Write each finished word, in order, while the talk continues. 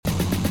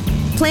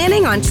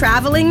Planning on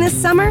traveling this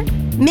summer?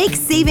 Make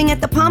saving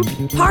at the pump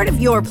part of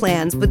your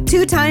plans with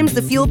 2 times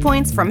the fuel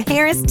points from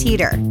Harris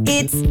Teeter.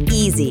 It's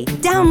easy.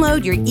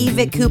 Download your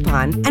eVic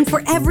coupon, and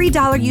for every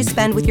 $1 you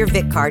spend with your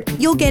Vic card,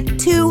 you'll get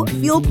 2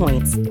 fuel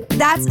points.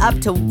 That's up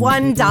to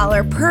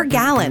 $1 per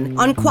gallon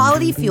on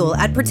quality fuel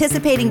at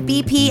participating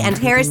BP and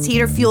Harris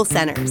Teeter fuel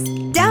centers.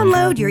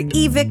 Download your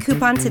eVic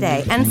coupon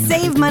today and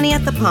save money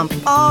at the pump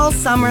all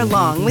summer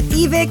long with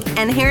eVic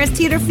and Harris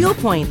Teeter fuel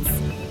points.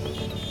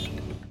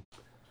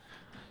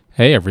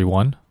 Hey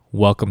everyone,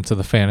 welcome to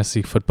the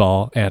Fantasy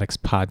Football Addicts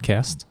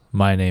Podcast.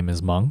 My name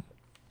is Mung.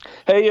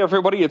 Hey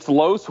everybody, it's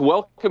Los.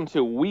 Welcome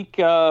to week,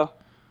 I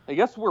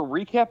guess we're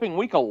recapping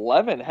week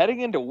 11,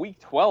 heading into week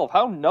 12.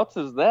 How nuts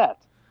is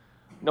that?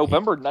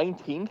 November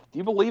 19th? Do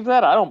you believe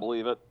that? I don't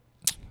believe it.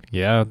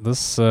 Yeah,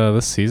 this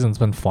season's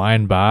been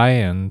flying by,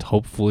 and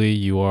hopefully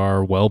you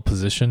are well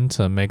positioned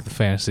to make the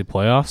fantasy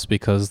playoffs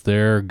because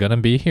they're going to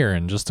be here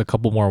in just a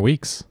couple more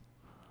weeks.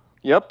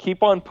 Yep,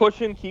 keep on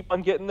pushing, keep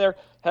on getting there.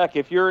 Heck,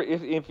 if you're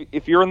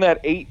in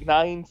that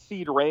 8-9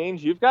 seed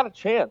range, you've got a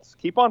chance.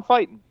 Keep on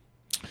fighting.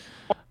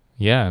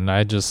 Yeah, and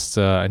I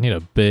need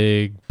a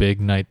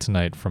big night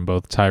tonight from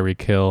both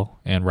Tyreek Hill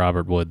and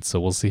Robert Woods, so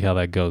we'll see how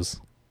that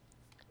goes.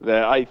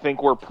 I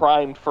think we're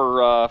primed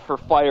for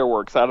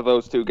fireworks out of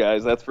those two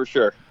guys, that's for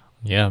sure.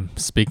 Yeah,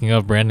 speaking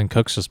of, Brandon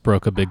Cooks just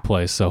broke a big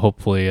play, so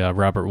hopefully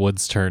Robert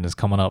Woods' turn is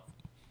coming up.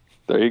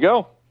 There you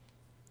go.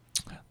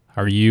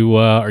 Are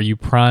you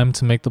primed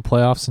to make the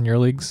playoffs in your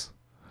leagues?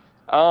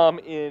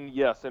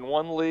 In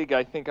one league,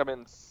 I think I'm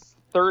in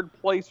third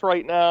place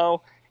right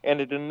now, and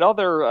in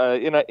another,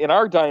 in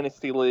our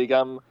dynasty league,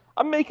 I'm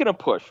making a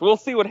push. We'll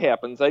see what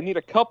happens. I need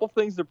a couple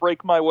things to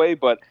break my way,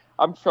 but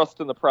I'm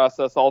trusting the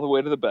process all the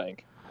way to the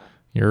bank.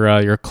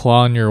 You're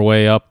clawing your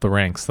way up the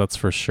ranks, that's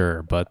for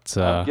sure. But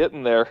I'm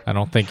getting there. I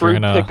don't think you're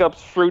gonna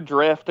pickups, shrewd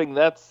drafting.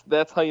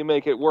 That's how you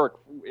make it work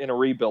in a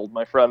rebuild,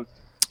 my friend.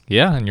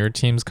 Yeah, and your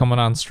team's coming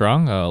on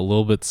strong. A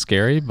little bit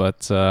scary,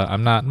 but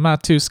I'm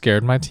not too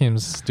scared. My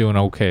team's doing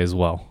okay as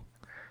well.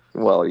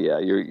 Well, yeah,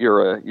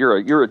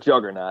 you're a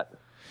juggernaut.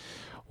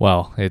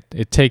 Well,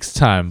 it takes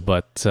time,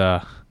 but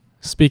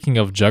speaking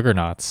of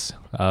juggernauts,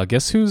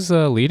 guess who's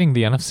leading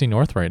the NFC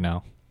North right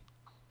now?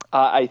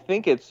 I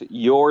think it's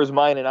yours,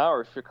 mine, and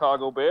ours,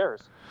 Chicago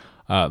Bears.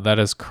 That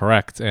is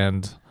correct,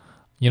 and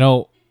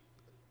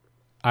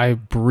I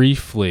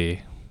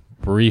briefly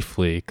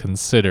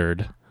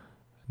considered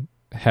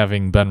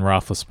having Ben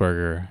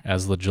Roethlisberger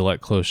as the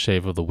Gillette Close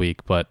Shave of the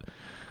week, but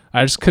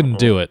I just couldn't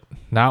do it.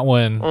 Not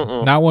when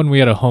we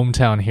had a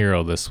hometown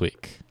hero this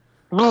week.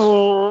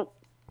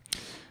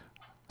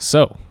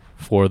 So,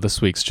 for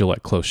this week's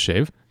Gillette Close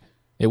Shave,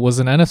 it was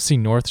an NFC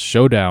North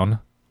showdown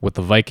with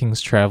the Vikings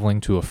traveling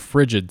to a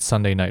frigid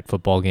Sunday night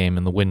football game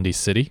in the Windy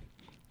City.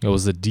 It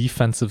was a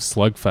defensive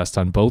slugfest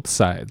on both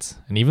sides,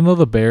 and even though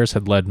the Bears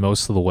had led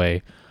most of the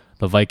way,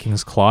 the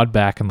Vikings clawed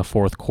back in the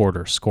fourth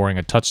quarter, scoring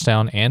a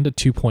touchdown and a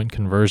 2-point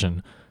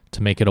conversion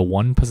to make it a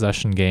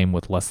one-possession game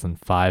with less than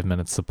 5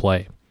 minutes to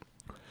play.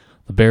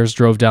 The Bears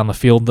drove down the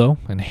field, though,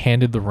 and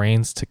handed the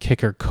reins to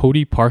kicker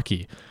Cody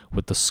Parkey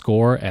with the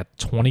score at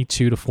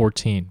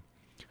 22-14.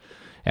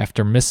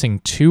 After missing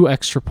 2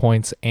 extra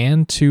points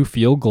and 2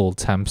 field goal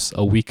attempts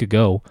a week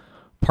ago,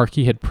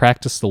 Parkey had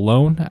practiced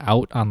alone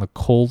out on the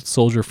cold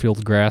Soldier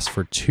Field grass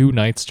for 2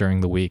 nights during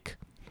the week.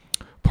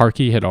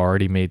 Parkey had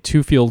already made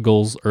 2 field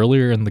goals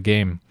earlier in the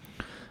game,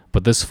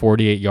 but this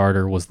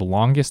 48-yarder was the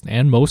longest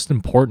and most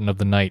important of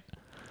the night.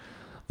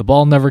 The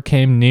ball never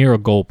came near a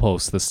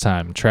goalpost this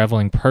time,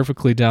 traveling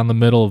perfectly down the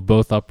middle of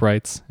both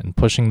uprights and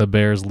pushing the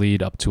Bears'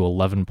 lead up to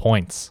 11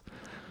 points.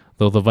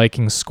 Though the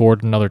Vikings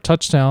scored another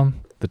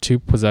touchdown, the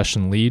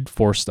 2-possession lead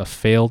forced a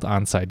failed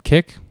onside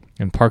kick,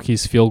 and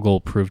Parkey's field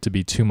goal proved to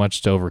be too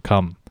much to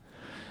overcome.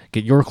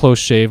 Get your close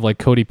shave like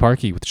Cody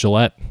Parkey with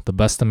Gillette, the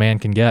best a man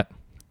can get.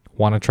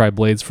 Want to try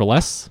blades for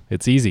less?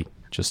 It's easy.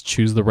 Just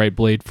choose the right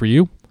blade for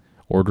you,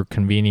 order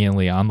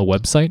conveniently on the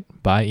website,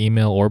 by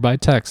email or by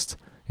text,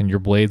 and your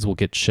blades will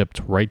get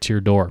shipped right to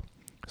your door.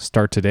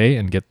 Start today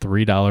and get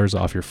 $3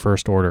 off your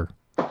first order.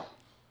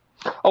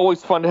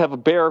 Always fun to have a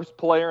Bears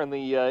player in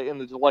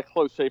the Gillette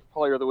Close Shave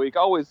Player of the Week.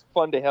 Always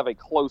fun to have a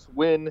close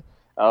win.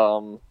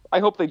 I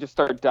hope they just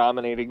start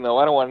dominating, though.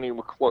 I don't want any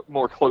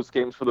more close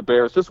games for the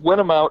Bears. Just win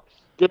them out.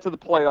 Get to the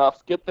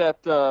playoffs. Get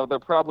that. They'll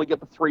probably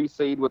get the 3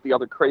 seed with the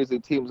other crazy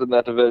teams in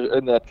that division,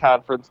 in that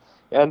conference,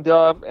 and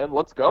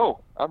let's go.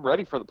 I'm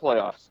ready for the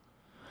playoffs.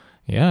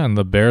 Yeah, and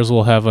the Bears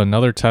will have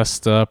another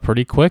test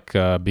pretty quick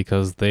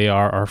because they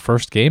are our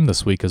first game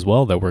this week as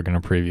well that we're going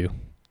to preview.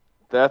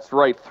 That's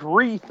right.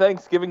 3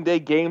 Thanksgiving Day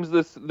games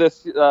this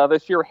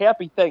year.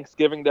 Happy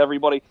Thanksgiving to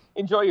everybody.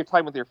 Enjoy your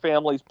time with your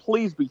families.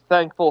 Please be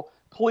thankful.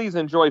 Please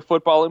enjoy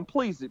football, and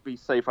please be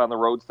safe on the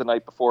roads the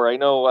night before. I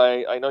know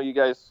you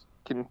guys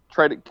can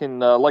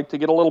like to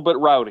get a little bit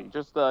rowdy.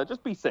 Just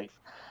be safe.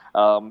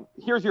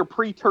 Here's your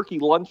pre-turkey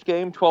lunch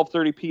game,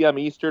 12:30 p.m.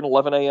 Eastern,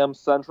 11 a.m.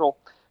 Central.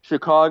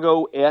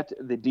 Chicago at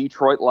the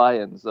Detroit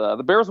Lions.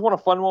 The Bears won a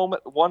fun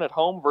one at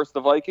home versus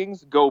the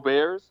Vikings. Go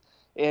Bears.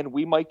 and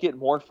we might get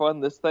more fun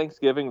this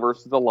Thanksgiving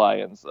versus the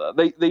Lions.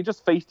 They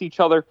just faced each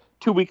other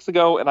 2 weeks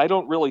ago, and I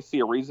don't really see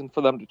a reason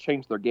for them to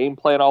change their game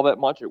plan all that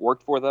much. It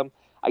worked for them.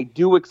 I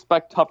do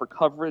expect tougher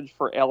coverage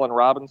for Allen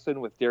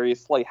Robinson with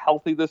Darius Slay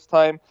healthy this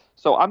time,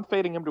 so I'm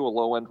fading him to a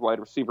low-end wide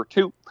receiver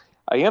 2.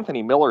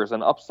 Anthony Miller is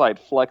an upside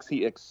flex.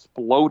 He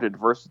exploded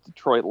versus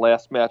Detroit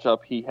last matchup.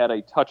 He had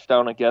a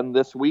touchdown again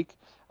this week.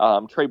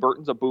 Trey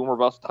Burton's a boomer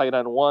bust tight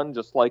end 1,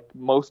 just like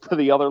most of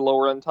the other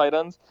lower-end tight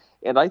ends.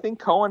 And I think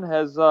Cohen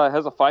has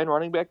a fine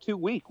running back 2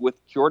 week,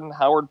 with Jordan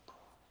Howard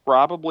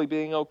probably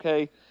being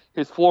okay.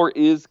 His floor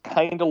is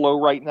kind of low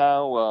right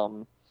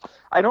now.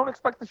 I don't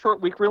expect the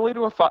short week really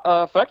to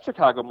affect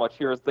Chicago much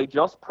here, as they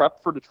just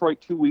prepped for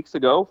Detroit 2 weeks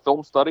ago.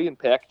 Film study and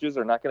packages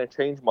are not going to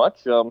change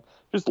much.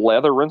 Just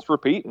lather, rinse,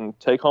 repeat, and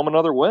take home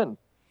another win.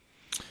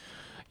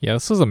 Yeah,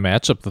 this is a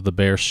matchup that the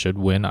Bears should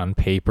win on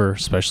paper,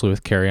 especially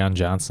with Kerryon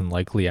Johnson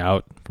likely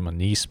out from a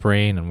knee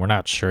sprain, and we're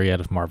not sure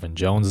yet if Marvin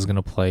Jones is going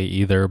to play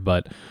either,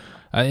 but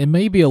it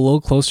may be a little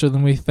closer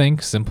than we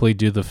think, simply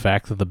due to the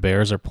fact that the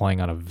Bears are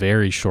playing on a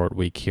very short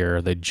week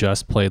here. They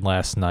just played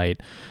last night,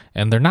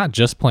 and they're not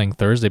just playing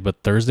Thursday,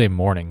 but Thursday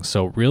morning.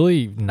 So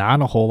really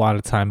not a whole lot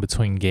of time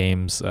between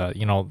games.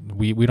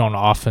 We don't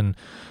often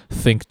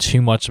think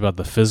too much about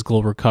the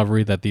physical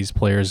recovery that these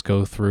players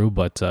go through,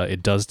 but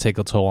it does take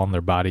a toll on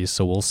their bodies,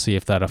 so we'll see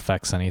if that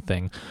affects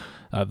anything.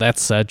 That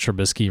said,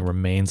 Trubisky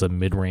remains a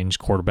mid-range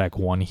quarterback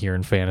 1 here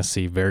in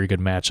fantasy. Very good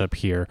matchup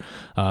here.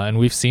 And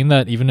we've seen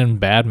that even in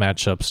bad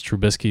matchups,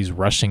 Trubisky's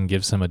rushing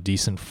gives him a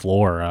decent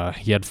floor.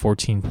 He had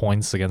 14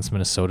 points against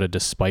Minnesota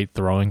despite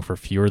throwing for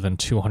fewer than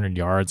 200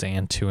 yards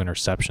and 2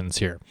 interceptions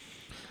here.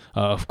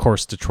 Of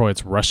course,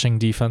 Detroit's rushing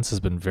defense has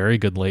been very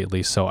good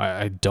lately, so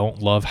I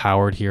don't love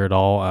Howard here at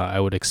all. I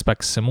would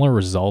expect similar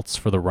results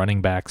for the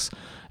running backs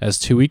as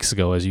 2 weeks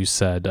ago, as you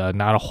said.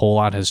 Not a whole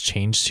lot has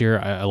changed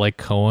here. I like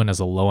Cohen as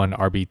a low-end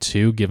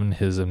RB2, given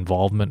his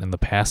involvement in the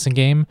passing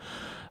game.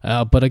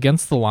 But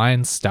against the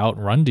Lions' stout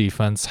run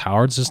defense,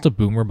 Howard's just a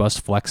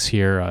boomer-bust flex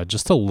here.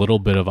 Just a little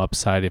bit of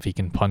upside if he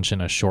can punch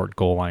in a short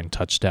goal line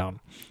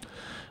touchdown.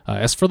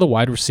 As for the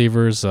wide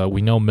receivers,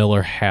 we know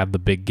Miller had the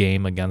big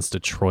game against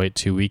Detroit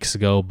 2 weeks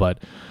ago, but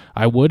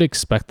I would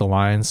expect the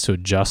Lions to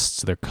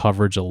adjust their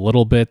coverage a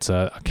little bit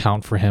to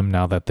account for him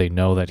now that they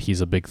know that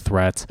he's a big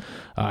threat.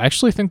 I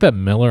actually think that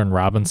Miller and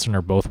Robinson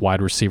are both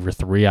wide receiver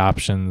 3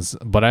 options,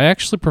 but I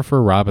actually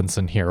prefer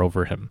Robinson here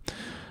over him.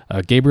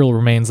 Gabriel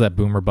remains that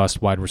boomer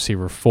bust wide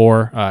receiver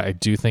 4. I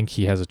do think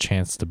he has a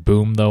chance to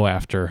boom, though,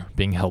 after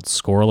being held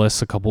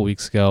scoreless a couple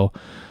weeks ago.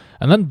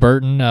 And then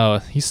Burton,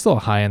 he's still a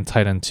high-end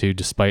tight end too,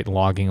 despite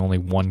logging only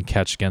 1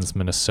 catch against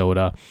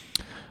Minnesota.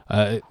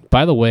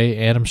 By the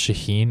way, Adam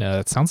Shaheen,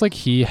 it sounds like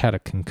he had a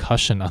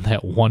concussion on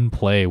that one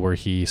play where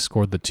he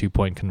scored the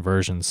 2-point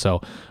conversion. So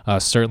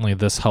certainly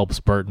this helps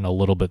Burton a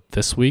little bit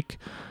this week.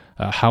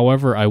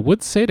 However, I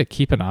would say to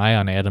keep an eye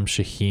on Adam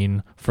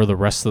Shaheen for the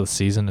rest of the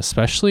season,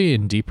 especially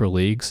in deeper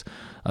leagues.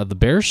 The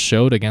Bears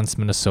showed against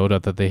Minnesota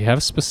that they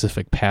have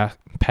specific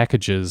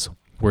packages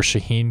where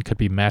Shaheen could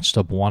be matched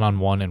up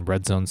one-on-one in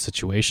red zone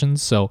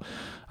situations. So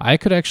I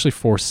could actually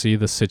foresee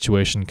the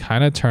situation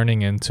kind of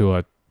turning into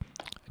a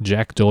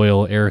Jack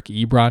Doyle, Eric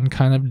Ebron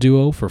kind of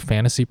duo for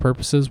fantasy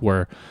purposes,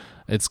 where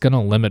it's going to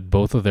limit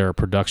both of their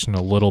production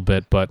a little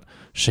bit, but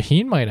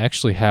Shaheen might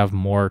actually have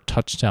more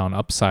touchdown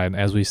upside,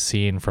 as we've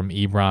seen from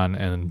Ebron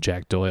and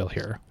Jack Doyle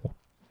here.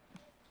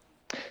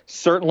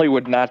 Certainly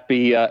would not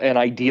be an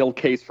ideal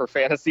case for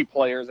fantasy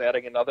players,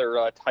 adding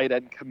another tight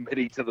end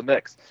committee to the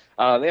mix.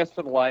 As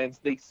for the Lions,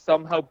 they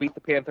somehow beat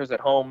the Panthers at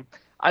home.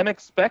 I'm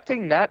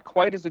expecting not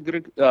quite as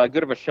good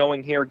of a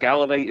showing here.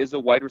 Galladay is a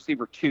wide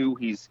receiver 2.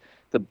 He's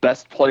the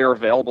best player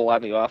available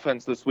on the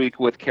offense this week,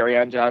 with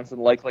Kerryon Johnson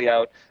likely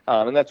out,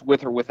 and that's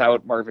with or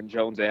without Marvin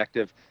Jones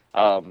active.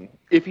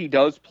 If he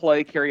does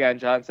play Kerryon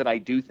Johnson, I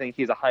do think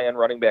he's a high-end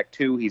running back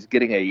 2. He's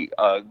getting a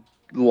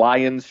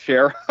lion's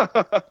share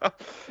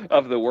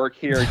of the work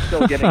here. He's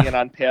still getting in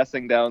on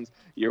passing downs.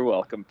 You're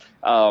welcome.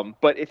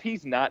 But if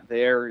he's not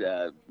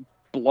there,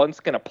 Blunt's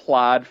going to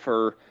plod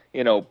for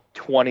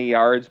 20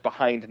 yards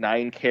behind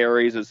 9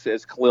 carries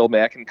as Khalil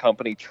Mack and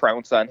company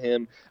trounce on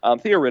him.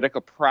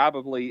 Theoretically,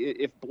 probably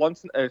if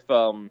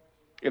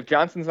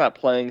Johnson's not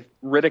playing,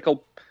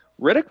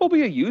 Riddick will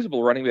be a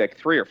usable running back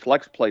 3 or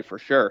flex play for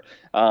sure.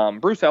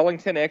 Bruce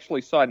Ellington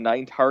actually saw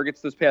 9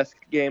 targets this past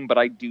game, but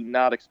I do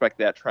not expect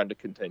that trend to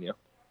continue.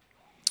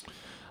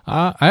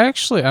 I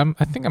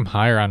think I'm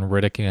higher on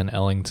Riddick and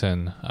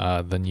Ellington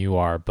than you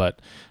are,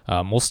 but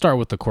we'll start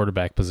with the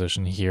quarterback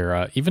position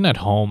here. Even at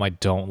home, I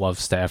don't love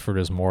Stafford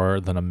as more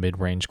than a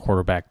mid-range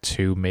quarterback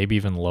 2, maybe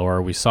even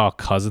lower. We saw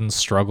Cousins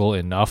struggle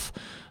enough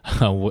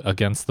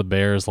against the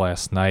Bears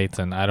last night,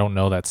 and I don't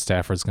know that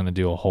Stafford's going to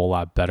do a whole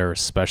lot better,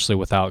 especially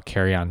without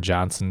Kerryon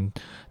Johnson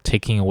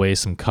taking away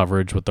some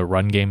coverage with the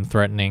run game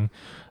threatening.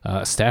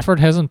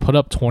 Stafford hasn't put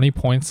up 20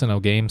 points in a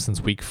game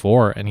since week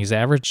 4, and he's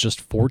averaged just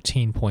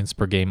 14 points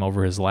per game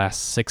over his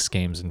last 6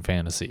 games in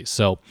fantasy.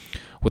 So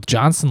with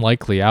Johnson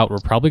likely out, we're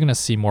probably going to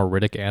see more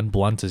Riddick and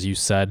Blunt, as you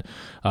said.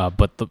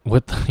 But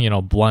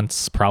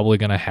Blunt's probably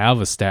going to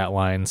have a stat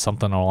line,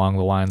 something along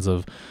the lines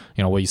of,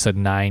 what you said,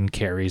 9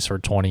 carries for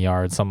 20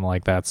 yards, something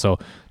like that. So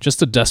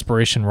just a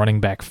desperation running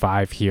back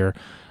 5 here.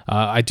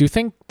 I do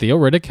think Theo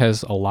Riddick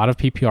has a lot of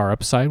PPR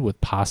upside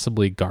with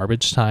possibly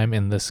garbage time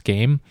in this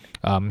game.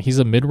 He's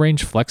a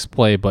mid-range flex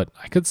play, but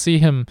I could see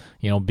him,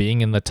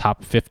 being in the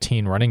top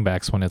 15 running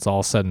backs when it's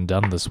all said and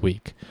done this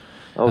week.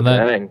 Oh,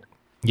 dang.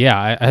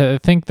 Yeah, I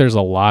think there's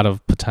a lot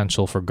of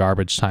potential for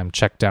garbage time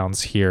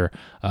checkdowns here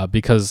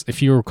because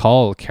if you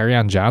recall,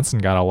 Kerryon Johnson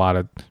got a lot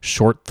of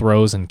short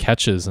throws and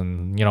catches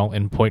and,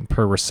 in point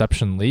per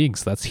reception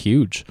leagues. That's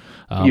huge.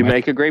 You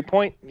make a great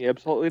point. You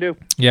absolutely do.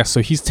 Yeah,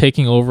 so he's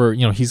taking over,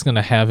 he's going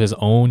to have his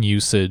own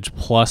usage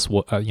plus,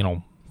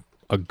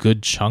 a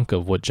good chunk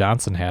of what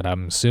Johnson had,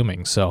 I'm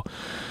assuming. So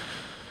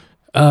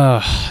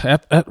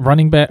at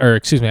running back,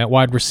 at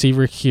wide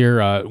receiver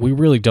here, we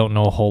really don't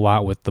know a whole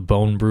lot with the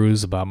bone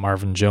bruise about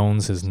Marvin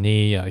Jones, his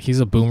knee.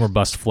 He's a boomer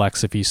bust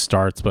flex if he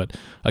starts, but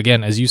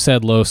again, as you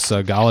said, Los,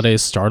 Galladay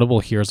is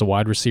startable here as a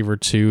wide receiver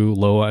 2,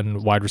 low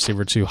end wide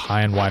receiver 2,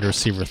 high end wide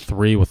receiver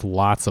 3 with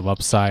lots of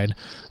upside.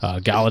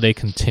 Galladay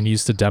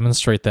continues to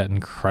demonstrate that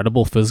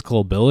incredible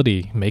physical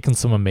ability, making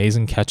some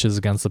amazing catches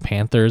against the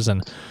Panthers,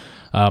 and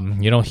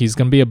he's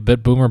going to be a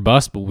bit boomer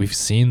bust, but we've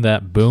seen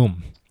that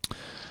boom.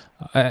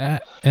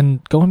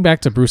 And going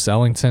back to Bruce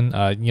Ellington,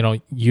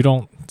 you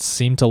don't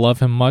seem to love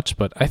him much,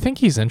 but I think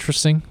he's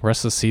interesting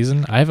rest of the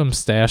season. I have him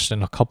stashed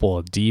in a couple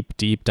of deep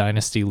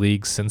dynasty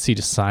leagues since he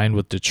signed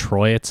with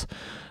Detroit.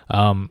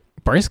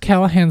 Bryce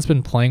Callahan's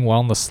been playing well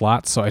in the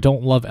slot, so I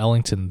don't love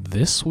Ellington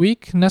this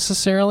week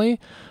necessarily.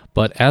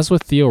 But as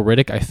with Theo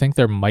Riddick, I think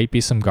there might be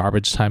some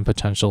garbage time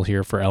potential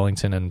here for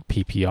Ellington and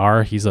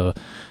PPR. He's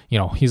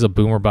a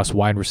boomer bust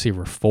wide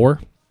receiver 4.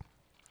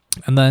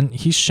 And then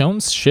he's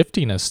shown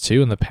shiftiness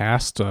too in the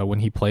past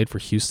when he played for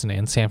Houston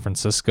and San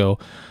Francisco.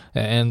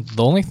 And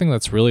the only thing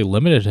that's really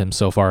limited him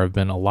so far have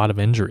been a lot of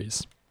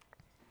injuries.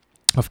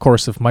 Of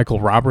course, if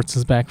Michael Roberts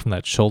is back from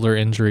that shoulder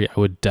injury, I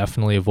would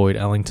definitely avoid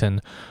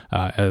Ellington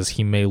as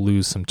he may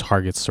lose some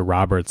targets to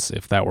Roberts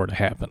if that were to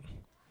happen.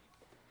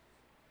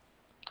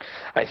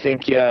 I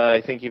think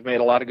you've made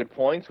a lot of good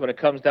points. When it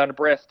comes down to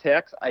brass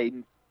tacks,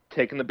 I'm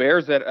taking the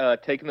Bears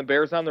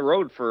on the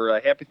road for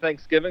a happy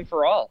Thanksgiving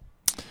for all.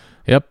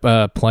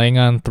 Yep, playing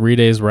on 3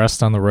 days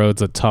rest on the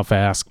road's a tough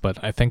ask,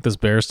 but I think this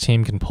Bears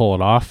team can pull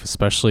it off,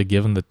 especially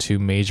given the 2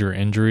 major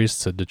injuries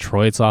to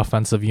Detroit's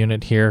offensive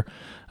unit here.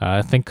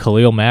 I think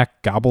Khalil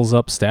Mack gobbles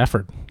up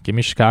Stafford. Give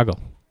me Chicago.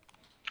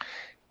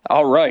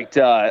 All right,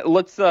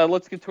 let's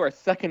get to our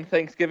second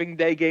Thanksgiving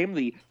Day game,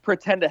 the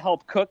pretend to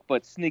help cook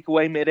but sneak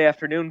away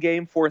mid-afternoon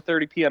game,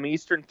 4:30 p.m.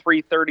 Eastern,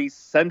 3:30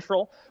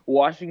 Central,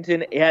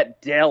 Washington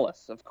at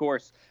Dallas. Of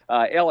course,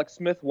 Alex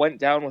Smith went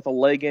down with a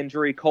leg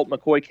injury. Colt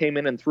McCoy came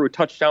in and threw a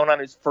touchdown on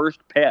his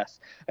first pass,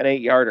 an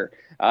 8-yarder.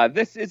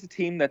 This is a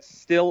team that's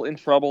still in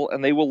trouble,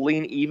 and they will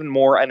lean even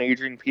more on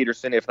Adrian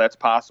Peterson if that's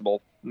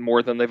possible,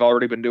 more than they've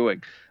already been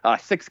doing.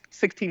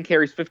 16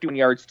 carries, 51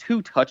 yards,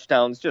 2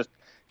 touchdowns, just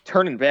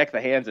turning back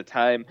the hands of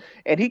time.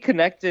 And he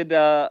connected,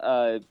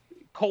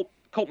 Colt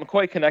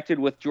McCoy connected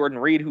with Jordan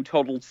Reed, who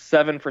totaled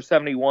 7 for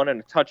 71 and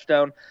a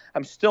touchdown.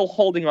 I'm still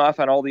holding off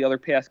on all the other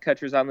pass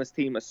catchers on this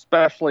team,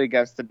 especially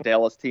against the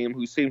Dallas team,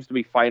 who seems to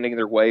be finding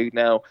their way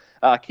now.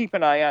 Keep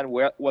an eye on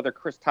whether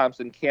Chris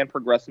Thompson can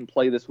progress and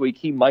play this week.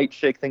 He might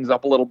shake things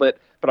up a little bit,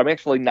 but I'm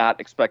actually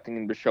not expecting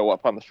him to show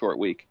up on the short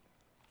week.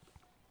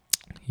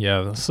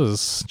 Yeah, this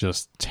is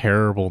just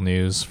terrible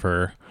news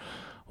for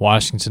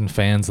Washington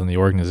fans and the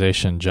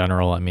organization in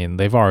general. I mean,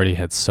 they've already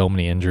had so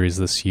many injuries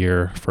this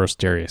year. First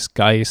Darius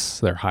Geis,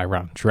 their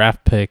high-round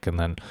draft pick, and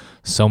then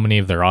so many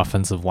of their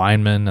offensive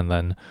linemen, and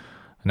then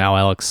now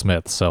Alex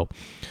Smith. So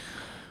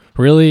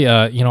really,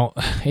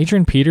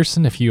 Adrian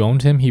Peterson, if you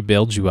owned him, he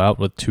bailed you out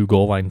with 2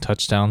 goal line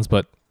touchdowns,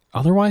 but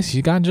otherwise,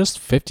 he got just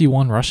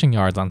 51 rushing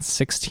yards on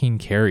 16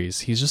 carries.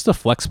 He's just a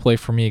flex play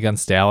for me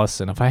against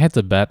Dallas, and if I had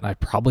to bet, I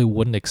probably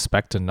wouldn't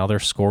expect another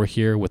score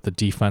here with the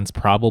defense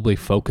probably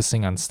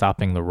focusing on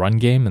stopping the run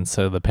game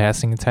instead of the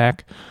passing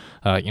attack.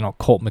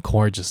 Colt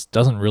McCoy just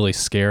doesn't really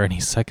scare any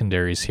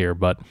secondaries here,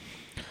 but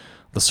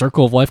the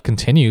circle of life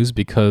continues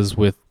because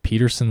with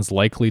Peterson's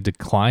likely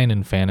decline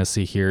in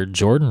fantasy here,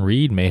 Jordan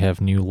Reed may have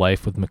new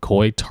life with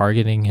McCoy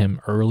targeting him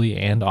early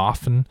and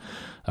often.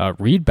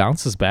 Reed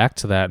bounces back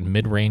to that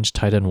mid-range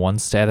tight end 1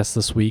 status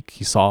this week.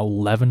 He saw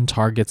 11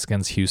 targets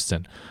against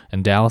Houston,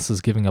 and Dallas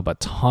is giving up a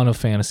ton of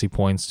fantasy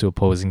points to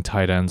opposing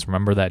tight ends.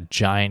 Remember that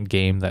giant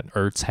game that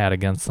Ertz had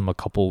against them a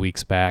couple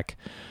weeks back.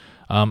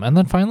 And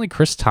then finally,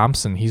 Chris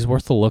Thompson. He's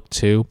worth a look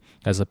too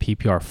as a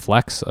PPR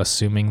flex,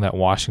 assuming that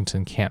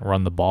Washington can't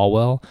run the ball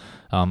well.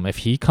 If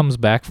he comes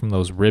back from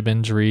those rib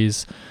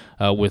injuries,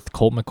 with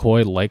Colt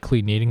McCoy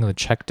likely needing to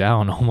check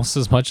down almost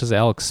as much as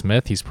Alex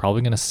Smith, he's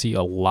probably going to see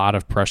a lot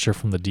of pressure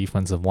from the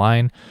defensive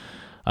line.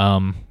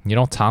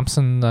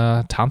 Thompson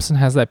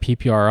has that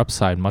PPR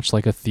upside, much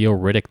like a Theo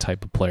Riddick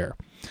type of player.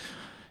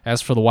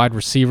 As for the wide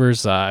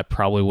receivers, I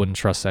probably wouldn't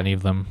trust any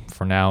of them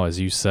for now. As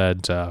you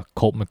said,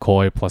 Colt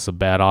McCoy plus a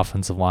bad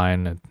offensive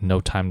line and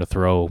no time to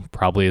throw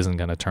probably isn't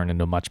going to turn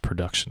into much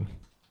production.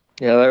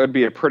 Yeah, that would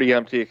be a pretty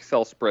empty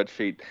Excel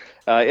spreadsheet.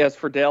 As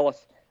for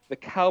Dallas, the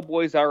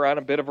Cowboys are on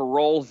a bit of a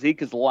roll.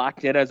 Zeke is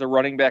locked in as a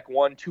running back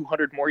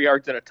 200 more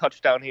yards and a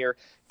touchdown here.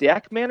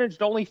 Dak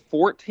managed only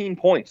 14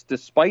 points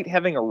despite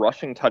having a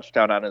rushing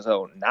touchdown on his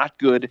own. Not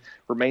good.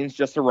 Remains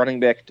just a running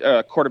back,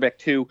 quarterback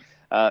 2.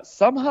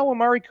 Somehow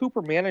Amari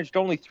Cooper managed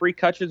only 3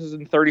 catches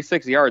and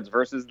 36 yards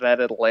versus that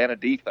Atlanta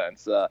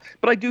defense.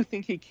 But I do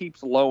think he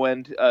keeps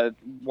low-end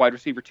wide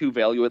receiver 2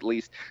 value at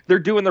least. They're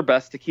doing their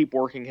best to keep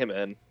working him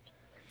in.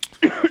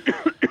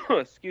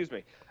 Excuse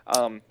me.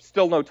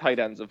 Still no tight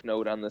ends of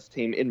note on this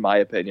team, in my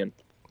opinion.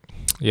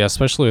 Yeah,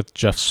 especially with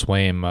Jeff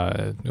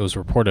Swaim. It was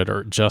reported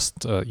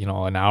just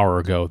an hour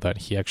ago that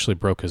he actually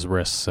broke his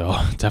wrist. So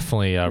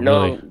definitely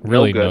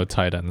really no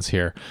tight ends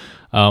here.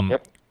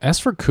 Yep. As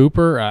for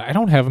Cooper, I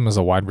don't have him as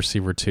a wide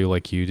receiver 2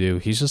 like you do.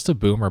 He's just a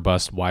boom or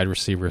bust wide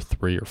receiver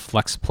 3 or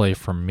flex play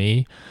for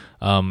me.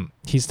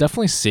 He's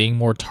definitely seeing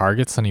more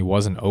targets than he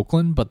was in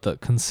Oakland, but the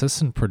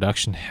consistent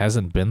production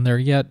hasn't been there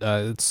yet.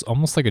 It's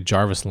almost like a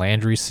Jarvis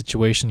Landry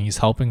situation. He's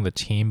helping the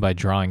team by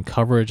drawing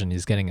coverage, and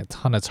he's getting a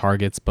ton of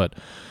targets, but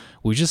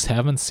we just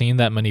haven't seen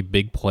that many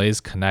big plays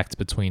connect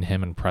between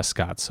him and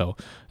Prescott. So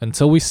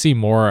until we see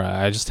more,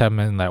 I just have him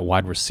in that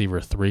wide receiver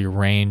 3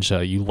 range.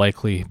 You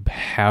likely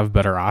have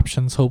better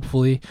options,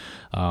 hopefully.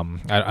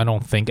 I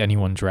don't think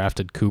anyone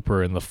drafted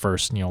Cooper in the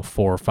first 4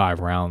 or 5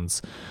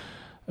 rounds.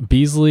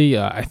 Beasley,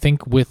 I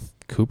think with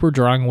Cooper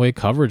drawing away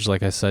coverage,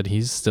 like I said,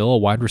 he's still a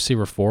wide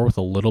receiver 4 with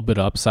a little bit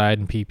of upside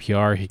in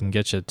PPR. He can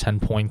get you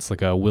 10 points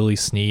like a Willie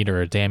Snead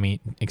or a Danny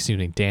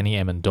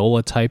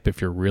Amendola type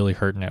if you're really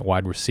hurting at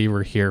wide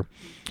receiver here.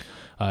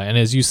 And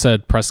as you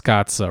said,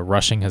 Prescott's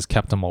rushing has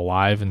kept him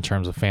alive in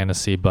terms of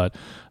fantasy, but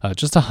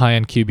just a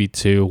high-end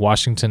QB2.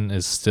 Washington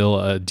is still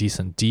a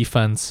decent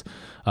defense.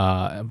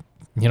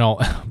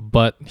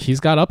 But he's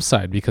got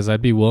upside because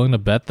I'd be willing to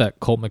bet that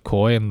Colt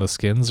McCoy and the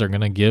Skins are going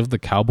to give the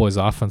Cowboys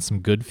offense some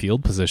good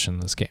field position in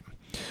this game.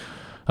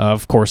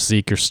 Of course,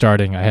 Zeke, you're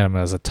starting. I had him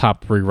as a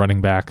top 3 running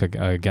back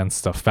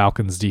against the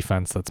Falcons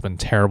defense that's been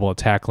terrible at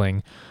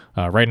tackling.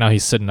 Right now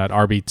he's sitting at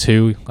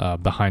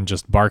RB2 behind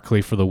just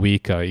Barkley for the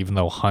week, even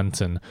though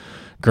Hunt and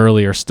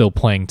Gurley are still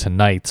playing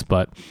tonight.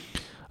 But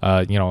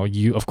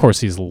of course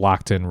he's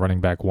locked in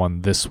running back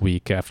 1 this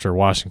week after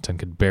Washington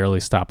could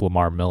barely stop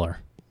Lamar Miller.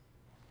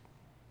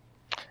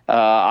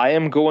 I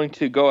am going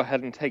to go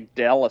ahead and take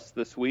Dallas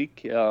this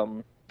week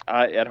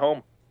at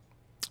home.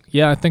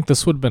 Yeah, I think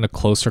this would have been a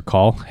closer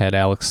call had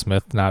Alex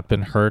Smith not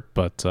been hurt,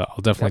 but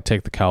I'll definitely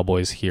take the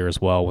Cowboys here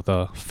as well with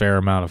a fair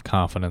amount of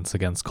confidence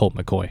against Colt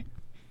McCoy.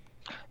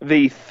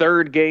 The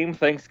third game,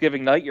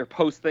 Thanksgiving night, your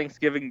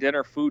post-Thanksgiving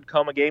dinner food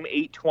coma game,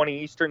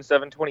 8:20 Eastern,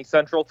 7:20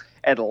 Central,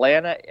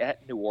 Atlanta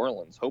at New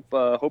Orleans. Hope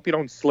you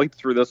don't sleep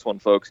through this one,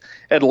 folks.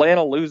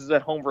 Atlanta loses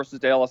at home versus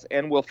Dallas,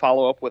 and will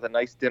follow up with a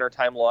nice dinner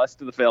time loss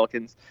to the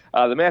Falcons.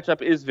 The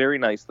matchup is very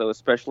nice, though,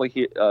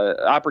 especially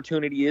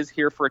opportunity is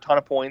here for a ton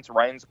of points.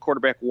 Ryan's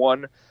quarterback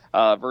 1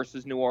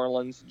 versus New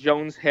Orleans.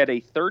 Jones had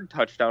a 3rd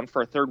touchdown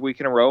for a 3rd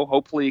week in a row.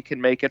 Hopefully he can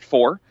make it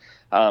 4.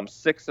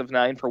 6 of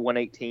 9 for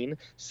 118.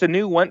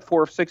 Sanu went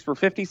 4 of 6 for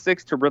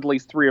 56 to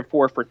Ridley's 3 of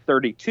 4 for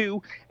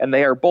 32, and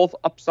they are both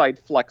upside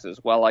flexes,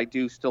 while I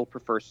do still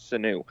prefer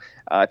Sanu.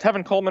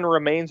 Tevin Coleman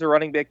remains a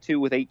running back 2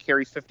 with 8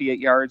 carries, 58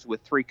 yards,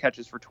 with 3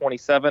 catches for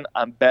 27.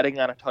 I'm betting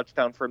on a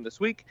touchdown for him this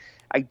week.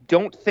 I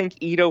don't think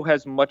Ito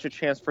has much a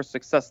chance for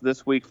success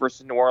this week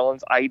versus New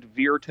Orleans. I'd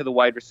veer to the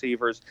wide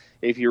receivers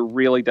if you're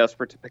really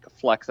desperate to pick a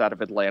flex out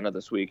of Atlanta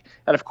this week.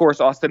 And, of course,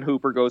 Austin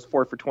Hooper goes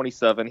 4 for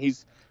 27.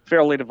 He's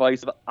fairly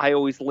divisive. I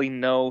always lean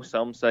no.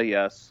 Some say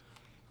yes.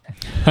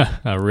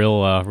 A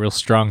real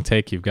strong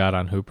take you've got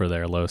on Hooper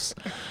there, Los.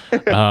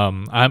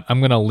 I'm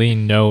going to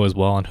lean no as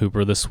well on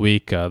Hooper this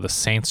week. The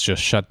Saints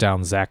just shut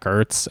down Zach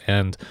Ertz,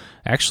 and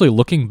actually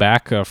looking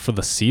back for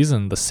the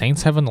season, the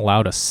Saints haven't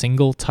allowed a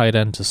single tight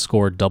end to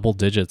score double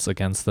digits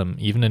against them,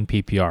 even in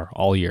PPR,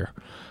 all year.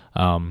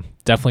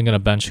 Definitely going to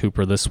bench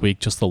Hooper this week,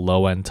 just the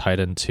low-end tight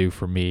end 2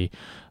 for me.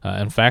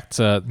 In fact,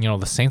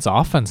 the Saints'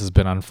 offense has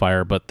been on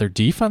fire, but their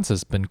defense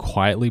has been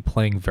quietly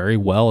playing very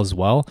well as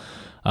well.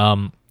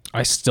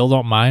 I still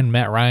don't mind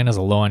Matt Ryan as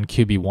a low-end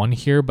QB1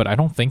 here, but I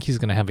don't think he's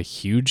going to have a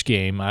huge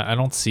game. I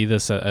don't see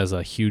this as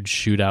a huge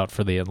shootout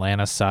for the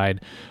Atlanta side.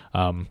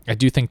 I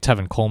do think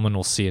Tevin Coleman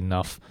will see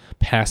enough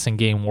passing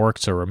game work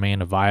to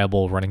remain a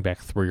viable running back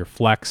 3 or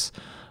flex.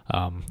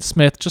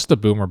 Smith, just a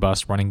boomer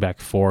bust running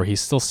back 4.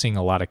 He's still seeing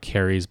a lot of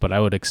carries, but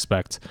I would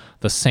expect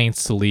the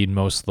Saints to lead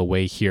most of the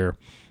way here.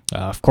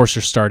 Of course,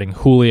 you're starting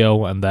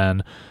Julio, and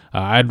then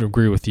I'd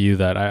agree with you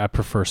that I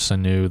prefer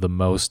Sanu the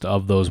most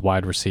of those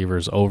wide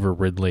receivers over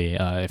Ridley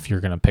if you're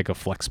going to pick a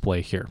flex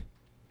play here.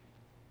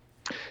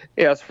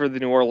 As for the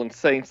New Orleans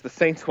Saints, the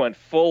Saints went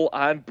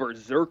full-on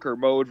berserker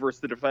mode versus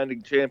the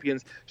defending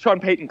champions. Sean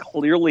Payton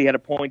clearly had a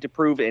point to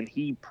prove, and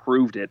he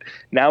proved it.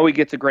 Now he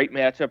gets a great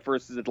matchup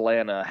versus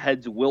Atlanta.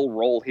 Heads will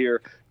roll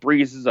here.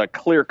 Breeze is a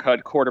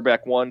clear-cut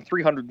quarterback one,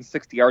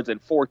 360 yards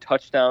and 4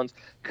 touchdowns.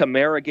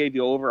 Kamara gave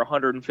you over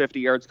 150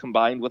 yards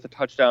combined with a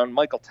touchdown.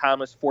 Michael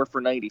Thomas, 4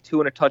 for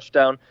 92 and a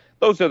touchdown.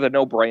 Those are the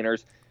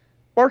no-brainers.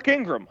 Mark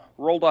Ingram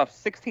rolled off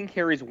 16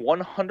 carries,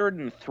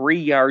 103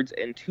 yards,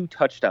 and 2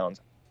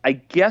 touchdowns. I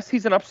guess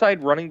he's an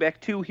upside running back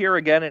too here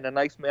again in a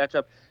nice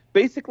matchup.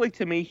 Basically,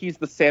 to me, he's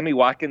the Sammy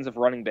Watkins of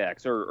running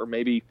backs, or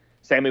maybe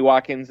Sammy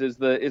Watkins is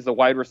the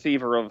wide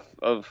receiver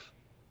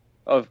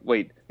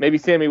maybe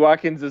Sammy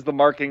Watkins is the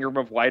Mark Ingram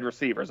of wide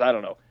receivers. I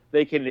don't know.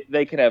 They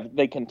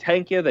can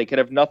tank you, they can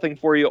have nothing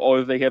for you,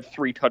 or they have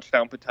 3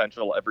 touchdown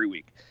potential every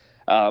week.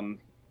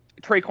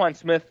 Tre'Quan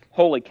Smith,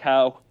 holy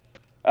cow.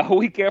 A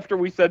week after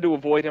we said to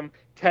avoid him,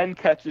 10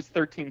 catches,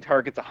 13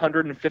 targets,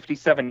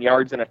 157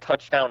 yards, and a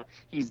touchdown.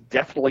 He's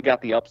definitely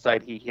got the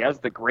upside. He has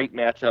the great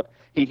matchup.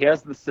 He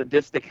has the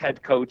sadistic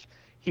head coach.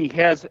 He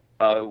has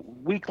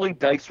weekly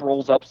dice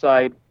rolls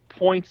upside.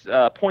 Points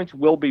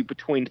will be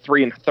between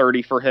 3 and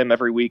 30 for him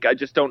every week. I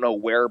just don't know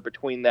where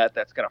between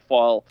that's going to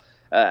fall.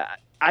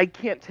 I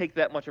can't take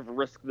that much of a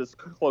risk this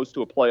close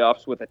to a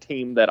playoffs with a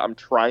team that I'm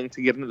trying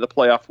to get into the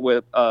playoffs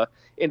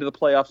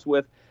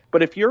with.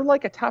 But if you're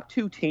like a top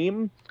 2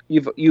 team,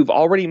 you've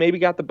already maybe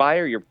got the bye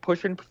or you're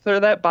pushing for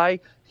that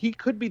bye, he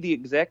could be the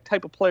exact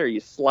type of player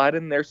you slide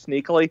in there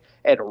sneakily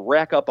and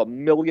rack up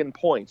 1,000,000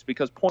 points,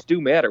 because points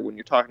do matter when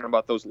you're talking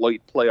about those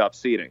late playoff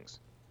seedings.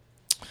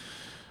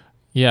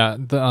 Yeah,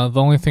 the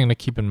only thing to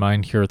keep in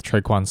mind here with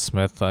Tre'Quan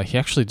Smith, he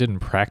actually didn't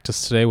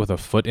practice today with a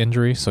foot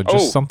injury, so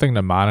just something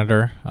to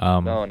monitor.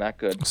 No, not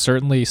good.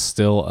 Certainly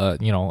still,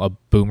 a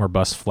boom or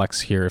bust flex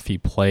here if he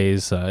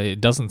plays.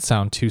 It doesn't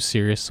sound too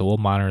serious, so we'll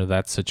monitor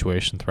that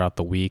situation throughout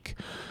the week.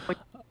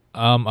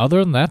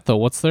 Other than that, though,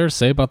 what's there to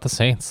say about the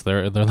Saints?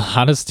 They're the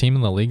hottest team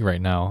in the league right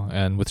now,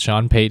 and with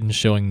Sean Payton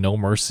showing no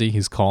mercy,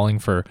 he's calling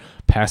for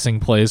passing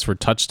plays for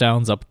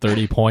touchdowns up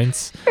 30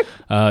 points.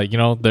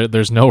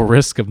 There's no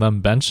risk of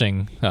them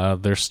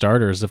benching their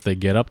starters if they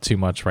get up too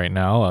much right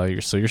now.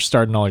 So you're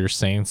starting all your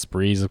Saints,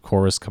 Breeze, of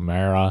course,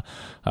 Kamara,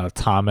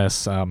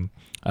 Thomas. And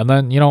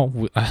then,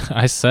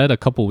 I said a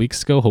couple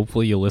weeks ago,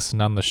 hopefully you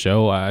listened on the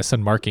show, I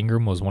said Mark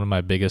Ingram was one of my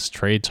biggest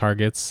trade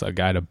targets, a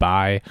guy to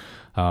buy.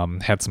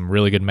 Had some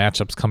really good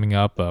matchups coming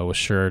up. Was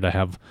sure to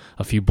have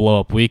a few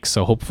blow-up weeks,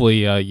 so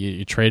hopefully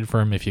you trade for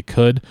him if you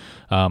could.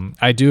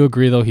 I do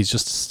agree, though, he's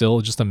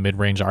still a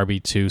mid-range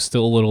RB2,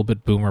 still a little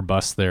bit boomer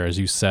bust there, as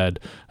you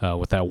said,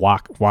 with that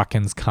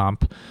Watkins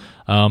comp.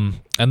 And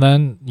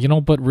then,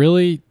 but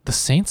really the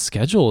Saints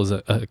schedule is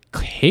a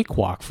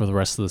cakewalk for the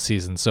rest of the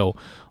season. So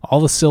all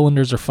the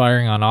cylinders are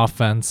firing on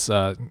offense.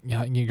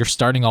 You're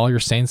starting all your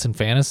Saints in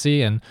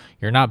fantasy and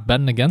you're not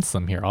betting against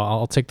them here.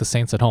 I'll take the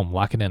Saints at home.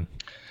 Lock it in.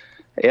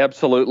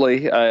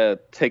 Absolutely.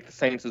 Take the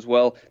Saints as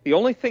well. The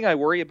only thing I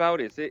worry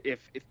about is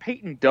if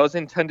Peyton does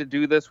intend to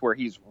do this where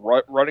he's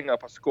running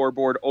up a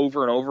scoreboard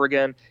over and over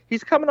again,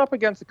 he's coming up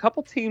against a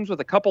couple teams with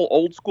a couple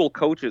old school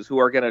coaches who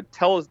are going to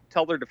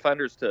tell their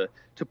defenders to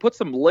put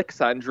some licks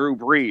on Drew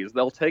Brees.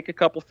 They'll take a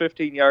couple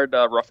 15-yard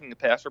roughing the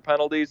passer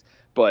penalties,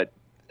 but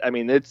I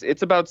mean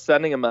it's about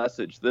sending a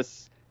message.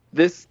 This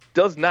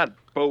does not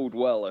bode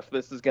well if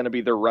this is going to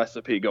be their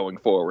recipe going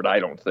forward. I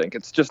don't think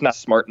it's just not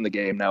smart in the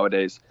game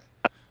nowadays.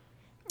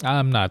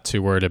 I'm not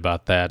too worried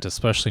about that,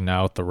 especially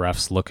now with the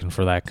refs looking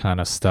for that kind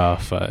of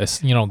stuff.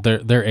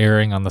 They're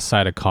erring on the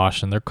side of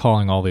caution. They're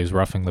calling all these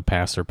roughing the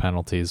passer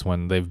penalties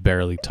when they've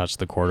barely touched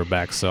the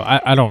quarterback. So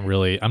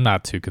I'm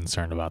not too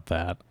concerned about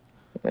that.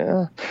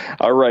 Yeah.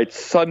 All right.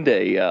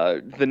 Sunday,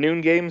 the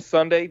noon game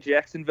Sunday,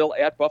 Jacksonville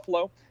at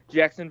Buffalo.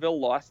 Jacksonville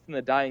lost in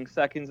the dying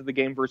seconds of the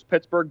game versus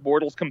Pittsburgh.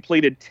 Bortles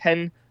completed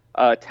 10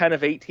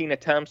 of 18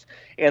 attempts,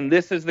 and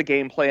this is the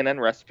game plan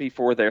and recipe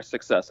for their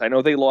success. I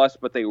know they lost,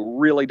 but they were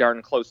really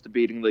darn close to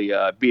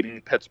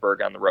beating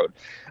Pittsburgh on the road.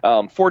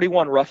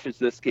 41 rushes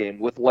this game,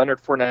 with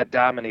Leonard Fournette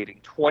dominating.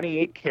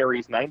 28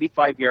 carries,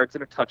 95 yards,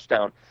 and a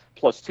touchdown,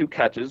 plus 2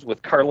 catches,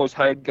 with Carlos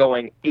Hyde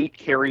going 8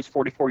 carries,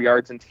 44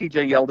 yards, and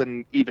TJ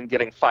Yeldon even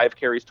getting 5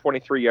 carries,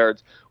 23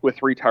 yards, with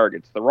 3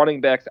 targets. The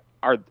running backs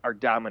are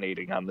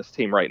dominating on this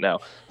team right now.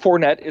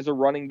 Fournette is a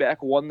running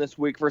back one this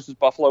week versus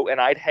Buffalo, and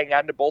I'd hang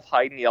on to both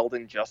Hyde and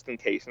Yeldon just in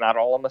case. Not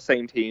all on the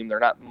same team. They're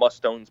not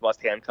must-owns,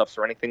 must-handcuffs,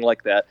 or anything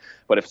like that.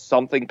 But if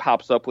something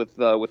pops up with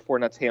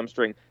Fournette's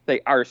hamstring,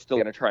 they are still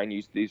going to try and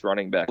use these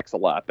running backs a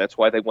lot. That's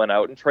why they went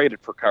out and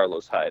traded for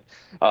Carlos Hyde.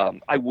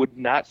 I would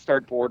not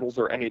start Bortles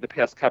or any of the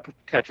pass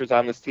catchers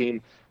on this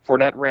team.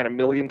 Fournette ran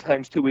 1,000,000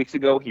 times 2 weeks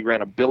ago. He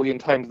ran 1,000,000,000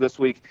 times this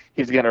week.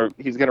 He's gonna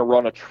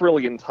run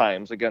 1,000,000,000,000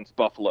 times against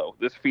Buffalo.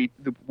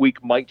 The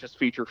week might just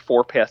feature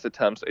 4 pass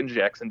attempts, and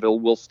Jacksonville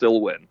will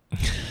still win.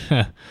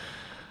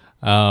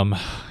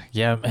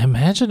 Yeah.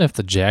 Imagine if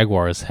the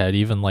Jaguars had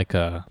even like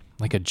a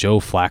Joe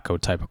Flacco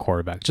type of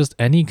quarterback, just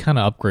any kind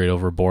of upgrade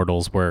over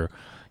Bortles, where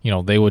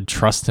they would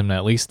trust him to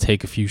at least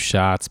take a few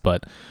shots,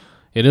 but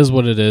it is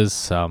what it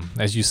is.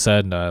 As you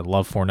said,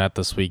 love Fournette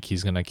this week.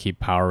 He's going to keep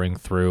powering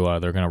through.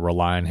 They're going to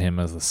rely on him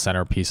as the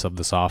centerpiece of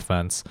this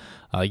offense.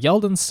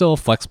 Yeldon's still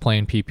flex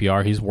playing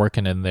PPR. He's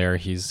working in there.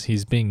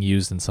 He's being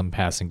used in some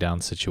passing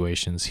down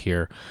situations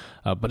here.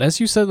 But as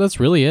you said, that's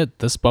really it.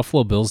 This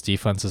Buffalo Bills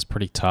defense is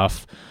pretty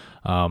tough.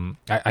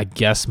 I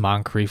guess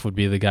Moncrief would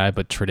be the guy,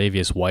 but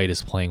Tre'Davious White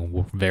is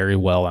playing very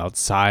well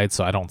outside,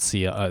 so I don't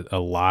see a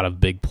lot of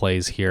big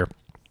plays here.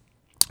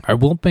 I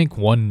will make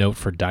one note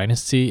for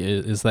Dynasty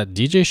is that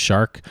DJ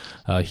Shark,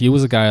 he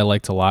was a guy I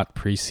liked a lot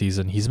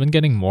preseason. He's been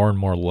getting more and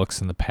more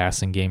looks in the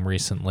passing game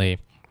recently.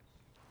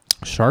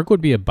 Shark would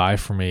be a buy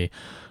for me.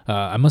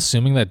 I'm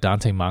assuming that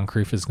Dante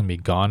Moncrief is going to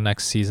be gone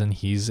next season.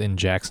 He's in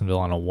Jacksonville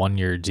on a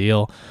 1-year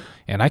deal,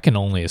 and I can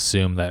only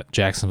assume that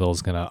Jacksonville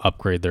is going to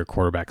upgrade their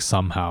quarterback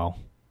somehow.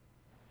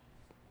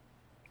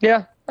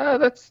 Yeah,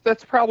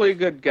 that's probably a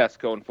good guess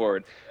going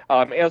forward.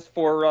 As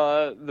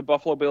for the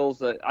Buffalo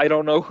Bills, I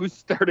don't know who's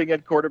starting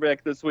at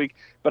quarterback this week,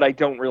 but I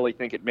don't really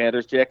think it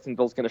matters.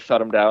 Jacksonville's going to shut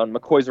them down.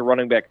 McCoy's a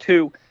running back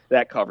too.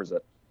 That covers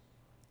it.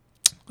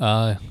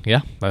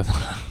 Yeah,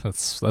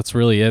 that's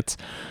really it.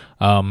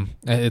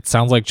 It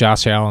sounds like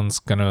Josh Allen's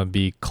going to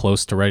be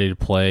close to ready to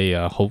play.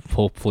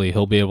 Hopefully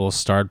he'll be able to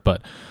start,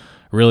 but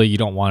really you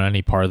don't want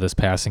any part of this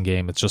passing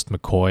game. It's just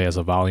McCoy as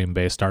a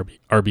volume-based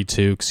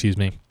RB2, excuse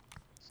me.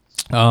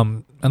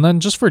 And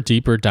then just for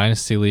deeper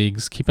dynasty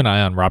leagues, keep an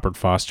eye on Robert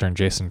Foster and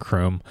Jason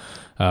Kroom.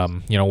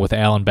 With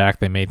Allen back,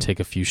 they may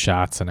take a few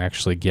shots and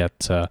actually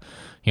get,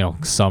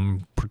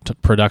 some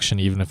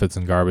production, even if it's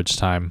in garbage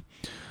time.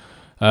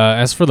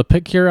 As for the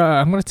pick here,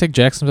 I'm going to take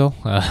Jacksonville,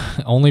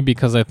 only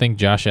because I think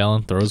Josh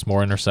Allen throws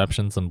more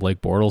interceptions than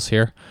Blake Bortles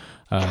here.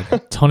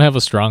 Don't have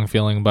a strong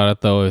feeling about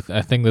it, though.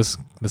 I think this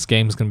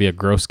game is going to be a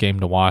gross game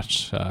to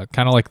watch,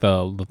 kind of like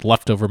the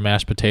leftover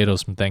mashed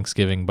potatoes from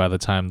Thanksgiving by the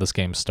time this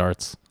game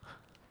starts.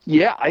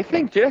 Yeah, I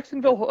think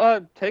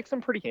Jacksonville takes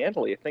them pretty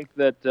handily. I think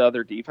that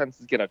their defense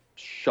is going to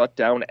shut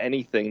down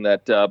anything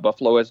that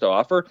Buffalo has to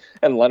offer,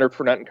 and Leonard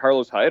Fournette and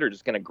Carlos Hyde are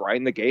just going to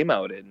grind the game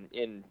out.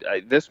 And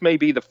this may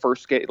be the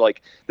first game.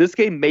 Like, this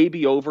game may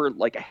be over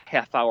like a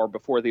half hour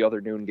before the other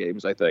noon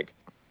games, I think.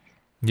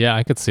 Yeah,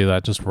 I could see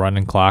that. Just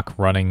running clock,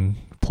 running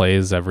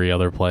plays every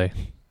other play.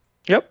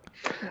 Yep.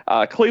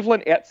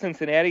 Cleveland at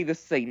Cincinnati.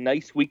 This is a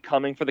nice week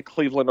coming for the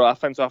Cleveland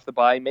offense off the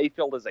bye.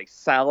 Mayfield is a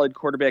solid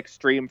quarterback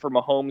stream for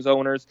Mahomes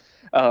owners.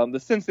 The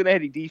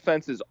Cincinnati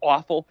defense is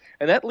awful,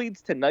 and that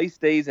leads to nice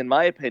days, in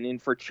my opinion,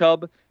 for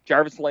Chubb,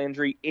 Jarvis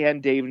Landry,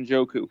 and Dave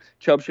Njoku.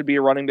 Chubb should be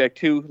a running back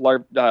 2.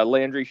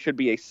 Landry should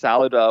be a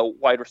solid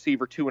wide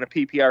receiver 2 in a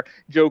PPR.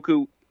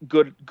 Njoku,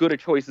 good a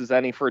choice as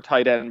any for a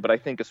tight end, but I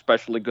think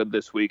especially good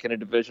this week in a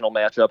divisional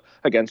matchup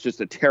against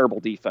just a terrible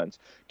defense.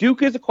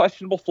 Duke is a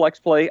questionable flex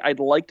play. I'd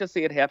like to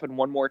see it happen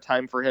one more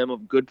time for him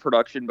of good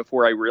production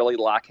before I really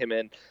lock him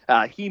in.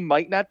 He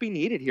might not be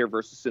needed here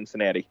versus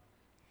Cincinnati.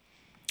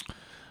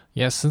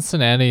 Yeah,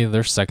 Cincinnati,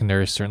 their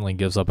secondary certainly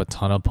gives up a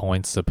ton of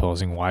points to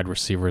opposing wide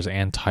receivers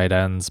and tight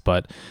ends,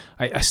 but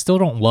I still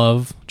don't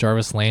love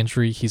Jarvis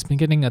Landry. He's been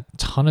getting a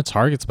ton of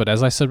targets, but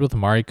as I said with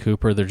Amari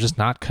Cooper, they're just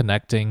not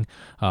connecting.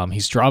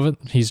 He's drawing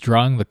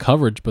the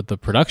coverage, but the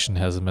production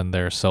hasn't been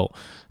there, so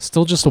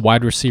still just a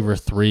wide receiver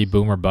 3,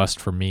 boom or bust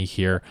for me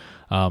here.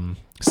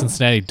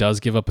 Cincinnati does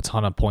give up a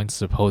ton of points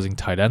to opposing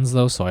tight ends,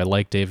 though, so I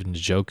like David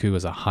Njoku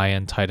as a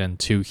high-end tight end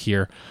 2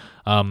 here.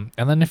 And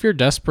then if you're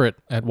desperate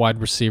at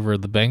wide receiver,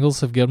 the Bengals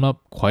have given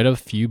up quite a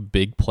few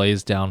big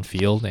plays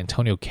downfield.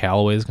 Antonio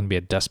Callaway is going to be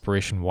a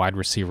desperation wide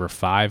receiver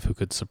 5 who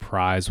could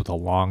surprise with a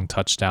long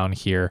touchdown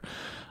here.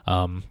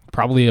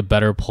 Probably a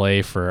better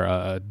play for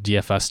a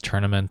DFS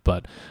tournament,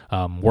 but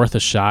worth a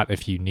shot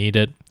if you need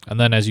it. And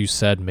then, as you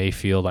said,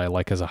 Mayfield I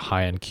like as a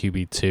high-end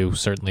QB2,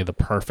 certainly the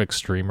perfect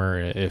streamer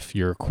if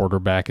your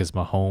quarterback is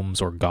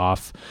Mahomes or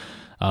Goff.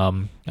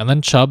 And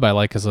then Chubb I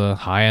like as a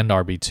high-end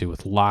RB2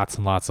 with lots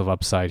and lots of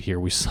upside here.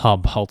 We saw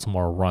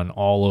Baltimore run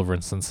all over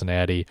in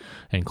Cincinnati,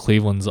 and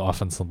Cleveland's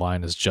offensive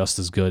line is just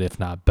as good, if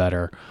not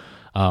better.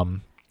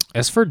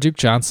 As for Duke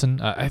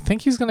Johnson, I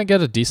think he's going to get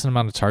a decent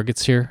amount of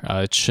targets here.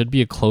 It should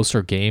be a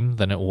closer game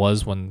than it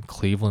was when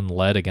Cleveland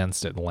led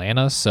against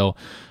Atlanta. So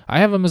I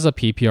have him as a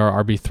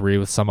PPR RB3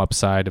 with some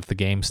upside if the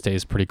game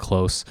stays pretty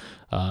close.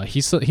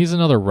 He's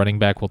another running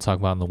back we'll talk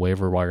about in the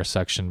waiver wire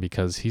section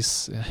because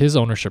his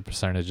ownership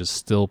percentage is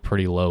still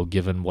pretty low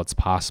given what's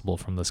possible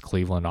from this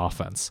Cleveland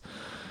offense.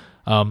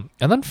 And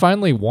then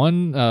finally,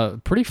 one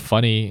pretty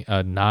funny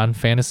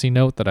non-fantasy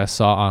note that I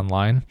saw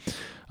online.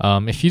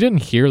 If you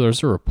didn't hear,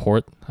 there's a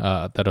report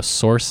that a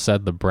source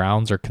said the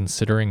Browns are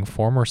considering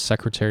former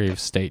Secretary of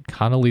State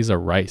Condoleezza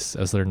Rice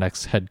as their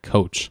next head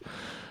coach.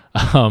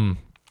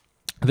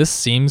 This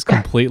seems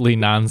completely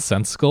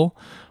nonsensical,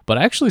 but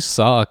I actually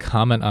saw a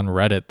comment on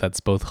Reddit that's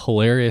both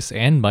hilarious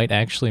and might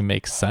actually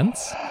make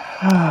sense,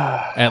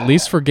 at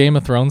least for Game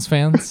of Thrones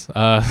fans.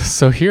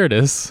 So here it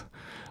is.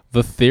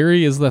 The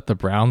theory is that the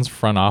Browns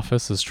front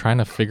office is trying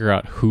to figure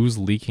out who's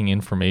leaking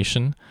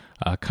information,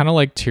 kind of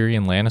like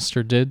Tyrion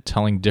Lannister did,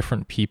 telling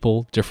different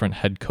people, different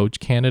head coach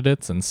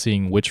candidates, and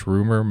seeing which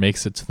rumor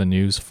makes it to the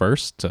news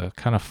first to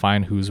kind of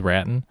find who's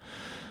ratting.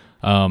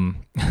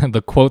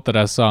 The quote that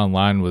I saw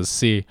online was,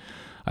 "See,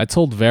 I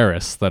told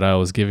Varys that I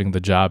was giving the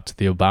job to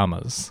the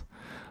Obamas.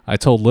 I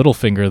told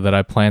Littlefinger that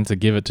I planned to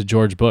give it to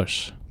George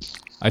Bush.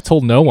 I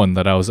told no one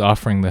that I was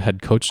offering the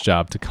head coach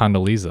job to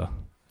Condoleezza.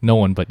 No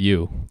one but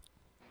you."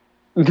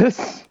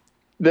 This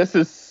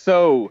is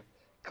so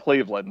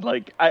Cleveland.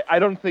 Like, I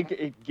don't think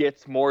it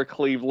gets more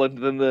Cleveland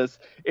than this.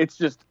 It's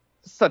just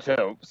such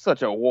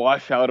a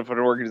washout of an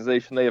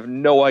organization. They have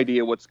no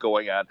idea what's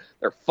going on.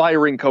 They're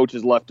firing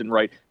coaches left and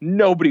right.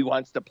 Nobody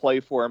wants to play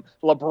for him.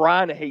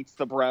 LeBron hates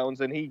the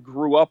Browns, and he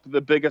grew up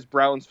the biggest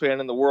Browns fan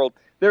in the world.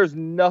 There's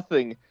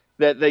nothing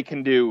that they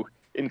can do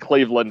in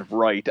Cleveland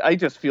right. I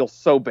just feel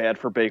so bad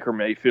for Baker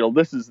Mayfield.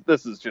 This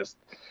is just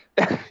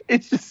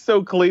it's just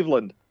so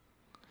Cleveland.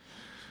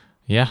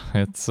 Yeah,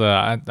 it's.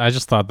 I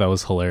just thought that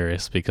was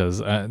hilarious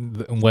because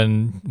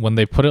when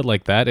they put it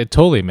like that, it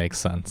totally makes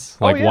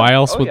sense. Like, why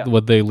else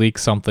would they leak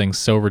something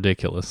so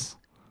ridiculous?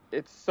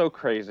 It's so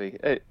crazy.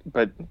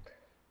 But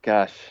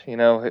gosh,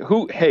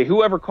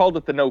 whoever called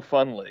it the No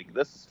Fun League?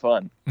 This is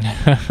fun.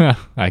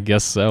 I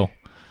guess so.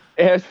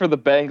 As for the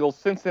Bengals,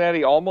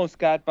 Cincinnati almost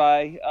got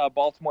by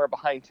Baltimore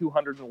behind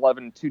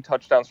 211, 2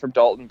 touchdowns from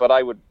Dalton, but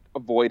I would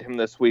avoid him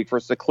this week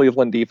versus a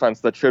Cleveland defense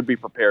that should be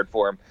prepared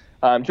for him.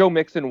 Joe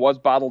Mixon was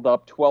bottled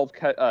up, 12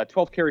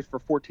 carries for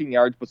 14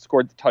 yards, but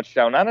scored the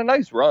touchdown on a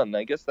nice run.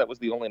 I guess that was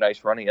the only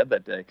nice run he had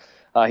that day.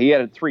 He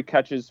had 3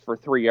 catches for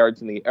 8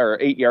 yards in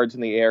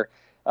the air.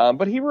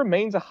 But he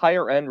remains a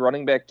higher-end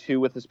running back,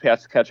 too, with his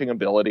pass-catching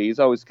ability. He's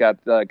always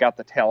got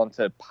the talent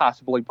to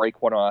possibly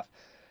break one off.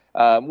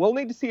 We'll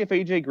need to see if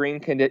A.J. Green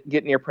can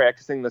get near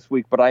practicing this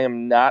week, but I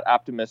am not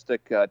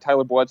optimistic.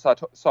 Tyler Boyd saw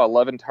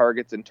 11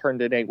 targets and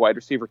turned in a wide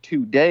receiver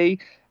 2 day.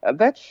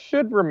 That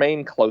should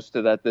remain close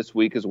to that this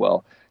week as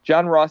well.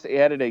 John Ross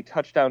added a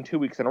touchdown 2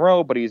 weeks in a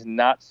row, but he's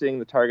not seeing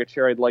the target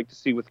share I'd like to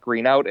see with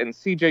Green out. And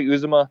C.J.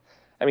 Uzomah,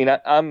 I mean,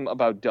 I'm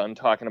about done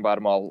talking about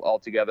him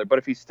altogether, but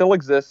if he still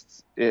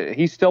exists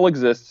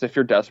if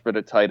you're desperate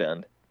at tight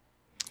end.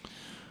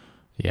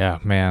 Yeah,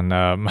 man,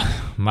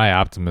 my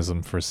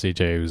optimism for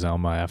C.J.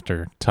 Uzomah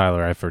after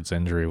Tyler Eifert's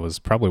injury was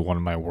probably one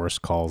of my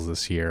worst calls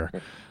this year.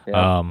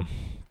 Yeah.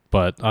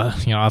 But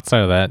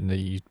outside of that,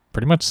 you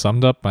pretty much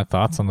summed up my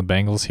thoughts on the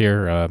Bengals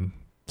here.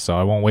 So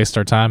I won't waste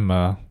our time.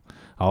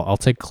 I'll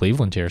take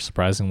Cleveland here,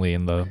 surprisingly,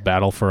 in the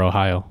battle for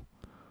Ohio.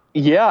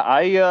 Yeah,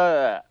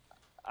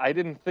 I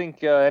didn't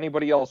think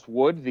anybody else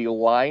would. The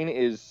line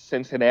is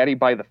Cincinnati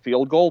by the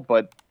field goal,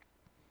 but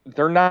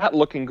they're not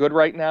looking good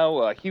right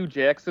now. Hugh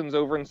Jackson's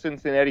over in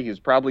Cincinnati. He's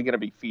probably going to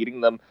be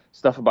feeding them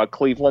stuff about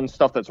Cleveland,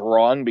 stuff that's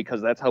wrong,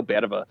 because that's how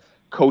bad of a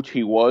coach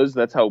he was.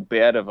 That's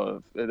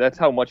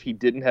how much he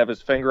didn't have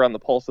his finger on the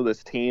pulse of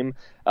this team.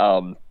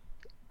 I'm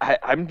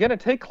going to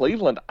take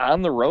Cleveland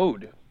on the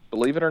road,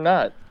 believe it or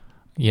not.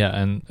 Yeah,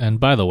 and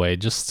by the way,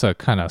 just to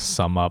kind of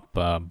sum up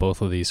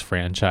both of these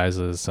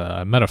franchises,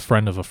 I met a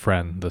friend of a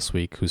friend this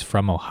week who's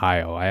from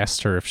Ohio. I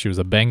asked her if she was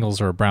a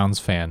Bengals or a Browns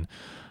fan.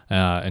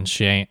 And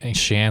she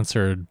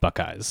answered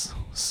Buckeyes.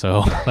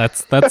 So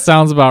that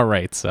sounds about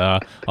right.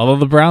 Although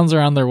the Browns are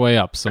on their way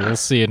up, so we'll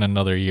see in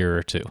another year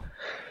or two.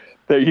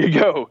 There you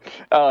go.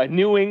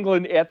 New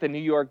England at the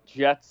New York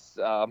Jets.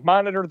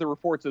 Monitor the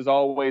reports as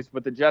always,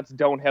 but the Jets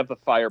don't have the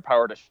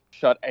firepower to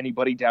shut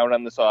anybody down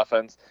on this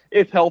offense.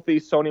 If healthy,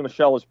 Sony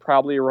Michel is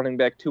probably a running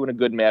back 2 in a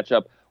good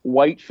matchup.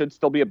 White should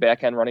still be a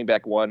back-end running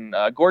back 1.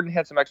 Gordon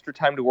had some extra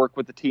time to work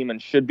with the team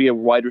and should be a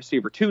wide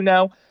receiver 2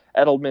 now.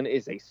 Edelman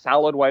is a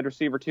solid wide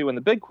receiver, too, and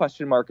the big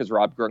question mark is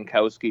Rob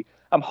Gronkowski.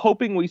 I'm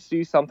hoping we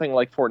see something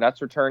like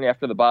Fournette's return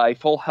after the bye,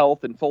 full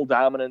health and full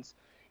dominance.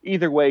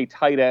 Either way,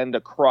 tight end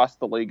across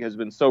the league has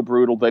been so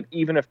brutal that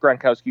even if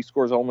Gronkowski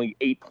scores only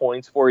 8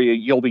 points for you,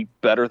 you'll be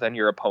better than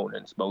your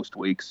opponents most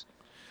weeks.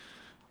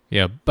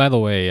 Yeah, by the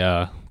way,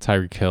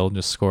 Tyreek Hill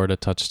just scored a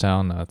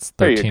touchdown. It's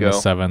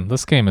 13-7.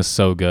 This game is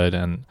so good,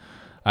 and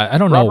I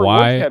don't know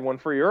why. Woods had one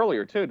for you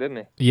earlier, too, didn't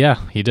he?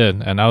 Yeah, he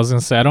did. And I was going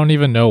to say, I don't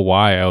even know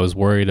why I was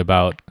worried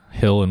about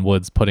Hill and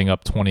Woods putting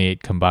up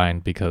 28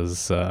 combined,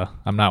 because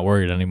I'm not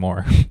worried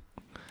anymore.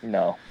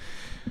 No.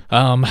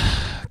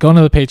 Going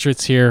to the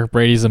Patriots here,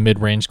 Brady's a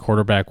mid-range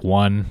quarterback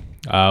 1.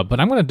 But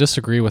I'm going to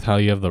disagree with how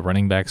you have the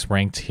running backs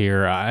ranked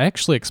here. I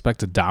actually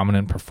expect a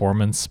dominant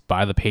performance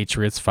by the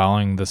Patriots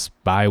following this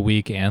bye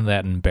week and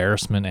that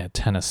embarrassment at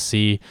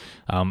Tennessee.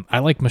 I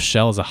like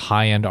Michel as a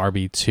high-end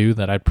RB2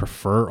 that I'd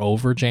prefer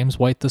over James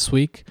White this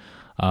week.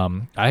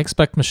 I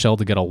expect Michel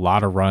to get a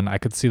lot of run. I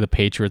could see the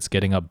Patriots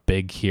getting up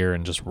big here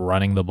and just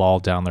running the ball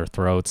down their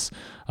throats.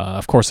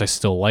 Of course, I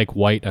still like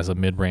White as a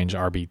mid-range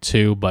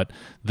RB2, but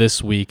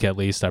this week at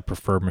least I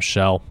prefer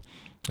Michel.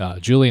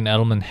 Julian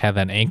Edelman had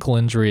an ankle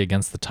injury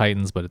against the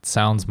Titans, but it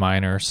sounds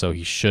minor, so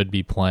he should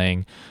be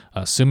playing.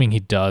 Assuming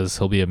he does,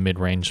 he'll be a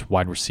mid-range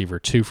wide receiver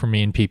 2 for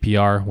me in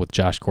PPR, with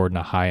Josh Gordon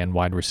a high-end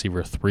wide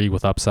receiver 3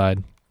 with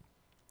upside.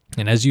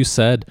 And as you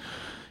said,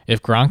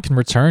 if Gronk can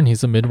return,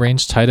 he's a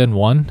mid-range tight end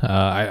 1.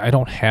 I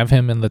don't have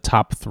him in the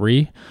top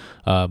 3,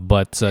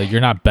 but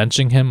you're not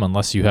benching him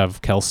unless you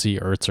have Kelsey,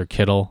 Ertz, or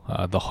Kittle.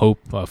 The hope,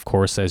 of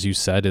course, as you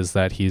said, is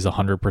that he's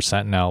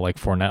 100% now, like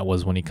Fournette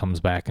was when he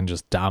comes back and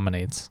just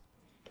dominates.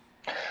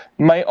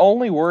 My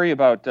only worry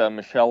about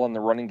Michelle in the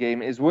running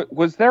game is what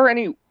was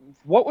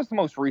the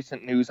most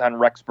recent news on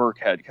Rex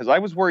Burkhead? Because I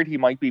was worried he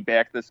might be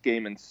back this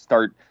game and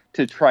start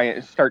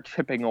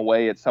chipping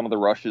away at some of the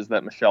rushes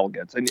that Michelle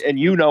gets. And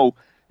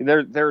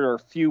there are a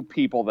few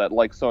people that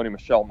like Sony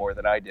Michel more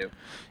than I do.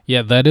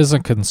 Yeah, that is a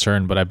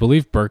concern, but I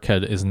believe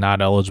Burkhead is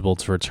not eligible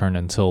to return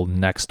until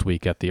next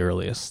week at the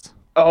earliest.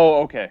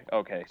 Oh, okay.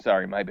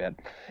 Sorry, my bad.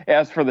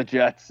 As for the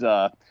Jets,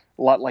 a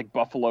lot like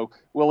Buffalo,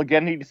 we'll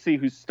again need to see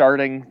who's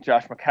starting,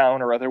 Josh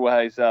McCown or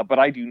otherwise, but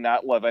I do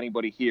not love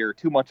anybody here.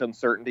 Too much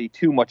uncertainty,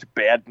 too much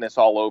badness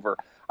all over.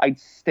 I'd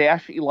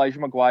stash Elijah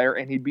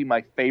McGuire, and he'd be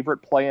my favorite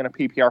play in a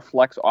PPR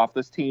flex off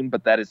this team,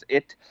 but that is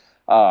it.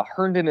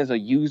 Herndon is a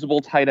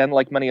usable tight end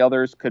like many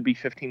others. Could be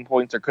 15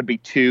 points or could be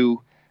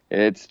 2.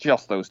 It's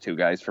just those two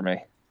guys for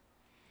me.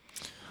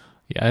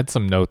 Yeah, I had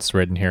some notes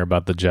written here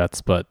about the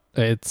Jets, but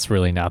it's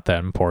really not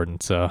that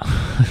important. So,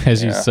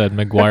 as you said,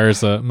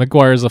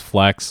 McGuire's a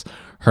flex.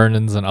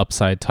 Herndon's an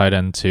upside tight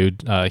end too.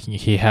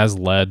 He has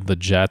led the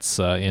Jets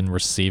in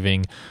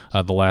receiving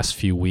the last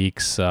few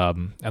weeks.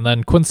 And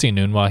then Quincy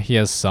Enunwa, he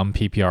has some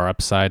PPR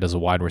upside as a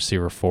wide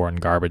receiver 4 in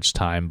garbage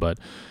time, but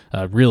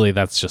really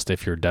that's just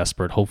if you're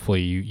desperate.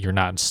 Hopefully you're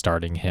not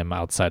starting him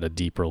outside of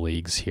deeper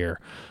leagues here.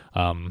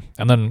 And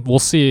then we'll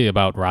see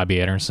about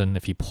Robbie Anderson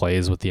if he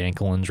plays with the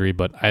ankle injury,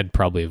 but I'd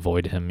probably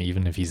avoid him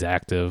even if he's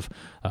active.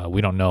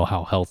 We don't know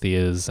how healthy he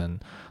is,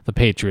 and the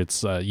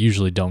Patriots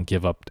usually don't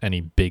give up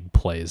any big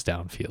plays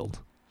downfield.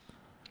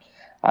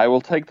 I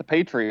will take the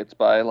Patriots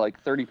by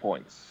like 30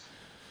 points.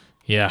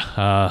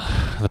 Yeah,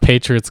 the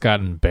Patriots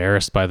got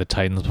embarrassed by the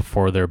Titans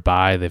before their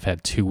bye. They've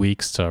had 2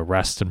 weeks to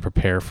rest and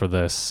prepare for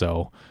this,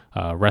 so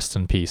rest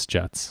in peace,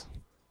 Jets.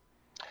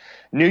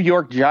 New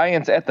York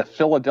Giants at the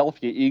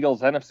Philadelphia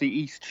Eagles, NFC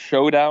East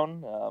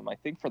showdown, I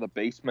think for the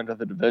basement of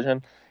the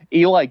division.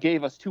 Eli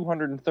gave us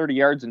 230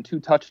 yards and 2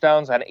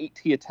 touchdowns on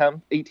 18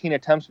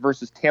 attempts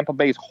versus Tampa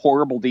Bay's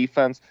horrible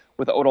defense,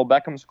 with Odell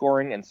Beckham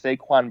scoring and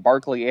Saquon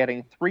Barkley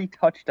adding 3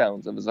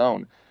 touchdowns of his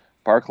own.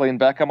 Barkley and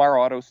Beckham are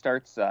auto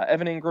starts.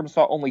 Evan Ingram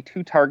saw only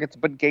 2 targets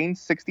but gained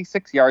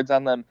 66 yards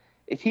on them.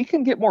 If he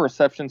can get more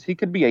receptions, he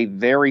could be a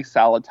very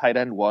solid tight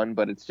end 1,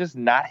 but it's just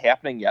not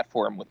happening yet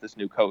for him with this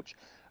new coach.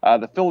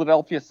 The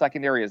Philadelphia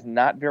secondary is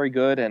not very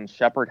good, and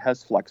Shepard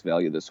has flex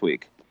value this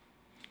week.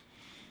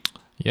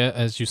 Yeah,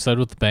 as you said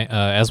with the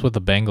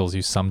Bengals,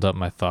 you summed up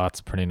my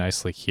thoughts pretty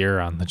nicely here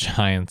on the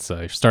Giants.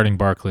 You're starting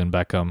Barkley and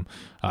Beckham.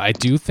 I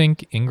do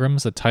think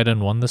Ingram's a tight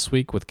end 1 this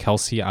week with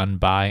Kelsey on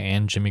bye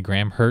and Jimmy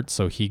Graham hurt,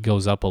 so he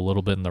goes up a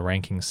little bit in the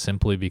rankings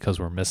simply because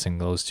we're missing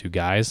those 2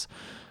 guys.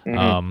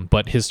 Mm-hmm.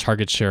 But his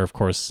target share, of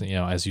course,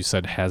 as you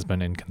said, has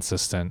been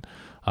inconsistent,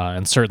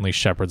 and certainly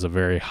Shepard's a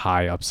very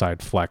high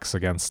upside flex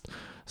against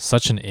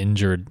such an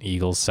injured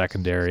Eagles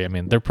secondary. I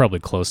mean, they're probably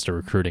close to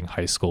recruiting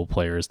high school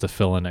players to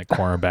fill in at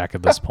cornerback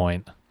at this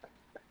point.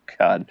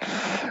 God.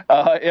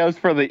 As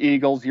for the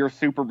Eagles, your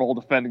Super Bowl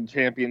defending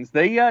champions,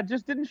 they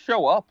just didn't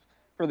show up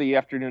for the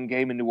afternoon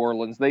game in New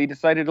Orleans. They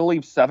decided to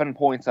leave 7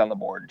 points on the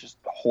board. Just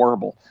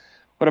horrible.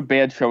 What a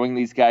bad showing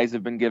these guys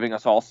have been giving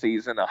us all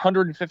season.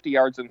 150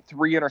 yards and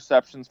 3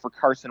 interceptions for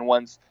Carson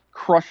Wentz,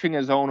 crushing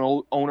his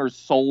own owner's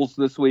souls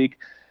this week.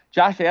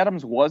 Josh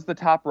Adams was the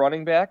top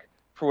running back.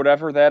 For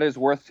whatever that is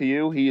worth to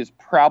you, he is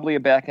probably a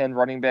back-end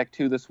running back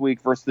 2 this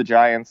week versus the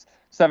Giants.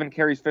 7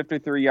 carries,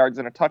 53 yards,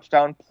 and a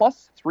touchdown,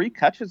 plus 3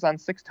 catches on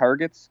 6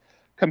 targets,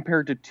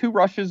 compared to 2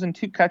 rushes and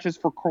 2 catches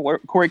for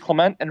Corey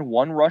Clement and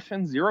 1 rush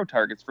and 0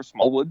 targets for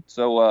Smallwood.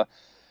 So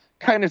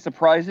kind of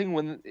surprising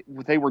when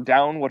they were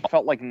down what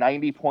felt like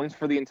 90 points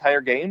for the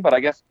entire game. But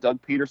I guess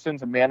Doug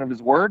Peterson's a man of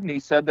his word, and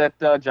he said that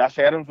Josh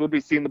Adams would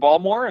be seeing the ball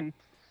more, and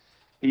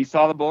he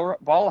saw the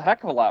ball a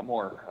heck of a lot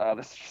more.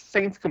 The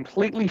Saints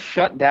completely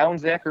shut down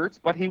Zach Ertz,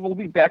 but he will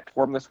be back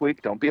for him this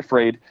week. Don't be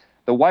afraid.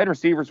 The wide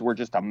receivers were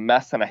just a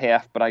mess and a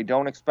half, but I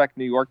don't expect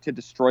New York to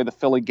destroy the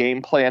Philly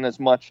game plan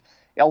as much.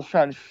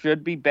 Elshon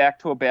should be back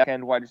to a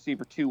back-end wide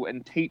receiver 2,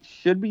 and Tate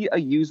should be a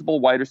usable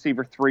wide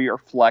receiver 3 or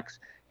flex.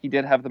 He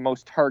did have the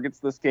most targets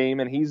this game,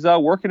 and he's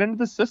working into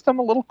the system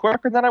a little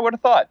quicker than I would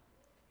have thought.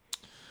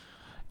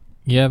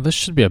 Yeah, this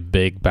should be a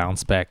big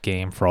bounce-back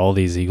game for all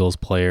these Eagles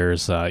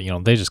players.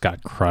 They just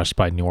got crushed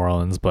by New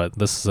Orleans, but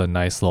this is a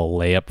nice little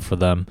layup for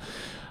them.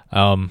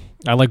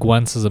 I like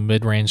Wentz as a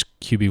mid-range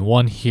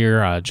QB1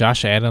 here.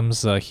 Josh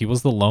Adams, he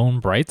was the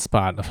lone bright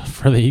spot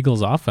for the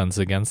Eagles offense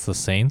against the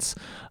Saints.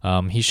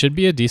 He should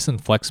be a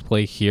decent flex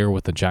play here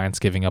with the Giants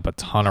giving up a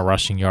ton of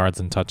rushing yards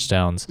and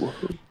touchdowns.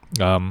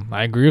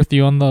 I agree with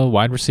you on the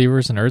wide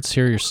receivers and Ertz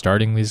here. You're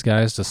starting these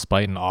guys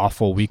despite an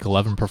awful Week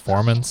 11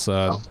 performance.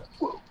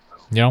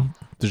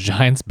 The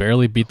Giants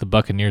barely beat the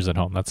Buccaneers at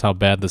home. That's how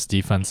bad this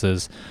defense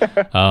is.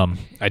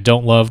 I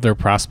don't love their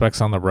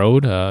prospects on the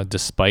road,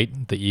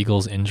 despite the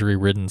Eagles'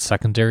 injury-ridden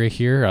secondary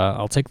here.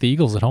 I'll take the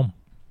Eagles at home.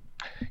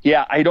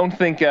 Yeah, I don't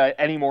think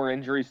any more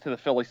injuries to the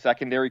Philly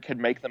secondary could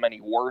make them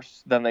any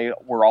worse than they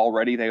were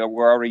already. They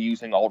were already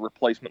using all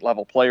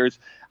replacement-level players.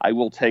 I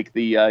will take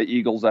the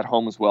Eagles at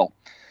home as well.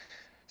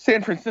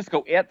 San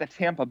Francisco at the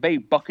Tampa Bay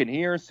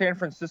Buccaneers. San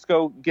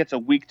Francisco gets a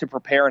week to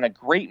prepare and a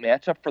great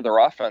matchup for their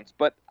offense,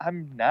 but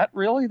I'm not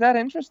really that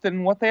interested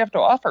in what they have to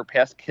offer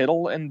past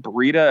Kittle and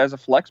Breida as a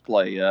flex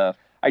play.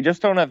 I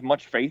just don't have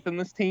much faith in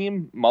this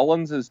team.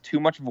 Mullins is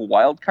too much of a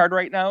wild card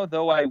right now,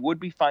 though I would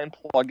be fine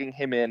plugging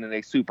him in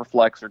a super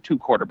flex or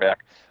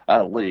 2-quarterback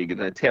league.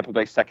 The Tampa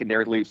Bay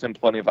secondary leaves him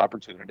plenty of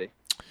opportunity.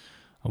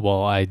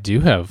 Well, I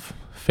do have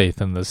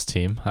faith in this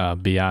team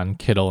beyond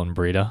Kittle and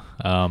Breida.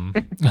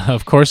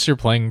 Of course, you're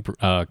playing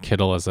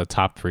Kittle as a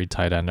top 3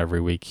 tight end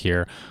every week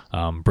here.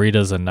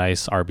 Breida's a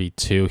nice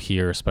RB2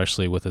 here,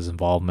 especially with his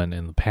involvement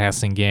in the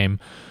passing game.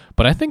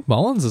 But I think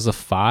Mullins is a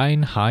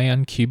fine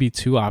high-end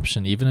QB2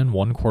 option, even in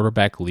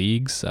 1-quarterback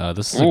leagues.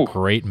 This is a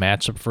great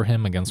matchup for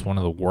him against one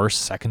of the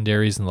worst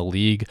secondaries in the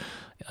league.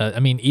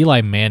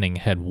 Eli Manning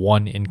had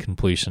 1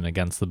 incompletion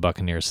against the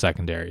Buccaneers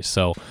secondary.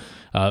 So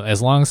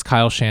as long as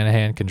Kyle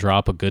Shanahan can draw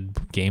up a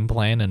good game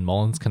plan and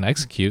Mullins can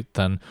execute,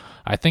 then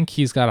I think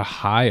he's got a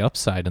high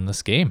upside in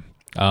this game.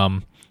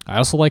 I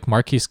also like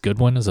Marquise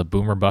Goodwin as a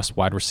boomer bust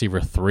wide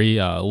receiver 3,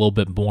 a little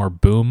bit more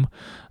boom.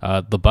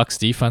 The Bucs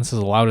defense has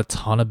allowed a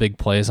ton of big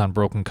plays on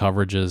broken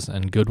coverages,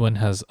 and Goodwin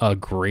has a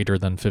greater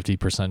than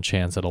 50%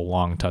 chance at a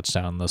long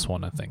touchdown in this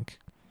one, I think.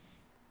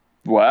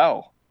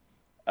 Wow.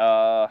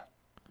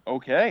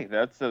 Okay,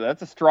 that's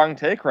a strong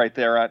take right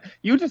there.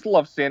 You just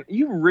love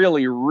you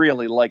really,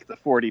 really like the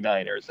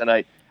 49ers, and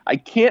I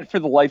can't for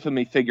the life of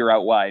me figure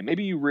out why.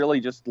 Maybe you really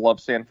just love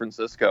San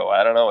Francisco.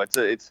 I don't know.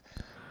 It's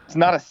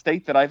not a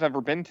state that I've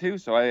ever been to,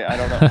 so I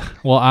don't know.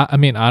 Well,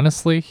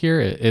 honestly, here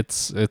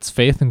it's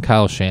faith in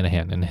Kyle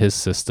Shanahan and his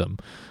system.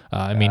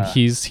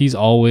 He's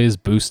always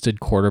boosted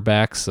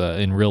quarterbacks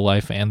in real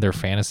life and their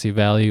fantasy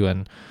value,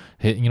 and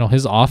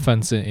his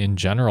offense in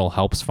general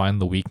helps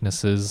find the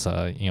weaknesses,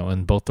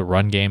 in both the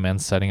run game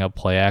and setting up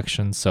play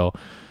action. So,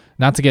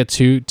 not to get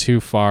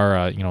too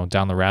far,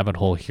 down the rabbit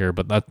hole here,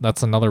 but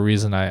that's another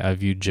reason I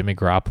view Jimmy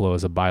Garoppolo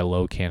as a buy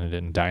low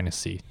candidate in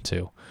Dynasty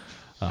too.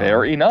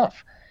 Fair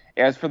enough.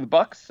 As for the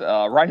Bucs,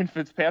 Ryan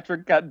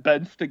Fitzpatrick got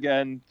benched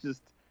again,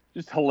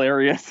 just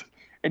hilarious.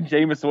 And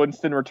Jameis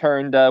Winston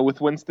returned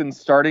with Winston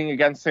starting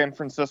against San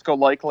Francisco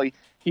likely.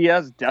 He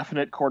has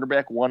definite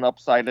quarterback 1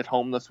 upside at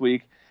home this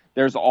week.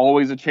 There's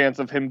always a chance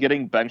of him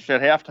getting benched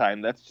at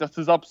halftime. That's just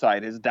his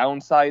upside. His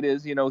downside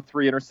is, 3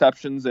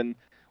 interceptions, and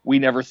we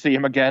never see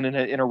him again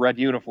in a red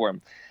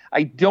uniform.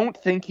 I don't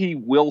think he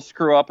will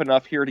screw up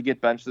enough here to get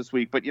benched this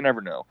week, but you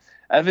never know.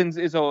 Evans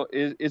is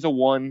a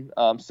 1,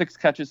 6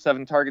 catches,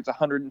 7 targets,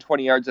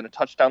 120 yards, and a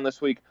touchdown this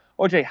week.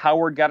 O.J.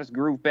 Howard got his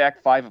groove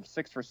back, 5 of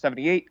 6 for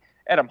 78.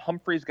 Adam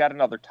Humphries got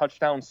another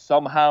touchdown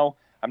somehow.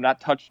 I'm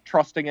not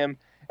trusting him,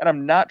 and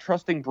I'm not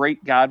trusting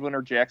Brate, Godwin,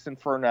 or Jackson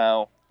for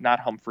now. Not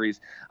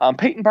Humphries.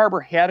 Peyton Barber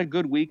had a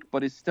good week,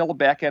 but is still a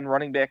back-end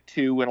running back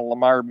 2 in a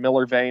Lamar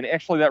Miller vein.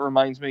 Actually, that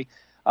reminds me,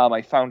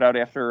 I found out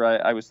after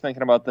I was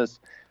thinking about this,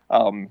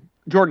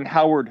 Jordan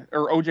Howard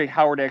or O.J.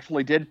 Howard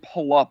actually did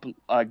pull up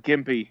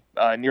Gimpy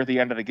near the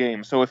end of the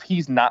game. So if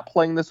he's not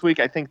playing this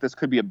week, I think this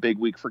could be a big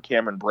week for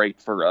Cameron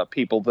Brate for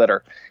people that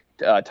are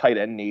tight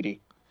end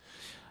needy.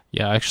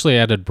 Yeah, I actually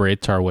added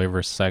Brate to our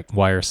waiver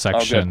wire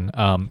section.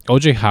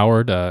 O.J.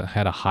 Howard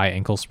had a high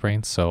ankle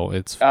sprain, so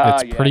it's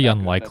pretty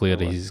unlikely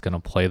that he's going to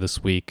play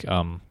this week.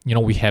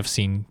 We have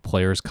seen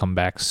players come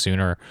back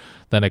sooner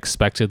than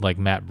expected, like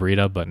Matt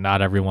Breida, but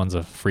not everyone's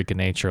a freak of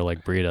nature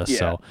like Breida. Yeah,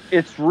 so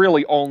it's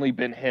really only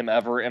been him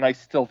ever, and I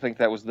still think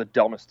that was the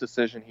dumbest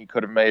decision he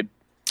could have made.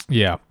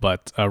 Yeah,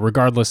 but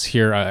regardless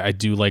here, I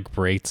do like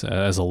Brate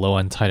as a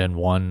low-end tight end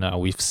 1.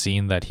 We've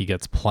seen that he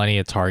gets plenty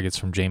of targets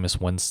from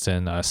Jameis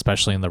Winston,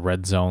 especially in the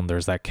red zone.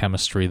 There's that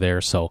chemistry there.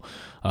 So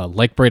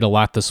like Brate a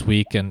lot this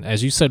week. And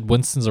as you said,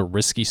 Winston's a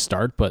risky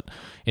start, but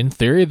in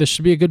theory, this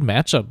should be a good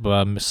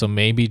matchup. So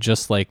maybe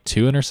just like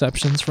 2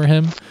 interceptions for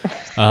him.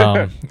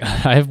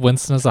 I have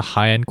Winston as a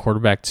high-end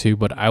quarterback too,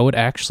 but I would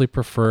actually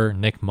prefer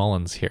Nick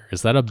Mullins here.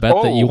 Is that a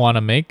bet that you want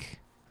to make?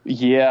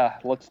 Yeah,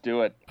 let's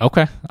do it.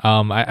 Okay.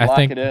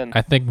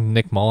 I think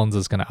Nick Mullins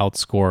is going to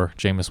outscore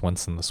Jameis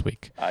Winston this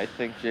week. I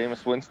think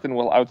Jameis Winston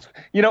will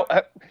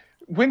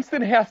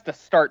Winston has to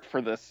start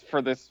for this.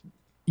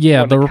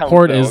 Yeah, the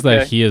report is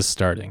that he is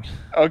starting.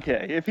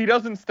 Okay, if he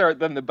doesn't start,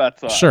 then the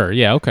bet's off. Sure.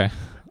 Yeah. Okay.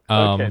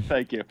 Okay,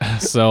 thank you.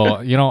 So,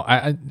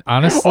 I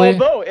honestly...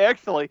 Although,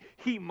 actually,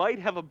 he might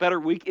have a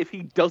better week if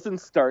he doesn't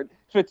start.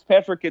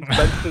 Fitzpatrick gets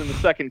benched in the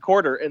second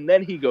quarter, and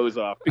then he goes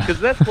off, because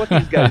that's what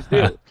these guys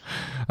do.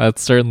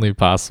 That's certainly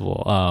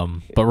possible.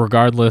 But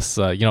regardless,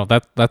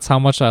 that's how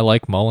much I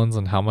like Mullins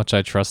and how much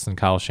I trust in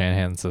Kyle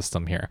Shanahan's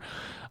system here.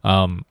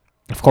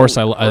 Of course,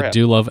 I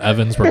do love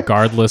Evans,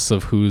 regardless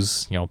of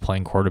who's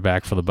playing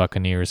quarterback for the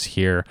Buccaneers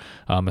here,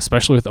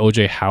 especially with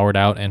O.J. Howard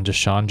out and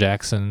Deshaun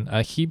Jackson.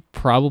 He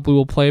probably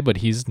will play, but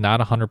he's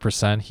not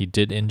 100%. He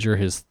did injure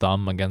his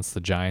thumb against the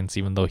Giants,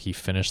 even though he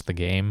finished the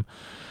game.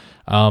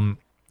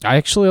 I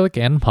actually like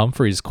Adam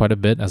Humphries quite a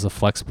bit as a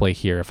flex play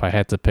here. If I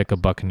had to pick a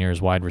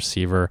Buccaneers wide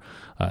receiver,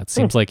 it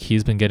seems like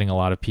he's been getting a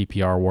lot of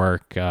PPR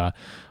work.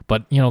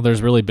 But,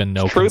 there's really been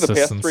no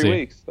consistency. The past 3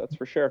 weeks, that's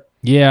for sure.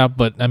 Yeah,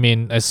 but,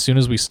 as soon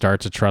as we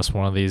start to trust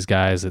one of these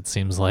guys, it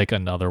seems like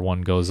another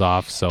one goes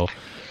off. So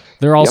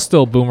they're all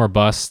still boom or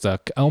bust,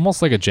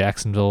 almost like a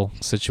Jacksonville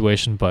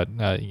situation. But,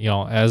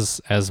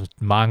 as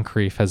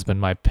Moncrief has been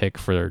my pick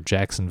for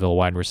Jacksonville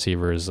wide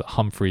receivers,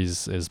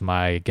 Humphries is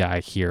my guy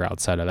here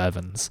outside of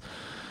Evans.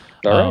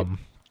 All right.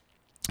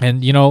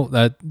 And,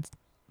 that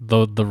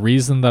the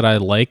reason that I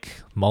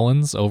like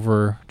Mullins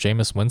over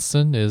Jameis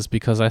Winston is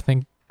because I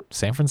think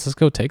San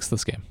Francisco takes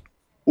this game.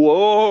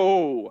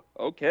 Whoa.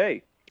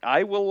 Okay.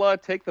 I will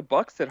take the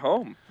Bucs at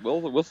home.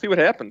 We'll see what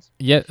happens.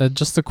 Yeah,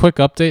 just a quick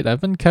update. I've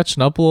been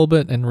catching up a little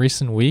bit in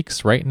recent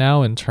weeks. Right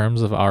now, in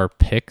terms of our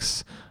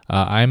picks,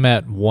 I'm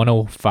at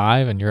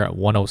 105 and you're at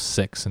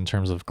 106 in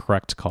terms of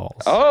correct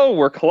calls. Oh,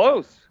 we're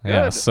close. Good.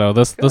 Yeah, so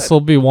this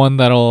will be one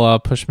that'll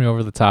push me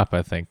over the top,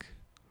 I think.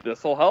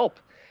 This will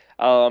help.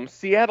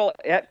 Seattle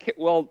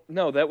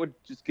no, that would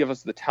just give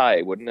us the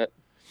tie, wouldn't it?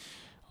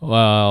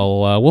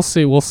 Well, we'll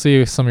see. We'll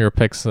see some of your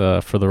picks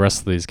for the rest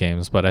of these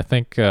games, but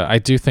I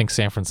do think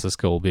San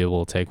Francisco will be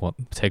able to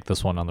take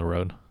this one on the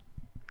road.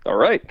 All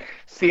right,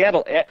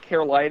 Seattle at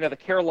Carolina. The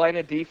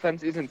Carolina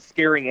defense isn't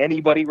scaring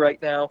anybody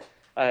right now,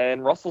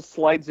 and Russell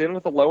slides in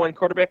with a low-end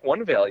quarterback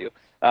one value.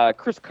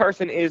 Chris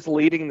Carson is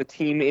leading the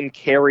team in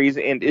carries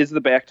and is the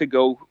back to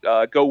go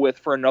with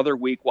for another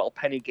week while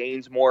Penny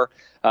gains more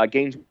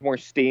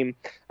steam.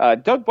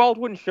 Doug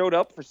Baldwin showed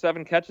up for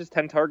 7 catches,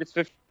 10 targets,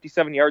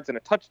 57 yards, and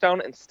a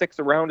touchdown, and sticks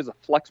around as a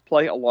flex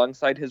play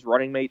alongside his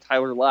running mate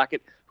Tyler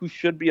Lockett, who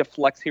should be a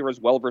flex here as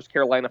well versus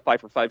Carolina,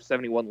 5 for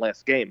 571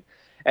 last game.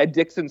 Ed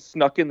Dixon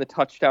snuck in the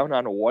touchdown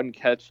on a 1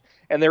 catch,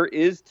 and there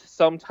is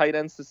some tight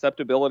end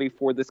susceptibility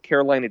for this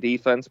Carolina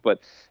defense, but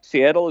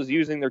Seattle is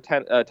using their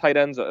tight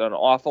ends an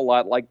awful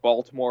lot like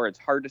Baltimore. It's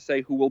hard to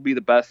say who will be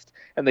the best,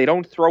 and they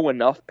don't throw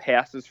enough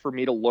passes for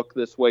me to look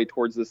this way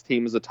towards this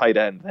team as a tight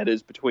end. That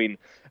is between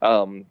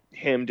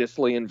him,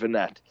 Disley, and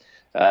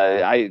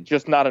Vannett.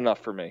 Just not enough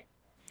for me.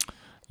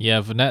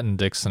 Yeah, Vannett and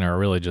Dixon are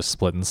really just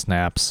splitting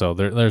snaps, so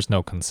there's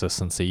no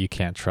consistency. You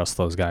can't trust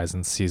those guys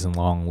in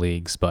season-long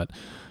leagues, but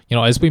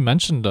as we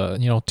mentioned,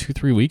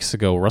 2-3 weeks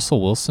ago, Russell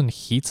Wilson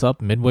heats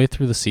up midway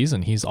through the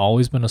season. He's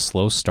always been a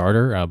slow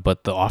starter,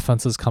 but the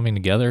offense is coming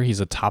together. He's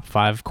a top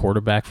 5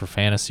 quarterback for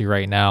fantasy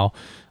right now.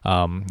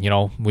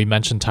 We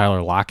mentioned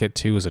Tyler Lockett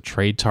too as a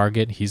trade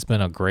target. He's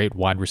been a great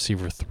wide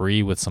receiver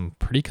 3 with some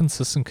pretty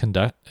consistent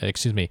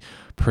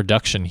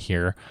production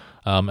here.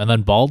 And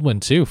then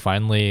Baldwin too,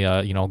 finally,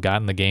 got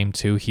in the game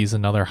too. He's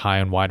another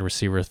high-end wide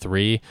receiver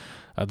 3.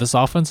 This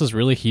offense is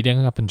really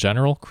heating up in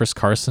general. Chris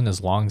Carson,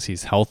 as long as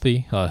he's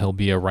healthy, he'll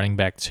be a running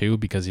back too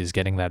because he's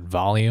getting that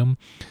volume.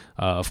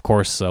 Of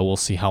course, we'll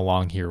see how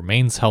long he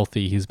remains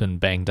healthy. He's been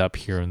banged up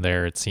here and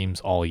there, it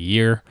seems, all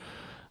year.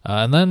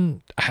 And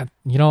then,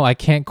 I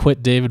can't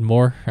quit David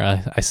Moore.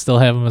 I still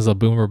have him as a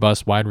boomer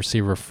bust wide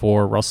receiver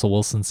 4. Russell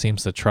Wilson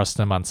seems to trust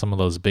him on some of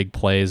those big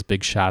plays,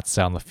 big shots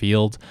down the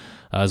field,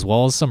 as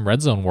well as some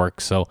red zone work.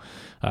 So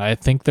I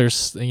think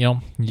there's,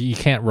 you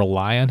can't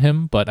rely on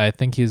him, but I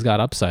think he's got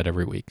upside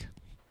every week.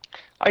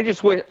 I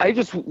just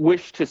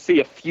wish to see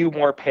a few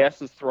more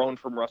passes thrown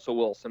from Russell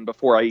Wilson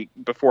before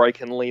I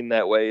can lean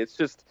that way. It's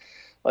just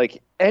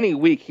like any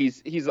week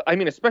he's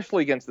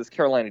especially against this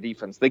Carolina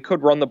defense, they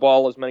could run the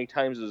ball as many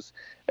times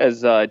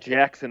as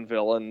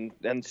Jacksonville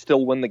and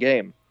still win the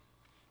game.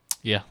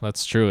 Yeah,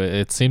 that's true.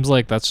 It seems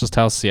like that's just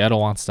how Seattle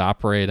wants to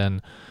operate,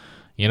 and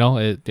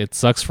it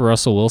sucks for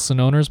Russell Wilson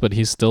owners, but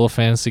he's still a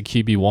fantasy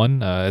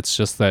QB1. It's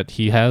just that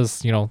he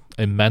has,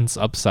 immense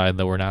upside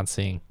that we're not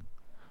seeing.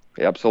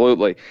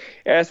 Absolutely.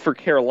 As for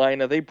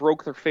Carolina, they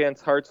broke their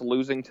fans' hearts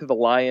losing to the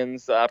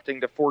Lions,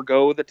 opting to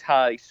forego the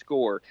tie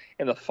score.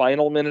 In the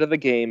final minute of the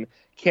game,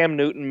 Cam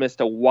Newton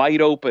missed a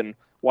wide-open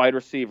wide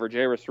receiver,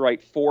 Jairus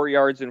Wright, 4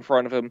 yards in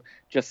front of him.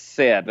 Just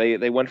sad.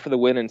 They went for the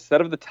win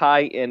instead of the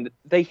tie, and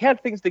they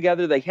had things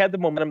together. They had the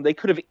momentum. They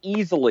could have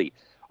easily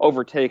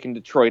overtaken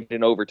Detroit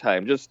in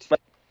overtime. Just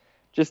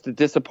a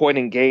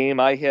disappointing game.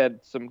 I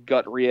had some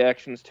gut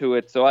reactions to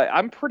it, so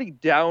I'm pretty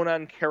down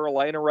on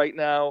Carolina right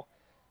now.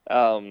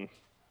 They're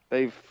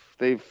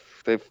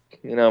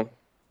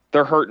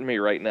hurting me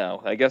right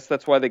now. I guess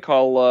that's why they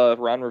call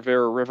Ron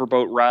Rivera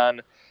Riverboat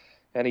Ron,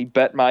 and he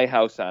bet my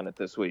house on it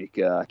this week.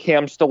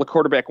 Cam's still a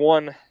quarterback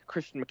 1.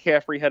 Christian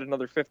McCaffrey had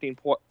another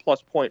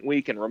 15-plus point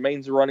week and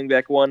remains a running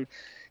back 1.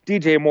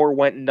 DJ Moore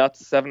went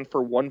nuts, 7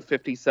 for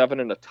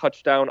 157 and a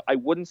touchdown. I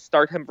wouldn't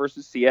start him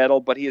versus Seattle,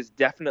 but he is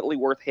definitely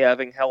worth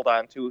having held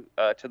on to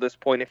this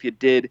point if you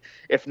did.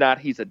 If not,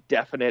 he's a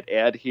definite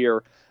add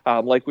here.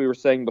 Like we were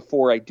saying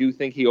before, I do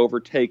think he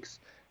overtakes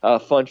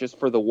Funchess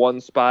for the 1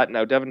 spot.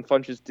 Now, Devin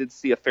Funchess did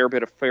see a fair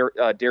bit of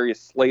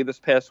Darius Slay this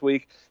past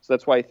week, so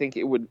that's why I think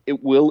it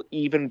will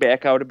even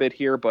back out a bit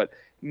here, but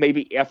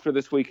maybe after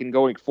this week and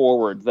going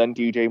forward, then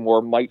DJ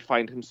Moore might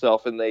find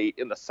himself in the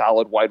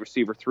solid wide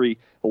receiver 3,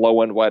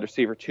 low end wide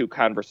receiver 2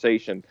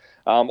 conversation.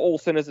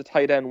 Olsen is a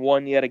tight end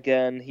 1 yet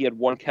again. He had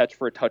 1 catch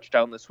for a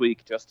touchdown this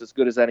week, just as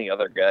good as any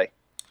other guy.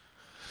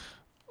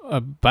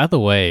 By the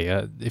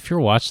way, if you're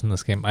watching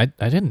this game, I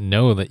didn't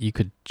know that you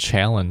could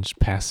challenge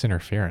pass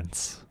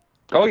interference.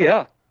 Oh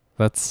yeah,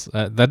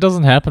 that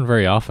doesn't happen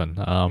very often.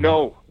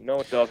 No,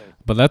 it doesn't.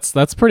 But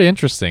that's pretty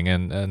interesting,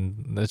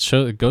 and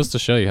it goes to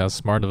show you how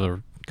smart of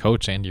a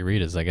coach Andy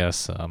Reid is, I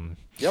guess.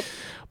 Yep.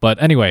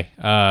 But anyway,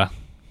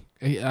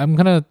 I'm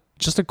gonna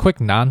just a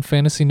quick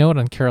non-fantasy note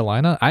on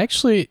Carolina. I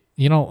actually,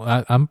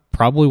 I'm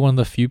probably one of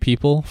the few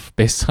people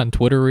based on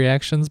Twitter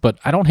reactions, but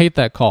I don't hate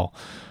that call.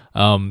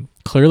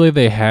 Clearly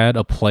they had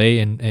a play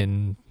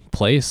in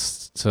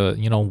place to,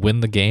 win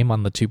the game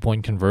on the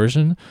 2-point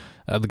conversion.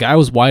 The guy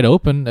was wide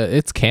open.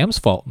 It's Cam's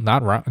fault,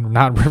 not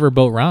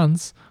Riverboat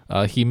Ron's.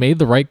 He made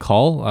the right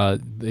call.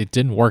 It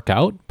didn't work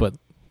out, but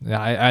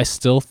I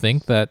still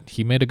think that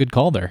he made a good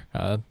call there.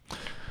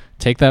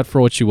 Take that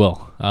for what you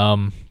will.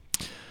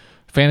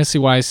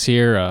 Fantasy-wise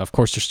here, of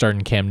course, you're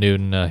starting Cam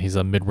Newton. He's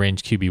a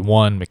mid-range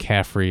QB1,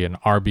 McCaffrey an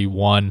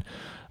RB1.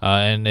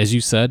 And as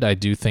you said, I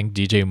do think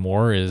DJ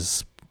Moore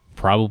is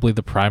probably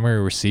the primary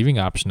receiving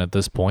option at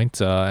this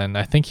point, and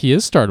I think he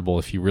is startable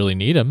if you really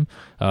need him.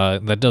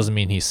 That doesn't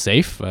mean he's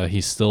safe.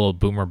 He's still a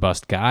boomer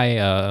bust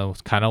guy,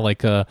 kind of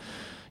like a,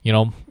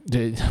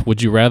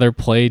 would you rather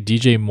play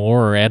DJ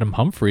Moore or Adam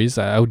Humphries?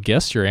 I would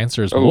guess your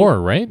answer is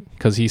Moore, right?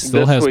 Because he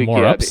still has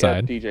more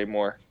upside. DJ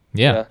Moore.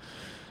 Yeah.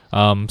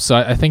 So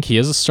I think he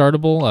is a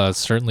startable,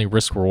 certainly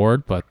risk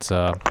reward, but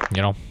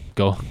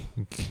go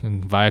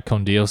via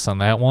con Dios on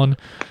that one.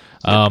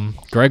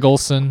 Greg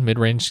Olsen,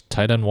 mid-range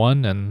tight end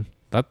 1, and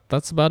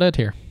that's about it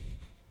here.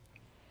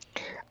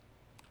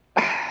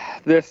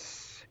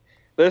 This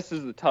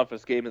is the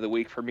toughest game of the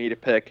week for me to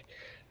pick.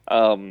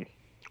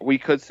 We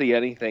could see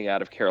anything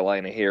out of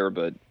Carolina here,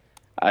 but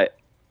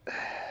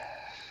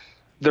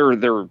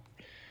they're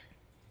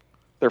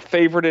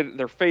favored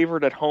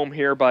at home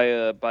here by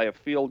a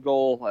field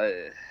goal.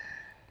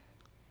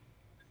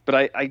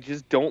 But I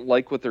just don't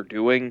like what they're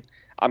doing.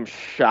 I'm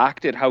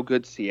shocked at how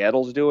good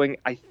Seattle's doing.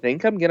 I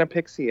think I'm going to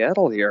pick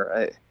Seattle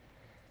here.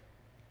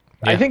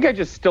 I think I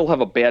just still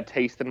have a bad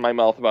taste in my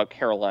mouth about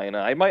Carolina.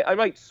 I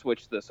might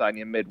switch this on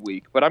you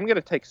midweek, but I'm going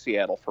to take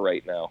Seattle for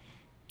right now.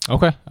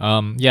 Okay.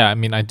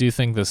 I do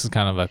think this is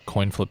kind of a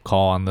coin flip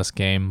call on this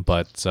game,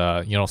 but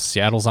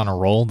Seattle's on a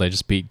roll. They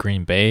just beat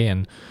Green Bay,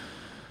 and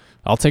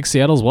I'll take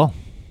Seattle as well.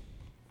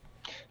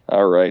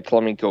 All right,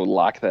 let me go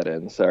lock that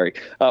in. Sorry.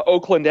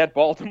 Oakland at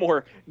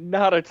Baltimore.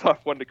 Not a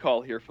tough one to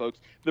call here, folks.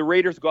 The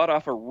Raiders got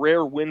off a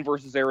rare win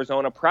versus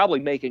Arizona, probably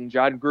making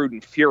John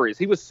Gruden furious.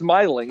 He was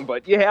smiling,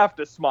 but you have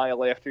to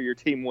smile after your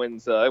team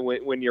wins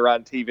when you're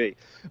on TV.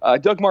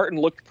 Doug Martin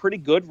looked pretty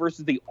good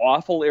versus the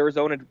awful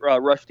Arizona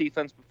rush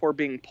defense before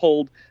being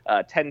pulled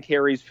 10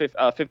 carries,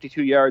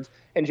 52 yards.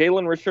 And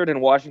Jalen Richard and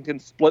Washington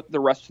split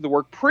the rest of the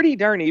work pretty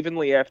darn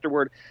evenly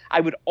afterward.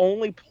 I would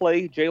only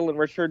play Jalen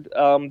Richard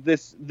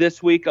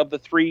this week of the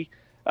 3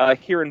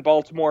 here in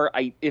Baltimore.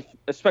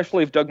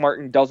 Especially if Doug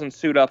Martin doesn't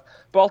suit up.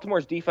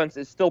 Baltimore's defense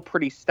is still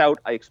pretty stout.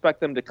 I expect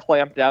them to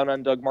clamp down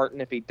on Doug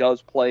Martin if he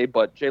does play,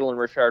 but Jalen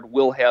Richard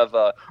will have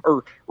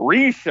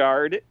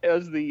Richard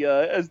as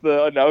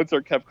the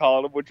announcer kept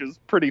calling him, which is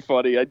pretty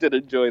funny. I did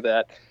enjoy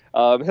that.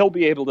 He'll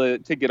be able to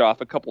get off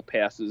a couple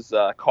passes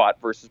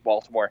caught versus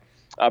Baltimore.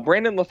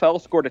 Brandon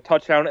LaFell scored a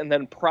touchdown and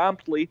then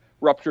promptly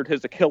ruptured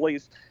his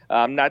Achilles.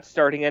 Not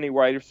starting any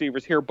wide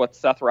receivers here, but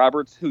Seth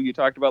Roberts, who you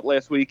talked about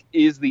last week,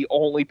 is the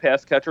only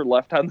pass catcher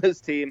left on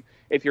this team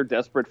if you're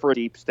desperate for a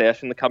deep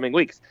stash in the coming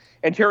weeks.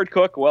 And Jared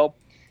Cook, well,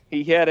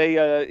 he had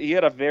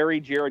a very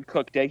Jared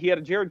Cook day. He had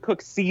a Jared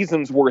Cook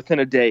season's worth in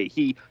a day.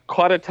 He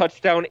caught a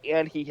touchdown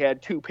and he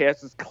had 2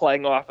 passes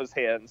clang off his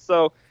hands.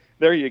 So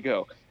there you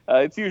go.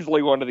 It's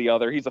usually one or the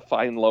other. He's a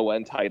fine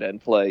low-end tight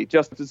end play,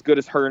 just as good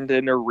as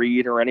Herndon or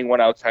Reed or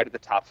anyone outside of the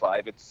top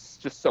 5. It's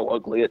just so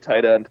ugly at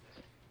tight end.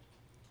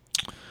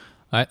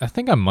 I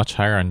think I'm much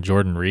higher on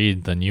Jordan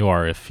Reed than you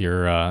are if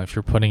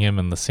you're putting him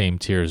in the same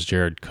tier as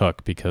Jared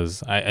Cook,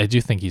 because I do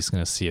think he's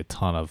going to see a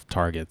ton of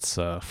targets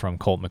from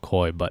Colt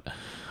McCoy. But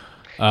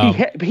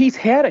he's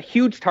had a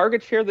huge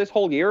target share this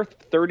whole year,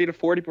 30 to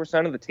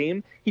 40% of the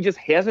team. He just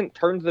hasn't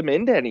turned them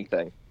into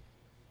anything.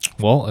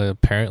 Well,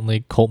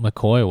 apparently Colt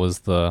McCoy was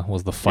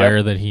the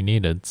fire that he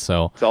needed.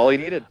 So that's all he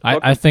needed.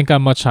 I think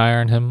I'm much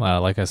higher on him,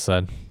 like I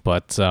said.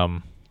 But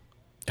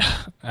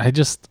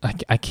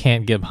I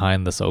can't get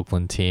behind this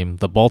Oakland team.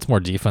 The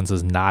Baltimore defense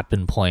has not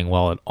been playing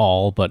well at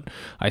all, but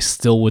I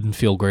still wouldn't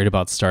feel great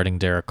about starting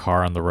Derek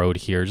Carr on the road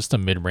here. Just a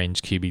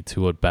mid-range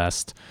QB2 at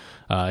best.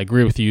 I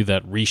agree with you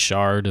that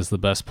Richard is the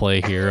best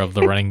play here of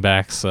the running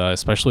backs,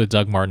 especially with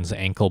Doug Martin's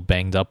ankle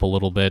banged up a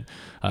little bit.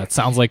 It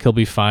sounds like he'll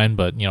be fine,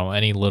 but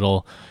any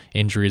little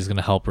injury is going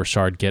to help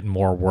Richard get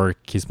more work.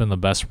 He's been the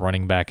best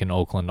running back in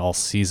Oakland all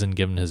season,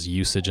 given his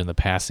usage in the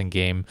passing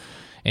game.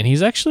 And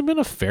he's actually been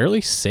a fairly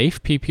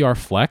safe PPR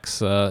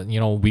flex,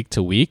 week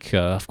to week.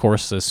 Of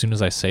course, as soon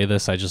as I say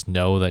this, I just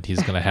know that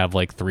he's going to have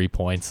like 3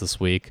 points this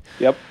week.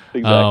 Yep,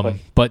 exactly.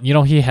 But,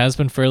 he has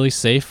been fairly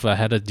safe,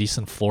 had a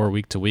decent floor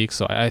week to week.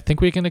 So I think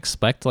we can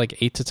expect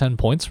like 8 to 10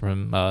 points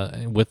from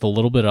him with a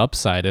little bit of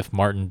upside if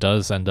Martin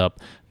does end up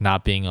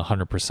not being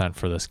 100%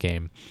 for this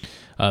game.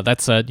 That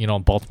said,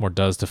 Baltimore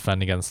does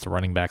defend against the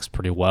running backs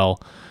pretty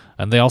well.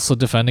 And they also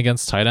defend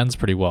against tight ends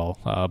pretty well,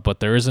 but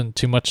there isn't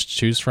too much to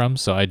choose from.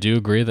 So I do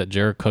agree that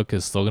Jared Cook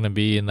is still going to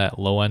be in that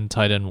low-end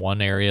tight end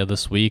 1 area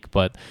this week.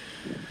 But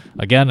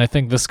again, I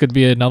think this could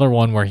be another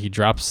one where he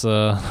drops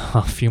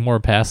a few more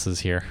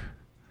passes here.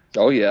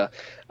 Oh, yeah.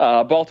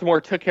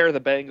 Baltimore took care of the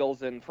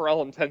Bengals, and for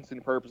all intents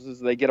and purposes,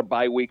 they get a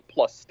bye week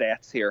plus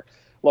stats here.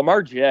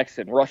 Lamar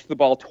Jackson rushed the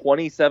ball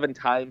 27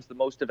 times, the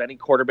most of any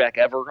quarterback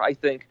ever, I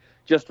think.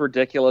 Just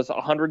ridiculous.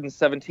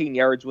 117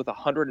 yards with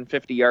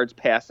 150 yards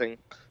passing,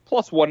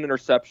 plus 1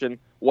 interception.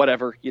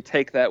 Whatever. You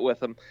take that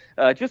with him.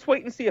 Just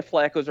wait and see if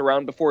Flacco's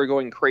around before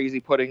going crazy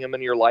putting him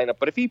in your lineup.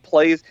 But if he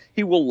plays,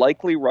 he will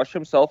likely rush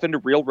himself into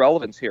real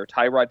relevance here.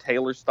 Tyrod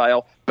Taylor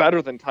style.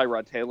 Better than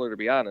Tyrod Taylor, to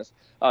be honest.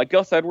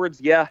 Gus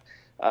Edwards,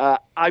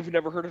 I've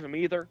never heard of him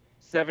either.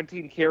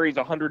 17 carries,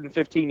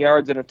 115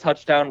 yards, and a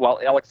touchdown, while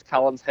Alex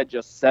Collins had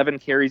just 7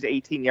 carries,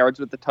 18 yards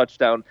with the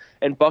touchdown,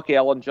 and Buck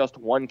Allen just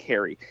 1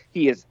 carry.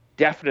 He is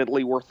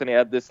definitely worth an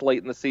add this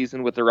late in the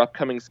season with their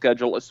upcoming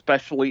schedule,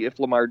 especially if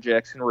Lamar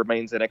Jackson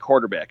remains in at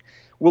quarterback.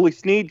 Willie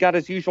Snead got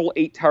his usual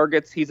 8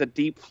 targets. He's a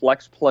deep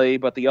flex play,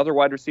 but the other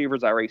wide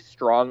receivers are a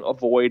strong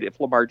avoid if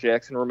Lamar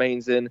Jackson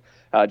remains in.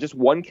 Just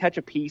 1 catch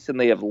apiece, and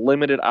they have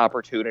limited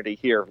opportunity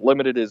here.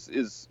 Limited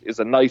is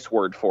a nice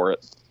word for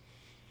it.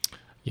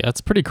 Yeah,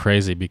 it's pretty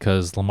crazy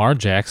because Lamar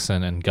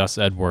Jackson and Gus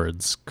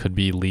Edwards could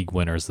be league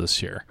winners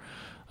this year.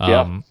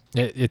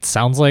 It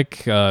sounds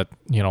like,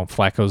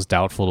 Flacco's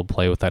doubtful to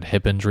play with that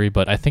hip injury,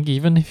 but I think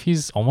even if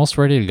he's almost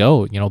ready to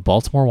go,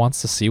 Baltimore wants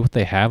to see what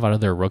they have out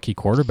of their rookie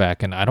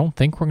quarterback, and I don't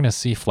think we're going to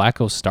see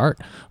Flacco start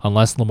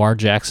unless Lamar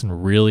Jackson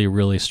really,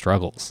 really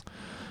struggles.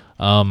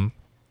 I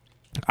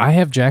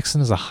have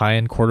Jackson as a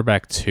high-end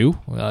quarterback too.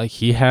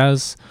 He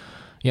has...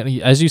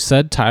 as you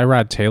said,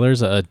 Tyrod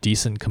Taylor's a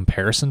decent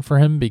comparison for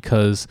him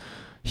because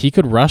he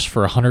could rush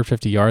for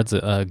 150 yards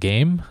a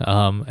game,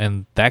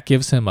 and that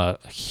gives him a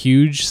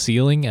huge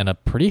ceiling and a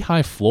pretty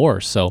high floor.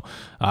 So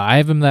I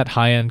have him that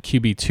high-end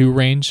QB2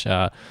 range.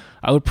 I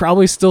would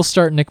probably still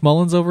start Nick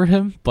Mullins over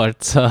him,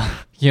 but,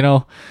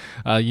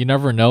 you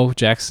never know.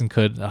 Jackson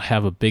could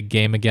have a big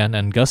game again.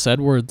 And Gus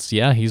Edwards,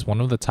 he's one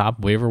of the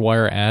top waiver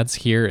wire ads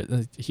here.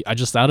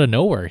 Just out of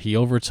nowhere, he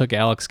overtook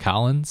Alex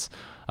Collins.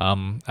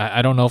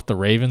 I don't know if the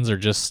Ravens are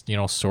just,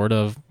 sort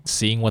of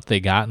seeing what they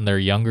got in their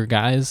younger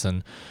guys.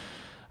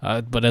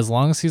 But as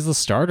long as he's the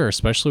starter,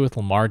 especially with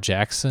Lamar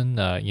Jackson,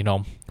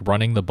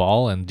 running the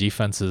ball and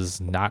defense is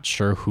not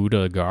sure who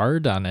to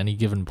guard on any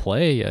given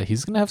play,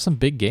 he's going to have some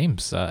big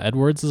games.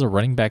 Edwards is a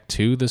running back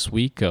too this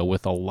week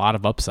with a lot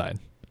of upside.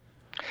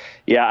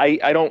 Yeah,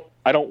 I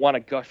don't want to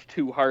gush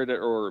too hard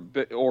or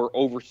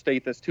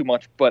overstate this too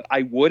much, but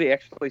I would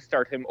actually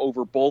start him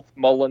over both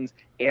Mullins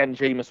and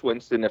Jameis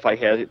Winston if I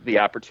had the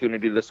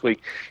opportunity this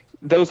week.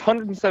 Those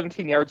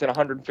 117 yards and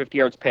 150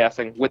 yards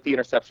passing with the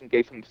interception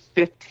gave him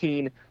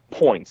 15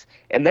 points.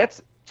 And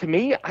that's, to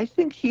me, I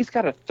think he's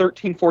got a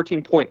 13,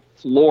 14-point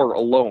floor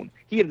alone.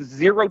 He had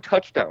 0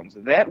 touchdowns.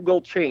 That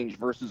will change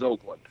versus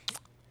Oakland.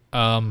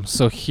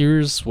 So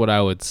here's what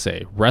I would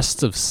say.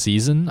 Rest of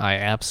season, I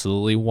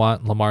absolutely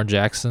want Lamar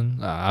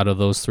Jackson out of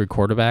those 3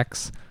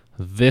 quarterbacks.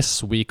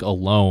 This week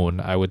alone,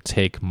 I would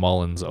take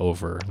Mullins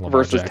over Lamar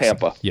versus Jackson.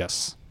 Tampa.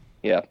 Yes.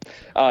 Yeah.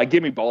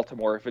 Give me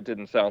Baltimore if it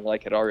didn't sound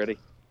like it already.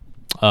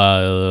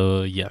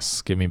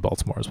 Yes. Give me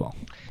Baltimore as well.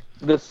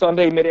 The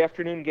Sunday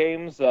mid-afternoon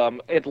games,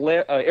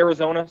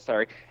 Arizona,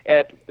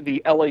 at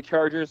the LA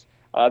Chargers.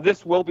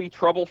 This will be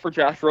trouble for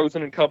Josh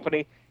Rosen and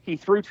company. He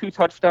threw 2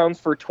 touchdowns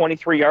for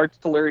 23 yards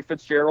to Larry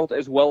Fitzgerald,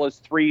 as well as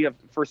 3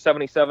 for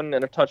 77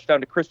 and a touchdown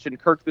to Christian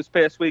Kirk this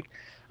past week.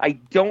 I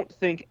don't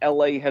think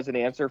LA has an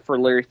answer for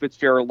Larry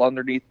Fitzgerald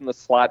underneath in the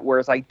slot,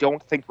 whereas I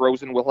don't think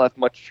Rosen will have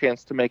much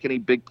chance to make any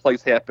big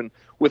plays happen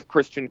with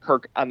Christian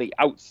Kirk on the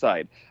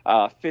outside.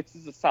 Fitz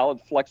is a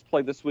solid flex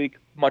play this week,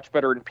 much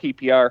better in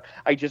PPR.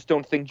 I just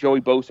don't think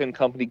Joey Bosa and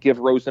company give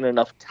Rosen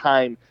enough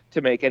time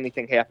to make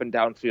anything happen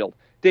downfield.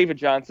 David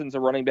Johnson's a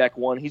running back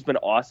 1. He's been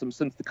awesome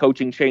since the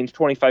coaching change.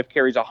 25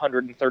 carries,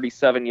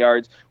 137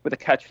 yards with a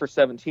catch for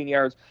 17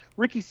 yards.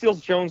 Ricky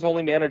Seals-Jones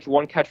only managed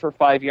 1 catch for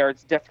 5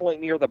 yards, definitely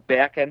near the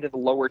back end of the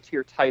lower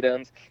tier tight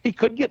ends. He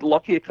could get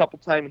lucky a couple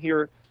times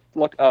here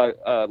with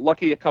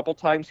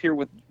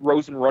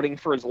Rosen running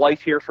for his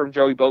life here from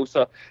Joey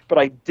Bosa, but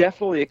I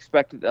definitely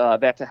expect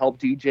that to help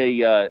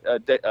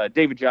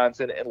David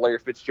Johnson and Larry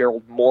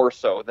Fitzgerald more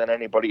so than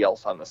anybody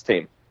else on this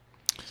team.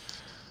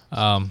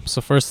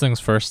 So first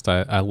things first,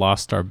 I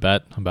lost our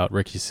bet about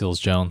Ricky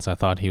Seals-Jones. I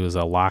thought he was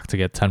a lock to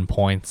get 10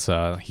 points.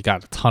 He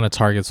got a ton of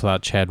targets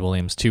without Chad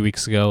Williams 2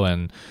 weeks ago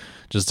and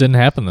just didn't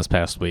happen this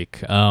past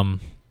week.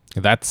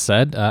 That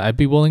said, I'd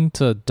be willing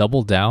to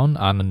double down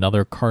on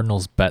another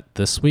Cardinals bet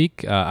this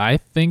week. I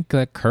think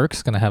that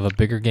Kirk's going to have a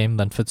bigger game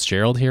than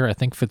Fitzgerald here. I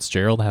think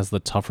Fitzgerald has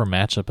the tougher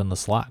matchup in the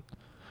slot.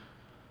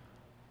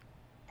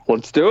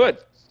 Let's do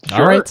it.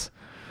 Sure.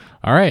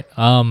 All right.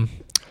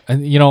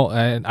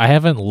 And I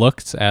haven't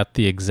looked at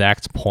the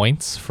exact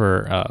points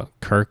for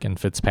Kirk and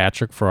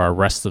Fitzpatrick for our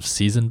rest of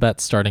season bet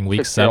starting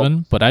week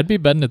 7, but I'd be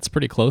betting it's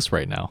pretty close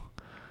right now.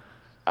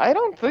 I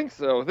don't think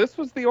so. This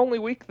was the only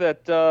week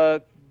that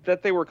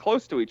they were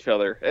close to each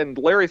other, and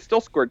Larry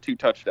still scored 2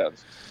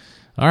 touchdowns.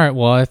 All right.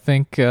 Well, I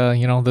think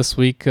this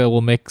week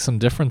will make some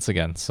difference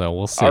again. So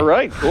we'll see. All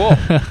right. Cool.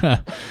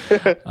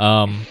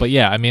 But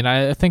yeah, I mean,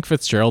 I think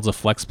Fitzgerald's a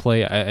flex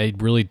play. I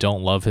really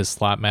don't love his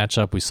slot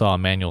matchup. We saw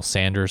Emmanuel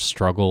Sanders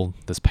struggle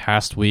this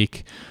past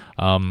week.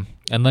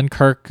 And then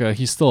Kirk,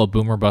 he's still a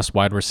boomer bust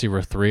wide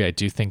receiver 3. I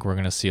do think we're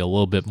going to see a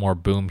little bit more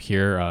boom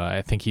here.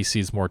 I think he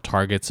sees more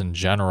targets in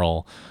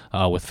general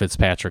with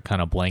Fitzpatrick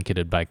kind of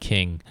blanketed by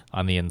King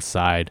on the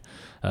inside.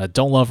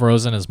 Don't love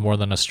Rosen as more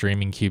than a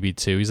streaming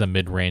QB2. He's a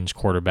mid-range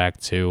quarterback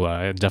too.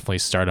 I'd definitely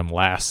start him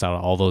last out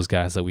of all those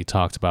guys that we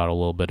talked about a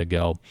little bit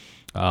ago.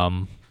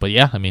 But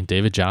yeah, I mean,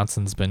 David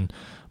Johnson's been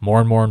more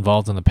and more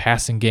involved in the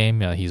passing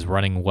game. He's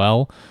running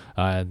well.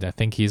 I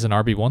think he's an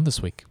RB1 this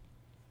week.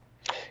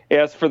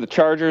 As for the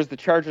Chargers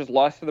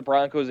lost to the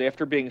Broncos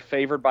after being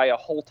favored by a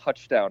whole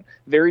touchdown.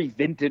 Very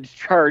vintage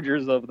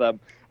Chargers of them.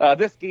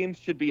 This game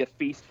should be a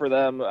feast for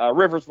them.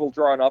 Rivers will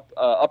draw an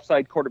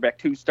upside quarterback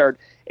 2 start.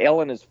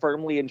 Allen is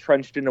firmly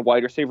entrenched in a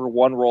wide receiver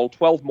 1 role,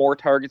 12 more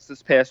targets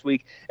this past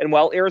week. And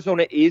while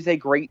Arizona is a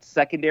great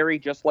secondary,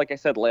 just like I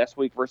said last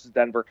week versus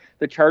Denver,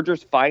 the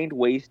Chargers find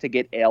ways to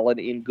get Allen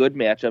in good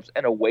matchups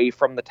and away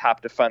from the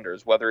top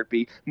defenders, whether it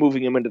be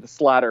moving him into the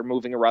slot or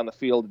moving around the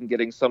field and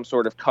getting some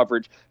sort of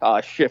coverage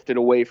shifted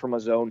away from a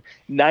zone.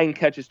 9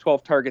 catches,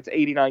 12 targets,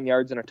 89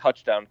 yards, and a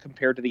touchdown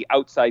compared to the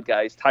outside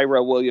guys.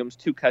 Tyrell Williams,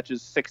 2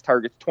 catches, 6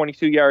 targets,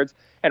 22 yards,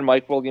 and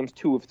Mike Williams,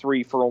 2 of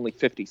 3 for only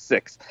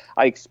 56.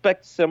 I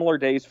expect similar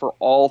days for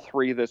all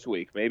 3 this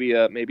week, maybe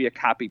a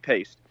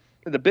copy-paste.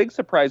 The big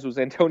surprise was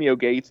Antonio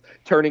Gates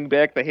turning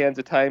back the hands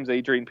of times,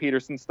 Adrian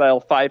Peterson style,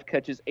 5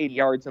 catches, 8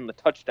 yards, and the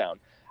touchdown.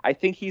 I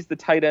think he's the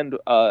tight end.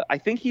 I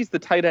think he's the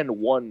tight end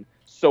 1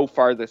 so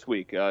far this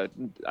week.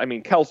 I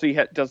mean, Kelsey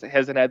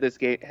hasn't had his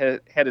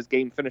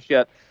game finished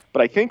yet,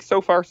 but I think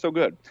so far so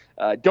good.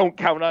 Don't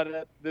count on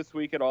it this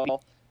week at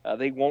all.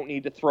 They won't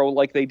need to throw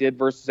like they did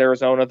versus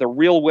Arizona. The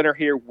real winner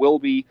here will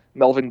be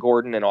Melvin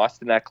Gordon and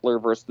Austin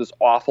Eckler versus this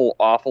awful,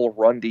 awful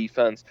run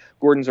defense.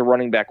 Gordon's a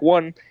running back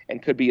 1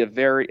 and could be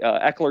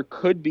Eckler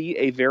could be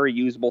a very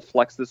usable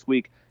flex this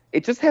week.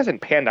 It just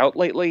hasn't panned out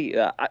lately.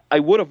 I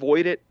would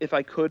avoid it if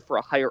I could for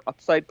a higher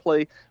upside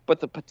play,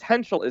 but the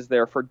potential is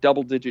there for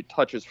double-digit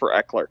touches for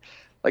Eckler.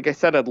 Like I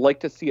said, I'd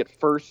like to see it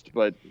first,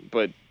 but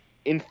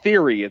in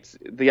theory,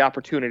 the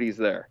opportunity's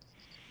there.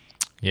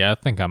 Yeah, I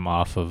think I'm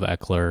off of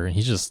Eckler.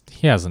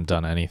 He hasn't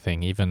done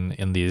anything, even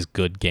in these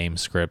good game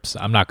scripts.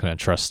 I'm not going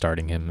to trust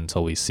starting him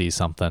until we see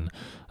something.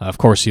 Of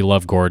course, you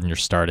love Gordon. You're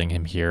starting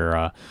him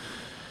here.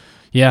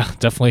 Yeah,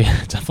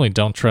 definitely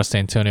don't trust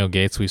Antonio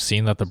Gates. We've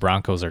seen that the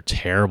Broncos are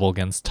terrible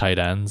against tight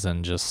ends,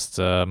 and just,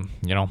 this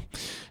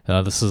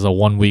is a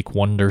 1-week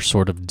wonder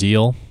sort of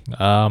deal.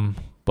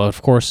 But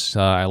of course,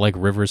 I like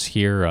Rivers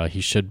here.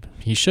 He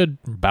should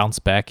bounce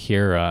back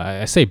here.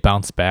 I say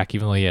bounce back,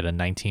 even though he had a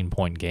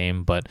 19-point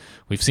game. But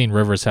we've seen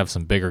Rivers have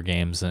some bigger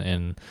games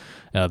in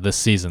this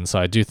season, so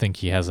I do think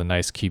he has a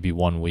nice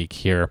QB1 week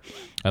here.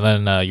 And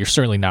then you're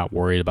certainly not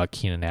worried about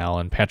Keenan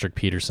Allen. Patrick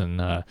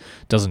Peterson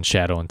doesn't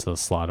shadow into the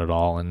slot at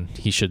all, and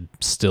he should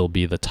still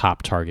be the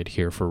top target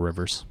here for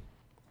Rivers.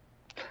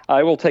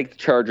 I will take the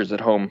Chargers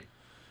at home.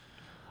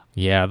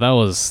 Yeah, that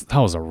was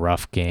a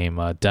rough game.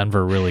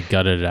 Denver really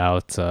gutted it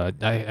out.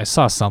 I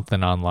saw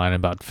something online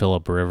about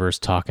Phillip Rivers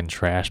talking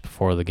trash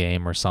before the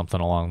game or something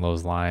along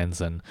those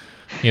lines, and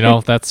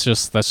that's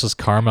just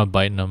karma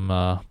biting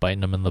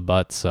him in the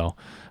butt. So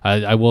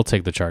I will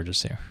take the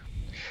Chargers here.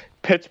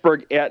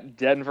 Pittsburgh at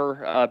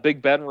Denver. Big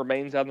Ben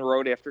remains on the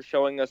road after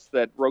showing us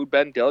that Road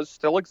Ben does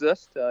still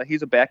exist.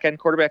 He's a back-end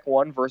quarterback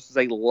 1 versus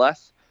a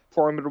less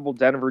formidable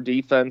Denver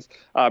defense.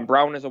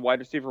 Brown is a wide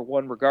receiver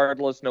 1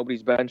 regardless.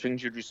 Nobody's benching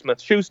Juju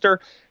Smith-Schuster.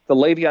 The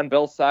Le'Veon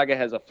Bell saga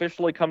has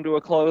officially come to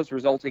a close,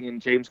 resulting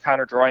in James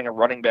Conner drawing a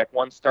running back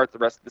 1 start the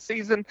rest of the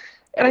season.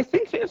 And I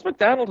think James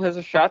McDonald has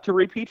a shot to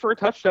repeat for a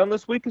touchdown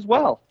this week as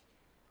well.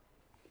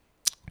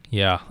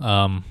 Yeah,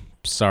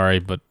 sorry,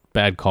 but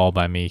bad call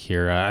by me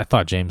here. I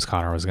thought James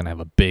Conner was going to have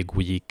a big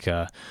week.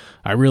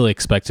 I really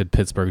expected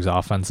Pittsburgh's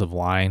offensive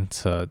line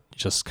to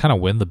just kind of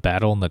win the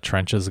battle in the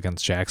trenches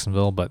against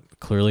Jacksonville, but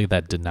clearly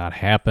that did not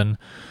happen.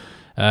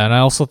 And I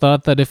also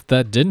thought that if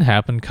that didn't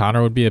happen,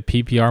 Conner would be a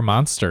PPR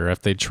monster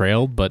if they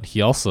trailed, but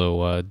he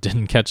also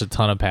didn't catch a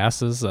ton of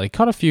passes. He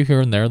caught a few here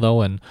and there,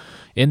 though, and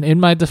in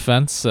my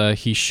defense,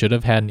 he should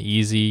have had an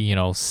easy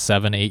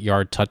 7-8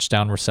 yard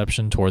touchdown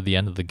reception toward the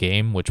end of the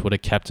game, which would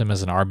have kept him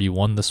as an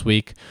RB1 this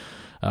week.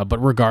 But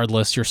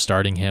regardless, you're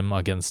starting him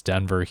against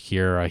Denver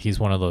here. He's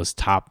one of those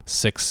top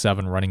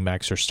 6-7 running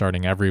backs you're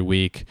starting every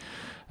week.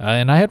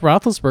 And I had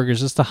Roethlisberger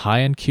just a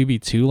high-end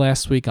QB2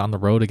 last week on the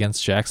road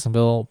against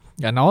Jacksonville,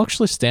 and I'll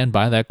actually stand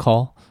by that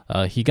call.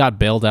 He got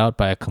bailed out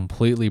by a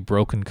completely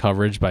broken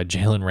coverage by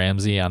Jalen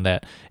Ramsey on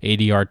that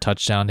 80-yard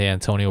touchdown to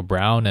Antonio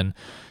Brown, and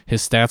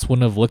his stats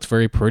wouldn't have looked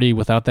very pretty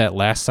without that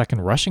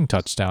last-second rushing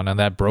touchdown and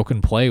that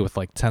broken play with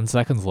like 10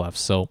 seconds left.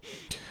 So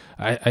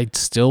I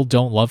still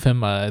don't love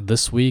him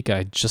this week.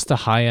 Just a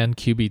high-end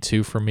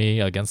QB2 for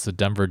me against the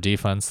Denver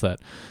defense that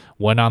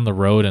went on the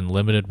road and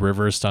limited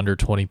Rivers to under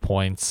 20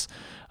 points.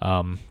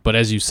 But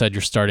as you said,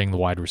 you're starting the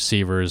wide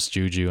receivers,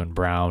 Juju and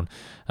Brown.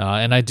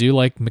 And I do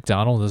like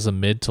McDonald as a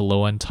mid to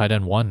low end tight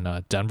end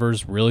one.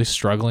 Denver's really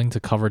struggling to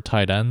cover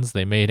tight ends.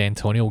 They made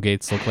Antonio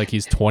Gates look like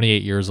he's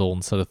 28 years old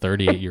instead of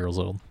 38 years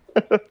old.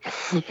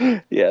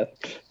 Yeah,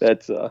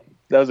 that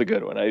was a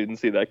good one. I didn't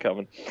see that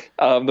coming.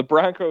 The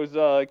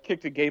Broncos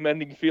kicked a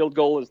game-ending field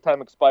goal as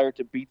time expired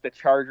to beat the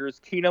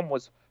Chargers. Keenum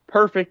was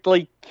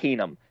perfectly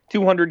Keenum.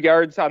 200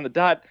 yards on the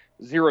dot,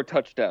 0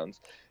 touchdowns.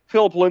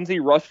 Philip Lindsay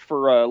rushed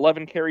for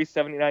 11 carries,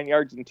 79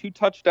 yards, and 2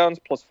 touchdowns,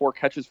 plus 4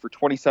 catches for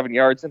 27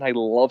 yards, and I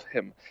love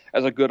him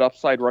as a good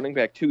upside running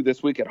back, too,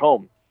 this week at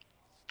home.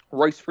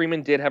 Royce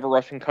Freeman did have a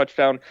rushing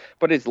touchdown,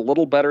 but is a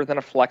little better than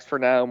a flex for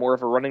now, more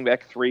of a running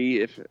back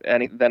 3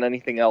 than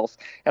anything else,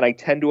 and I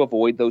tend to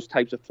avoid those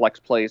types of flex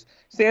plays.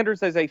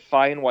 Sanders is a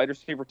fine wide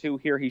receiver 2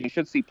 here. He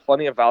should see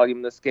plenty of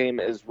volume this game,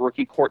 as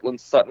rookie Cortland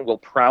Sutton will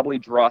probably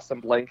draw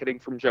some blanketing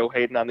from Joe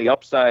Hayden on the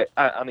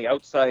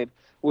outside,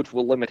 which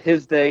will limit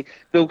his day.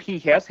 Though he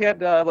has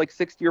had like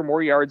 60 or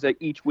more yards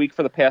each week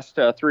for the past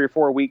 3 or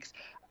 4 weeks,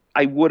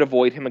 I would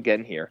avoid him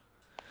again here.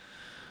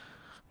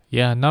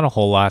 Yeah, not a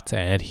whole lot to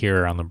add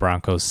here on the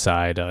Broncos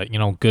side.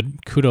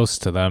 Good kudos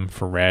to them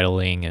for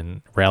rallying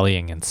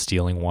and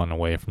stealing one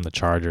away from the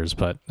Chargers,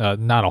 but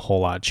not a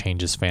whole lot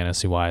changes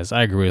fantasy-wise.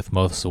 I agree with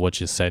most of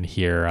what you said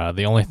here.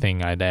 The only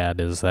thing I'd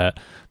add is that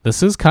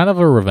this is kind of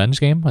a revenge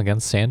game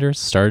against Sanders.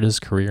 Started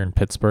his career in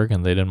Pittsburgh,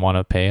 and they didn't want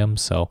to pay him,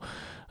 so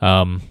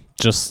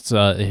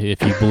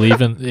if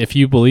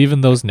you believe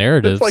in those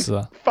narratives, it's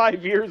like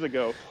 5 years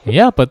ago.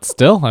 Yeah, but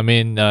still, I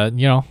mean,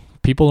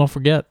 people don't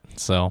forget.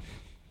 So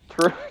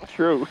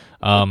true.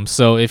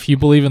 So if you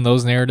believe in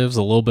those narratives,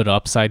 a little bit of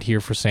upside here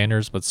for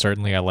Sanders, but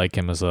certainly I like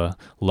him as a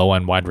low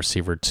end wide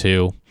receiver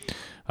too.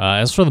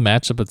 As for the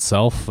matchup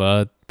itself,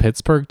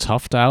 Pittsburgh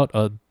toughed out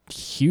a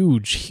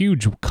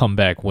huge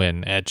comeback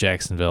win at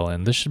Jacksonville,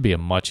 and this should be a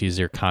much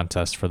easier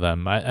contest for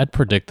them. I'd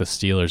predict the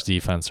Steelers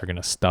defense are going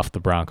to stuff the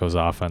Broncos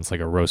offense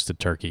like a roasted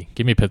turkey.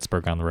 Give me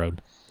Pittsburgh on the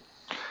road.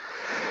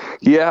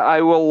 Yeah,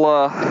 I will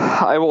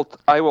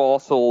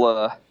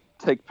also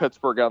take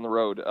Pittsburgh on the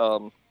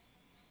road.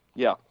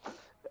 Yeah.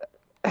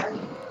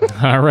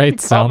 All right,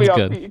 sounds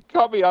good. He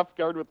caught me off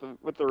guard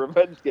with the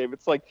revenge game.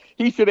 It's like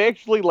he should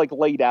actually like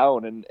lay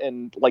down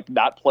and like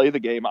not play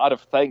the game out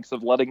of thanks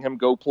of letting him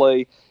go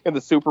play in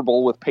the Super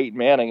Bowl with Peyton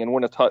Manning and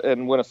win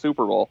a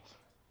Super Bowl.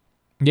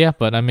 Yeah,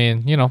 but I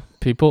mean,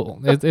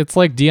 people. It's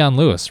like Deion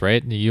Lewis,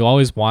 right? You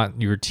always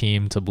want your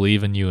team to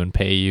believe in you and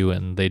pay you,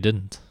 and they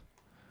didn't.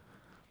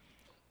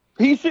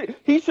 He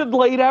should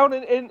lay down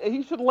and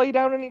he should lay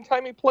down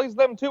anytime he plays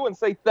them too and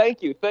say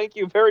thank you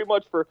very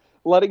much for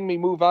letting me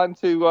move on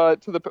to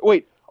the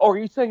wait. Oh, are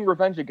you saying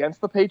revenge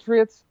against the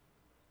Patriots?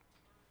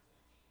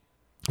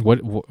 What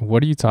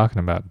are you talking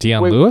about,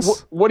 Deion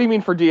Lewis? What do you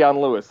mean for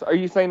Deion Lewis? Are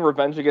you saying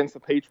revenge against the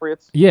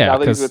Patriots? Yeah, now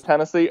that he's with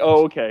Tennessee.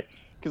 Oh, okay.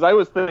 Because I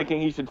was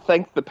thinking he should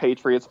thank the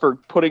Patriots for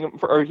putting him,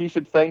 or he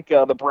should thank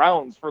the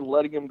Browns for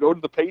letting him go to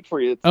the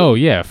Patriots. Oh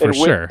yeah, for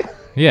sure.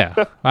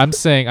 Yeah, I'm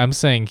saying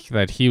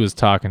that he was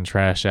talking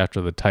trash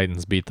after the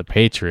Titans beat the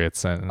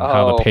Patriots and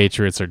how the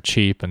Patriots are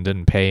cheap and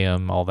didn't pay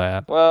him, all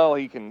that. Well,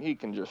 he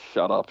can just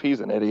shut up. He's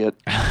an idiot.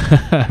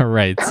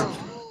 Right.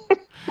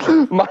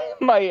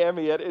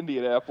 Miami at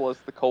Indianapolis,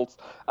 the Colts.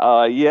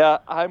 Yeah,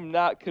 I'm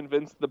not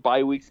convinced the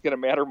bye week's going to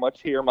matter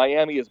much here.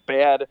 Miami is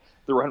bad.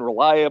 They're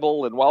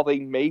unreliable, and while they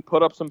may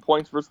put up some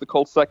points versus the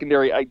Colts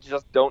secondary, I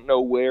just don't know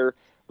where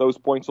those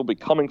points will be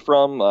coming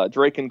from.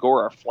 Drake and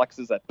Gore are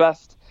flexes at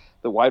best.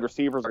 The wide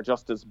receivers are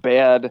just as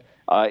bad.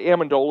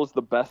 Amendola is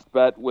the best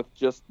bet with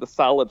just the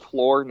solid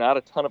floor, not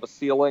a ton of a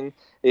ceiling.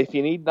 If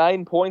you need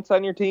 9 points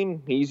on your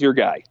team, he's your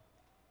guy.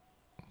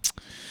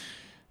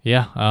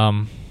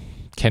 Yeah,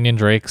 Kenyon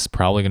Drake's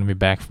probably going to be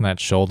back from that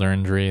shoulder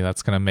injury.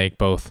 That's going to make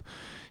both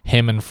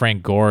him and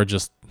Frank Gore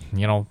just,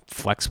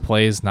 flex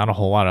plays. Not a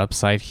whole lot of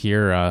upside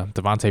here.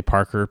 Devontae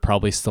Parker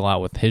probably still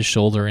out with his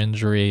shoulder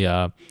injury.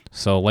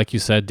 So like you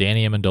said,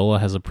 Danny Amendola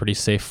has a pretty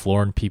safe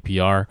floor in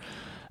PPR.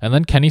 And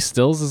then Kenny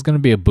Stills is going to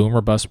be a boom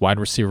or bust wide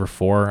receiver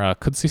 4.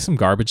 Could see some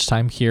garbage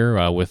time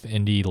here with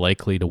Indy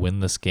likely to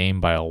win this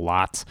game by a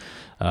lot.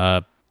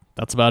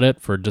 That's about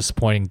it for a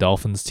disappointing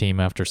Dolphins team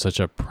after such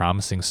a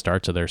promising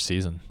start to their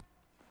season.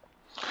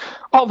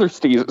 All their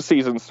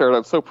seasons start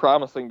out so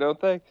promising,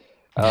 don't they?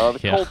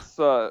 Colts,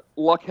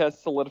 Luck has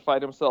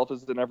solidified himself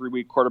as an every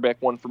week quarterback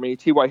one for me.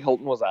 T.Y.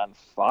 Hilton was on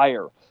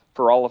fire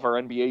for all of our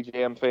NBA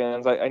Jam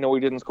fans. I know he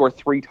didn't score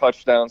 3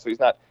 touchdowns, so he's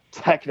not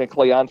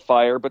technically on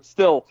fire, but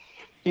still,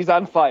 he's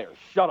on fire.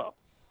 Shut up.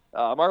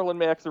 Marlon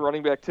Mack's the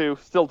running back, too,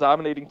 still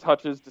dominating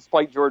touches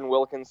despite Jordan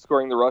Wilkins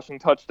scoring the rushing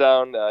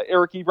touchdown.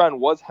 Eric Ebron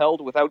was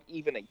held without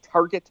even a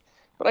target,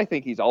 but I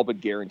think he's all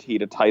but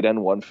guaranteed a tight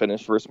end one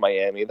finish versus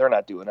Miami. They're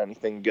not doing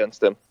anything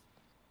against him.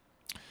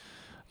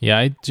 Yeah,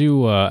 I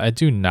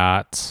did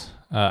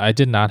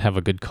not have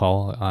a good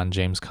call on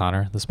James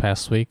Conner this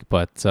past week,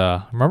 but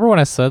remember when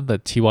I said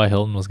that T.Y.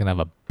 Hilton was going to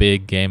have a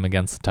big game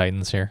against the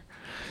Titans here?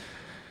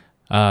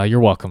 You're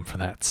welcome for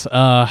that.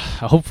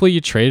 Hopefully you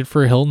traded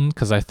for Hilton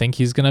because I think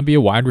he's going to be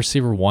a wide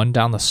receiver 1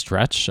 down the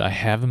stretch. I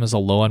have him as a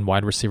low-end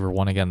wide receiver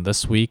 1 again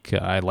this week.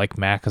 I like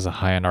Mack as a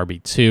high-end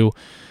RB2.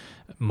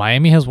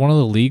 Miami has one of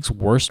the league's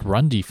worst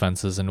run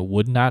defenses, and it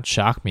would not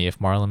shock me if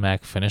Marlon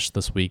Mack finished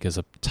this week as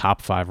a top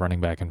 5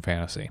 running back in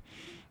fantasy.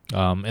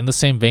 In the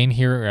same vein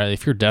here,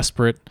 if you're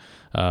desperate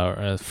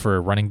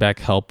for running back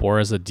help or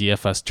as a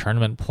DFS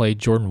tournament play,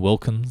 Jordan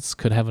Wilkins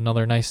could have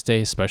another nice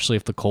day, especially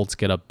if the Colts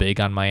get up big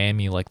on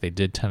Miami like they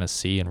did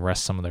Tennessee and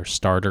rest some of their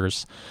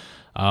starters.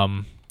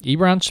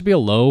 Ebron should be a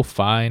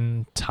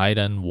low-end tight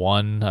end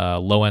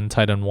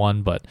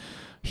 1, but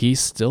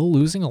he's still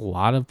losing a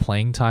lot of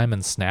playing time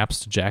and snaps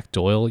to Jack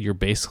Doyle. You're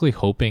basically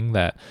hoping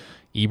that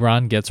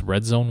Ebron gets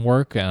red zone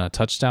work and a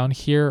touchdown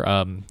here.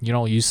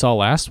 You saw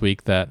last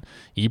week that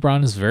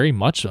Ebron is very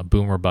much a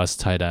boomer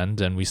bust tight end,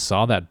 and we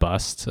saw that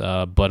bust.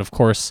 But of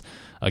course,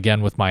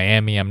 again, with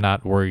Miami, I'm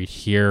not worried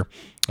here.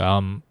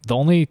 The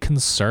only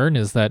concern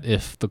is that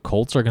if the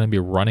Colts are going to be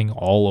running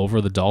all over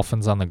the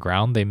Dolphins on the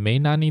ground, they may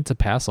not need to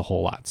pass a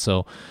whole lot.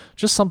 So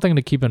just something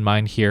to keep in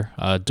mind here.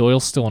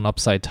 Doyle's still an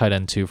upside tight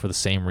end too for the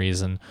same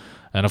reason.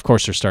 And of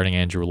course, you're starting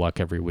Andrew Luck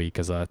every week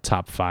as a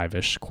top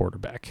 5-ish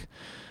quarterback.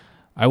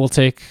 I will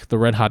take the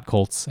Red Hot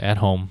Colts at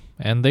home,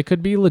 and they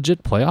could be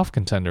legit playoff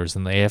contenders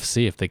in the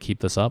AFC if they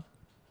keep this up.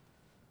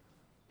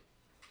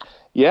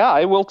 Yeah,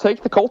 I will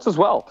take the Colts as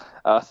well.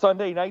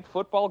 Sunday Night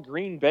Football,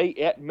 Green Bay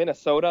at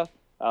Minnesota.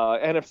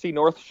 NFC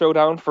North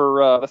showdown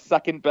for the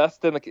second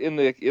best in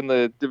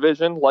the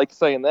division. Like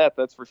saying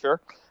that's for sure.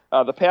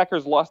 The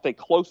Packers lost a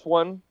close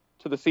one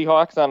to the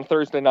Seahawks on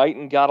Thursday night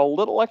and got a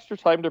little extra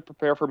time to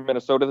prepare for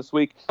Minnesota this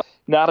week.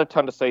 Not a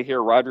ton to say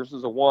here. Rodgers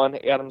is a 1.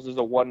 Adams is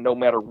a 1 no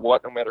matter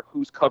what, no matter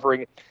who's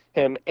covering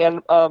him.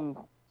 And,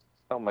 oh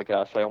my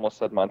gosh, I almost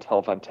said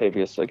Montel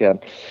Vontavious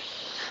again.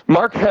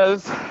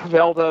 Marquez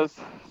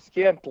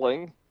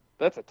Valdes-Scantling.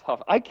 That's a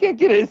tough. I can't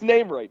get his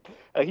name right.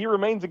 He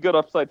remains a good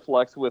upside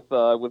flex with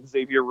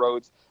Xavier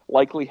Rhodes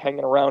likely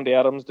hanging around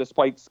Adams,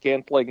 despite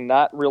Scantling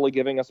not really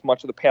giving us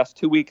much of the past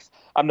 2 weeks.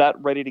 I'm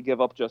not ready to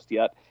give up just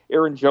yet.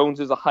 Aaron Jones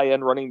is a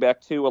high-end running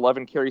back too.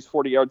 11 carries,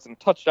 40 yards, and a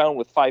touchdown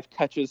with 5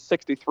 catches,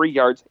 63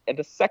 yards, and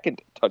a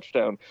second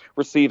touchdown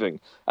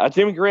receiving.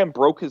 Jimmy Graham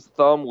broke his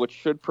thumb, which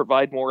should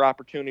provide more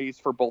opportunities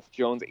for both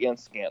Jones and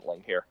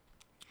Scantling here.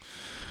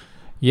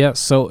 Yeah,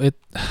 so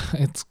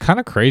it's kind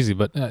of crazy,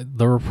 but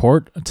the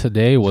report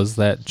today was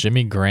that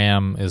Jimmy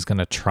Graham is going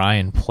to try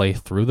and play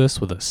through this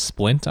with a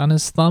splint on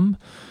his thumb.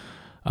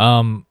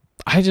 I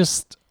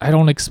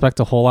don't expect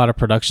a whole lot of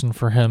production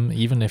for him,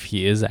 even if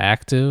he is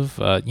active.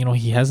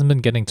 He hasn't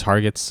been getting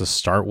targets to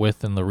start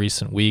with in the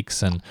recent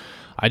weeks, and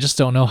I just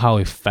don't know how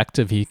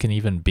effective he can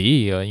even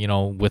be,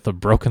 with a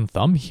broken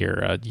thumb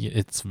here.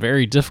 It's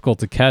very difficult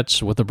to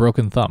catch with a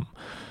broken thumb.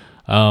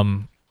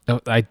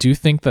 I do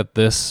think that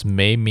this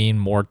may mean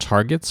more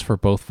targets for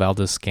both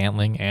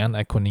Valdes-Scantling and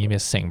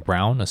Equanimeous St.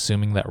 Brown,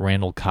 assuming that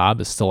Randall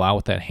Cobb is still out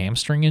with that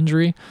hamstring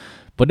injury,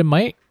 but it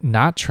might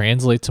not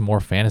translate to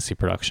more fantasy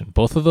production.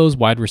 Both of those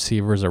wide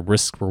receivers are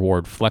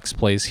risk-reward flex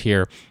plays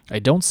here. I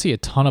don't see a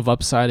ton of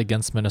upside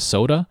against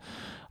Minnesota.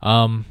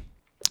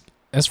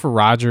 As for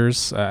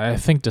Rodgers, I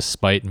think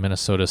despite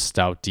Minnesota's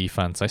stout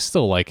defense, I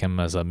still like him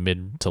as a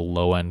mid to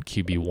low-end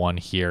QB1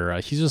 here.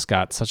 He's just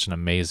got such an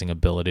amazing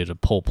ability to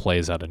pull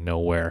plays out of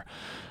nowhere.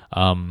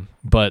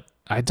 But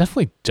I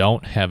definitely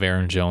don't have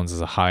Aaron Jones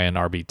as a high-end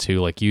RB2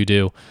 like you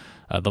do.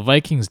 The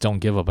Vikings don't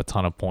give up a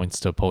ton of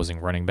points to opposing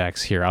running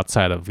backs here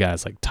outside of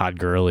guys like Todd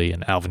Gurley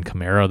and Alvin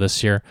Kamara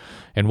this year.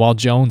 And while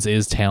Jones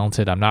is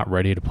talented, I'm not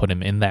ready to put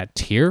him in that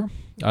tier.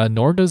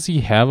 Nor does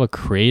he have a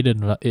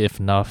creative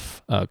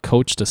enough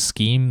coach to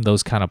scheme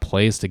those kind of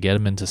plays to get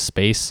him into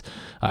space.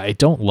 I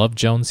don't love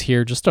Jones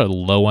here, just a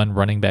low-end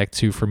running back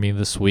too for me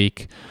this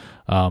week.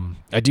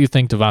 I do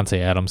think Davante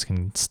Adams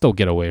can still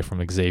get away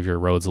from Xavier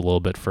Rhodes a little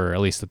bit for at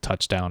least a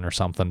touchdown or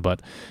something,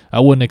 but I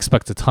wouldn't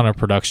expect a ton of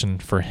production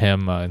for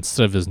him.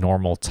 Instead of his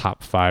normal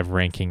top 5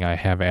 ranking, I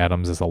have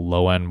Adams as a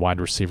low-end wide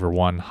receiver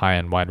 1,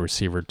 high-end wide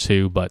receiver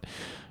 2, but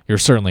you're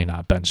certainly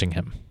not benching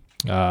him.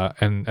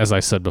 And as I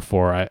said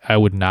before, I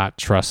would not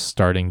trust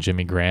starting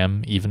Jimmy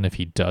Graham, even if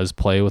he does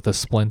play with a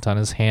splint on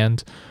his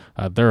hand.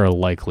 There are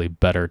likely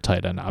better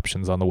tight end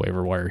options on the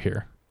waiver wire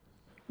here.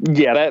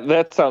 Yeah,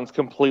 that sounds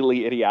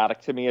completely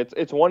idiotic to me.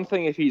 It's one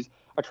thing if he's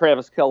a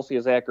Travis Kelce,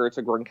 a Zach Ertz,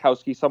 a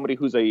Gronkowski, somebody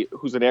who's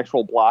an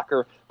actual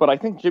blocker. But I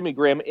think Jimmy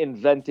Graham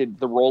invented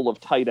the role of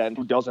tight end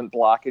who doesn't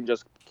block and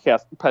just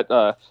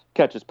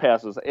catches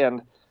passes.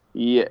 And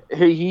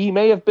he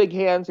may have big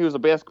hands. He was a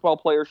basketball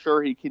player.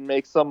 Sure, he can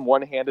make some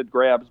one-handed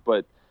grabs,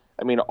 but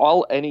I mean,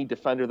 all any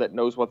defender that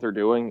knows what they're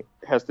doing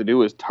has to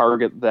do is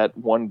target that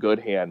one good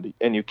hand,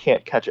 and you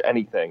can't catch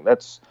anything.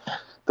 That's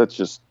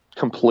just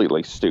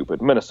completely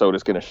stupid.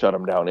 Minnesota's going to shut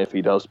him down if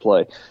he does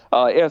play.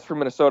 As for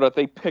Minnesota,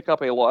 they pick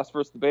up a loss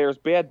versus the Bears.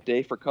 Bad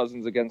day for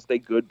Cousins against a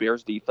good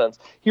Bears defense.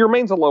 He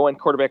remains a low-end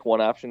quarterback one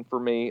option for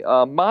me.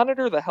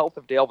 Monitor the health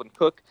of Dalvin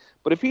Cook,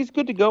 but if he's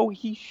good to go,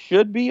 he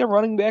should be a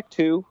running back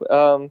too.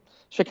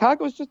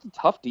 Chicago's just a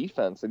tough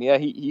defense, and yeah,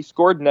 he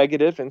scored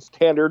negative in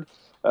standard,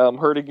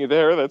 hurting you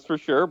there, that's for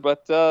sure.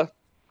 But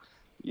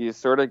you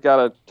sort of got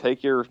to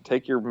take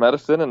your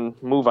medicine and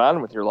move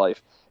on with your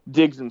life.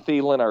 Diggs and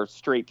Thielen are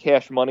straight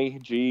cash money.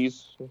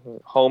 Geez,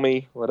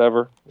 homie,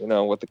 whatever. You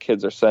know what the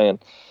kids are saying.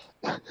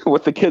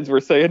 What the kids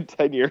were saying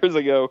 10 years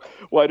ago,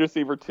 wide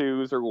receiver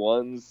 2s or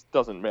 1s,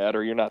 doesn't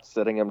matter. You're not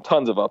sitting them.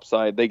 Tons of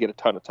upside. They get a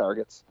ton of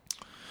targets.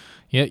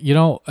 Yeah,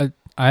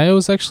 I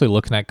was actually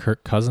looking at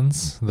Kirk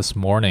Cousins this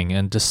morning,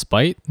 and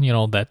despite,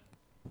 that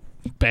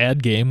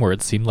bad game where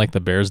it seemed like the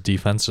Bears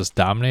defense just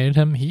dominated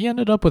him, he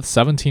ended up with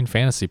 17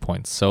 fantasy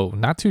points, so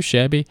not too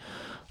shabby.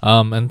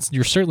 And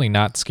you're certainly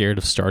not scared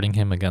of starting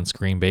him against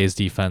Green Bay's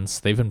defense.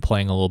 They've been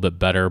playing a little bit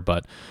better,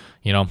 but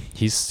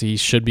he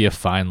should be a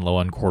fine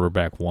low-end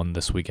quarterback one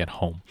this week at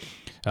home.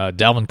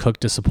 Dalvin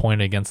Cook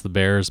disappointed against the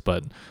Bears,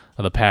 but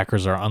the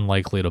Packers are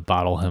unlikely to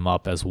bottle him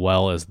up as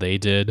well as they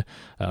did.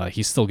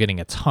 He's still getting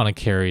a ton of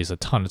carries, a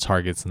ton of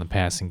targets in the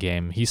passing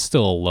game. He's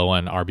still a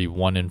low-end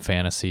RB1 in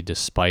fantasy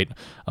despite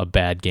a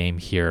bad game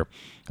here.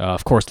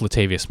 Of course,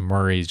 Latavius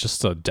Murray is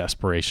just a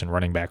desperation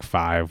running back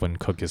 5 when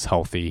Cook is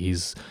healthy.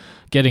 He's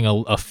getting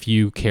a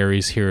few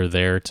carries here or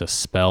there to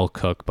spell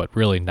Cook, but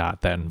really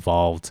not that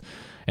involved.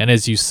 And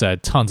as you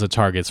said, tons of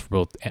targets for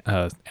both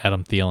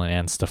Adam Thielen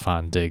and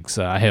Stephon Diggs.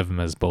 I have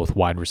them as both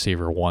wide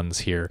receiver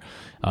 1s here.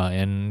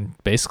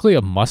 And basically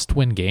a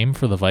must-win game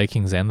for the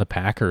Vikings and the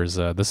Packers.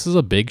 This is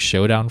a big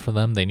showdown for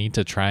them. They need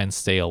to try and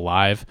stay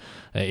alive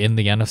in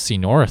the NFC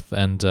North,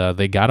 and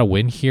they got to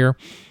win here.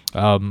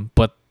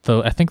 But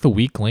I think the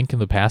weak link in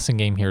the passing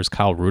game here is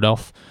Kyle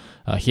Rudolph.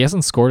 He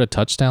hasn't scored a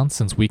touchdown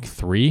since week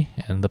 3,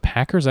 and the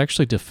Packers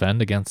actually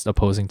defend against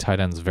opposing tight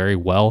ends very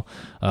well.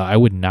 I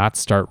would not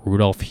start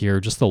Rudolph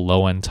here, just a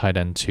low-end tight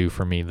end 2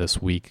 for me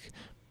this week.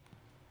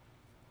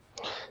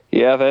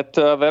 Yeah, that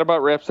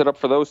about wraps it up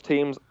for those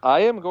teams.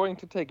 I am going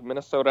to take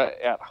Minnesota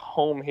at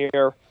home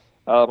here.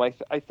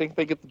 I think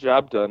they get the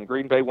job done.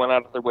 Green Bay went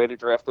out of their way to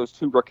draft those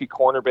 2 rookie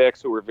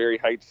cornerbacks who were very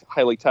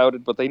highly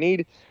touted, but they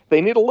need a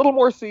little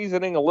more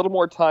seasoning, a little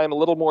more time, a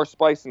little more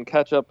spice and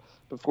ketchup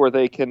before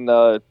they can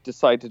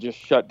decide to just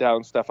shut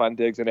down Stephon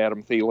Diggs and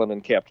Adam Thielen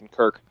and Captain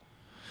Kirk.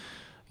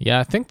 Yeah,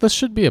 I think this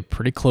should be a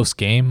pretty close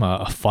game,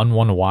 a fun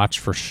one to watch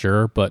for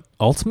sure, but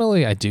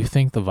ultimately I do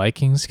think the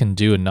Vikings can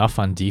do enough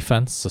on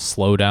defense to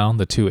slow down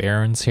the 2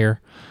 errands here.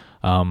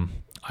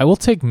 I will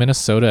take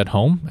Minnesota at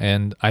home,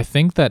 and I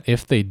think that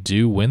if they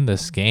do win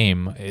this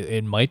game,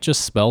 it might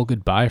just spell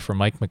goodbye for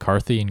Mike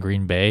McCarthy in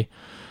Green Bay.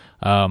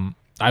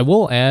 I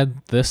will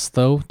add this,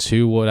 though,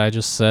 to what I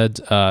just said.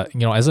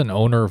 As an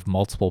owner of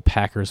multiple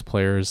Packers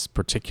players,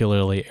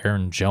 particularly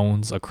Aaron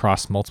Jones,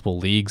 across multiple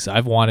leagues,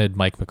 I've wanted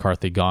Mike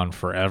McCarthy gone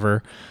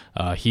forever.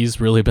 He's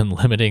really been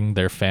limiting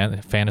their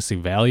fantasy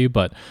value,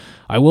 but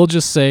I will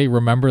just say,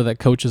 remember that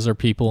coaches are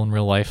people in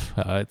real life.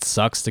 It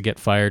sucks to get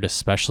fired,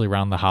 especially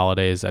around the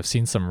holidays. I've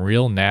seen some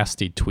real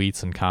nasty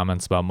tweets and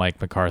comments about Mike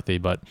McCarthy,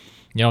 but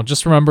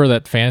just remember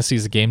that fantasy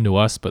is a game to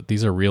us, but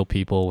these are real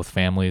people with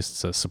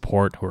families to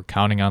support who are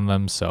counting on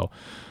them. So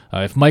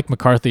if Mike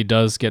McCarthy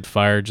does get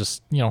fired,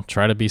 just,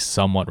 try to be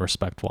somewhat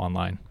respectful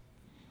online.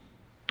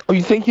 Oh,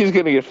 you think he's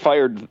going to get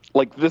fired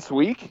like this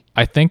week?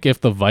 I think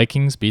if the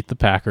Vikings beat the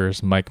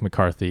Packers, Mike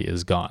McCarthy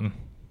is gone.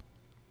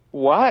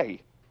 Why?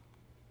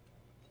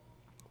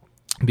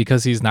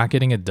 Because he's not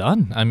getting it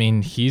done. I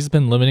mean, he's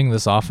been limiting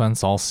this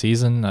offense all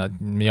season.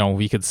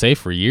 We could say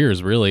for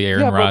years, really.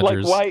 Aaron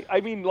Rodgers. Why? I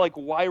mean,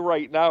 why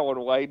right now, and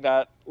why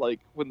not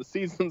when the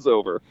season's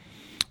over?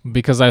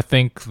 Because I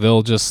think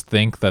they'll just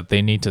think that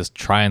they need to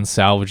try and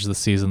salvage the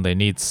season. They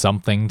need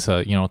something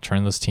to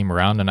turn this team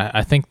around, and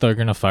I think they're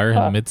going to fire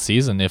him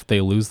mid-season if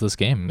they lose this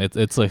game.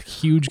 It's a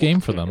huge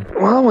game for them.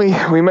 Well,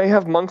 we may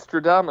have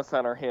Monstradamus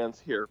on our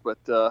hands here, but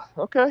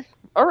okay,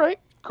 all right,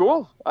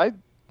 cool.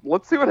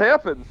 Let's see what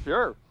happens.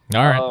 Sure.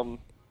 All right.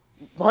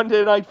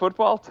 Monday Night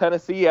Football,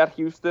 Tennessee at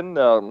Houston.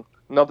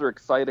 Another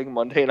exciting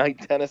Monday Night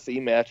Tennessee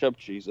matchup.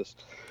 Jesus.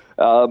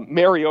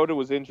 Mariota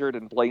was injured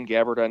and Blaine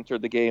Gabbert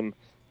entered the game.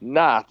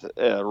 Not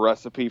a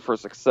recipe for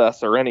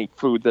success or any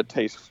food that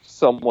tastes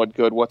somewhat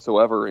good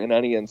whatsoever in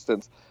any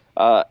instance.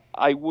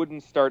 I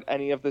wouldn't start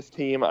any of this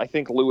team. I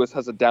think Lewis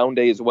has a down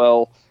day as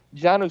well.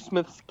 Jonnu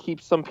Smith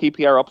keeps some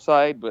PPR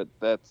upside, but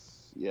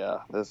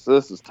this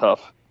is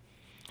tough.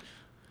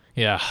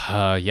 Yeah,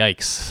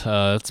 yikes.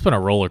 It's been a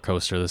roller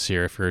coaster this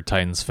year if you're a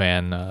Titans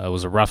fan. It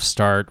was a rough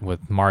start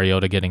with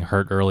Mariota getting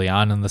hurt early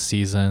on in the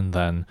season.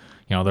 Then,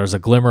 there's a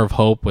glimmer of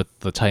hope with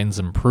the Titans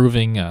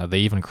improving. They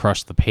even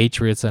crushed the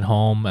Patriots at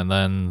home, and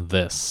then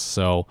this.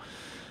 So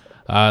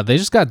They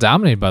just got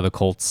dominated by the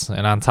Colts,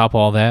 and on top of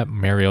all that,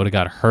 Mariota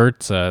got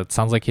hurt. It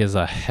sounds like he has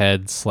a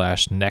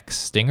head/neck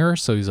stinger,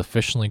 so he's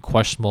officially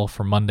questionable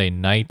for Monday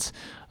night.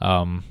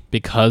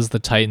 Because the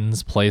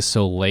Titans play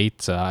so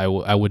late,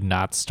 I would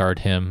not start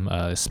him,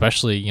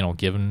 especially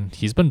given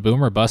he's been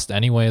boom or bust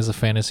anyway as a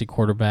fantasy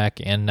quarterback,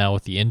 and now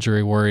with the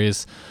injury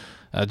worries,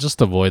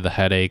 just avoid the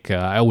headache.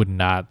 I would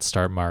not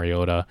start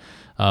Mariota.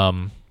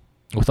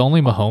 With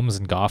only Mahomes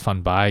and Goff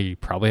on bye, you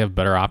probably have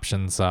better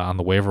options on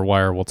the waiver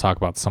wire. We'll talk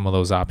about some of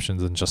those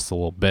options in just a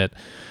little bit.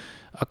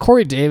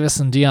 Corey Davis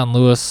and Dion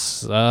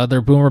Lewis,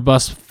 they're boomer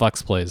bust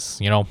flex plays.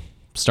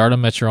 Start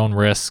them at your own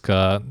risk.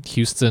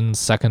 Houston's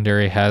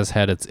secondary has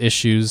had its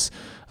issues,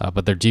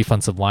 but their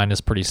defensive line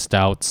is pretty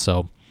stout,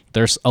 so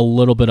there's a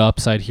little bit of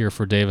upside here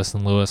for Davis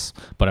and Lewis,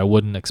 but I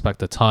wouldn't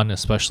expect a ton,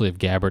 especially if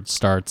Gabbert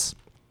starts.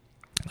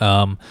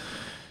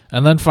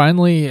 And then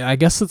finally, I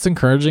guess it's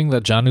encouraging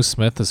that Jonnu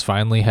Smith has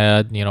finally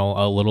had,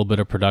 a little bit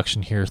of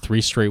production here.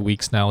 3 straight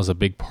weeks now is a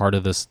big part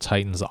of this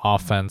Titans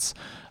offense.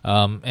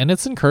 And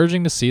it's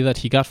encouraging to see that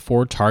he got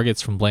 4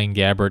 targets from Blaine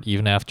Gabbert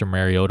even after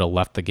Mariota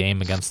left the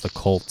game against the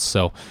Colts.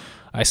 So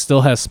I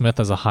still have Smith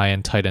as a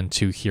high-end tight end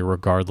 2 here,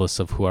 regardless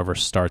of whoever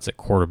starts at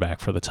quarterback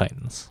for the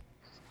Titans.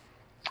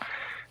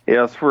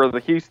 Yes, for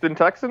the Houston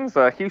Texans,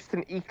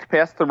 Houston eked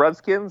past the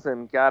Redskins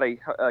and got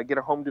get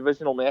a home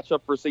divisional matchup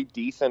versus a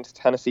decent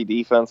Tennessee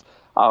defense.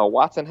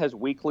 Watson has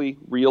weekly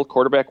real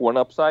quarterback 1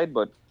 upside,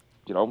 but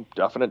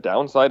definite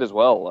downside as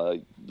well.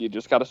 You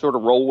just got to sort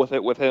of roll with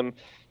it with him.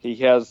 He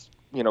has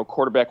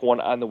quarterback 1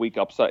 on the week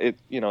upside.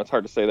 It's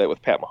hard to say that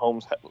with Pat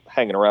Mahomes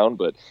hanging around,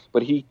 but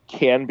he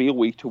can be a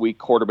week-to-week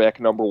quarterback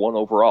number 1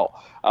 overall.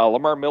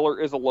 Lamar Miller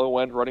is a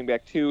low-end running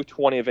back 2,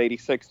 20 of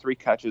 86, 3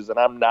 catches, and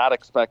I'm not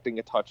expecting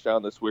a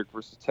touchdown this week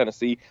versus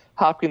Tennessee.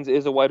 Hopkins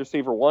is a wide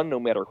receiver 1, no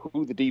matter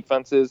who the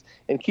defense is,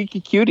 and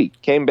Keke Coutee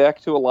came back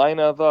to a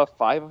line of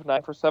 5 of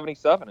 9 for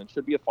 77 and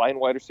should be a fine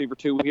wide receiver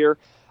 2 here.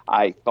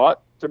 I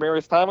thought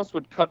Demaryius Thomas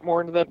would cut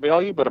more into that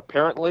value, but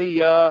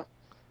apparently I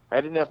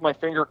didn't have my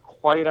finger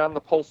quite on the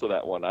pulse of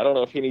that one. I don't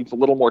know if he needs a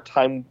little more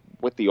time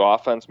with the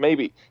offense.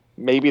 Maybe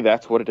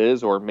that's what it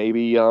is, or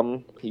maybe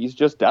he's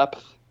just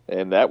depth,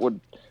 and that would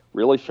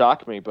really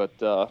shock me. But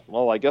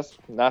I guess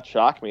not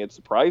shock me. It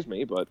surprised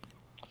me, but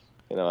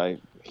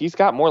he's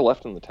got more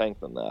left in the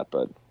tank than that.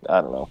 But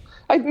I don't know.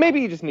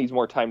 Maybe he just needs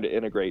more time to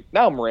integrate.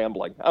 Now I'm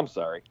rambling. I'm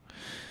sorry.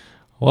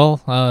 Well,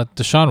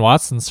 Deshaun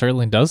Watson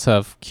certainly does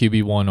have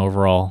QB1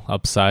 overall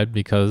upside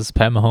because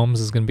Pat Mahomes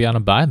is going to be on a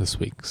bye this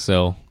week.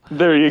 So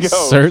there you go.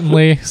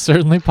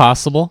 Certainly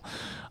possible.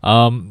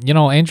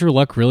 Andrew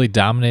Luck really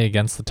dominated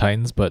against the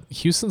Titans, but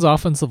Houston's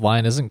offensive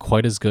line isn't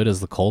quite as good as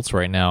the Colts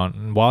right now.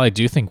 And while I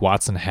do think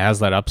Watson has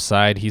that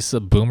upside, he's a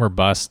boomer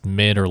bust,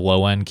 mid or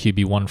low end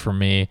QB1 for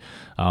me.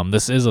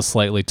 This is a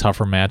slightly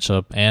tougher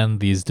matchup,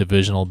 and these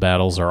divisional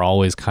battles are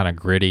always kind of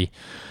gritty.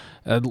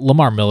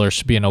 Lamar Miller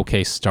should be an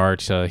okay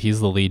start. He's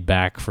the lead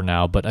back for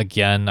now, but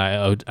again,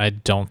 I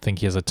don't think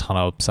he has a ton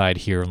of upside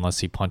here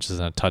unless he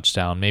punches in a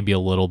touchdown, maybe a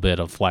little bit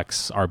of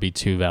flex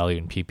RB2 value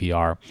in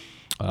PPR.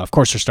 Of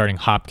course, you're starting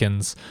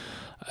Hopkins,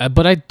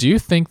 but I do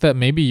think that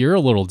maybe you're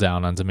a little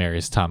down on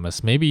Demaryius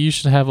Thomas. Maybe you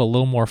should have a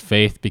little more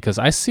faith because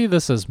I see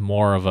this as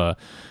more of a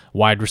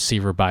wide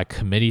receiver by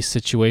committee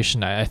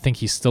situation. I think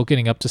he's still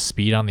getting up to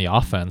speed on the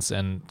offense,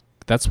 and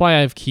that's why I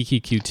have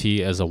Keke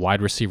Coutee as a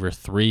wide receiver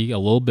 3, a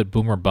little bit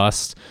boomer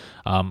bust.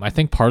 I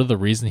think part of the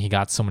reason he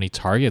got so many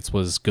targets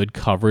was good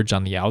coverage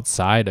on the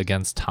outside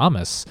against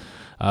Thomas.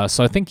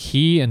 So I think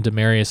he and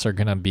Demaryius are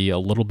going to be a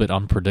little bit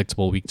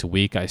unpredictable week to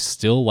week. I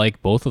still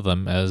like both of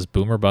them as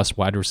boomer bust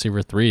wide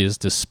receiver 3s,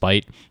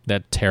 despite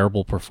that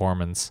terrible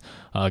performance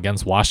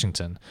against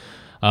Washington.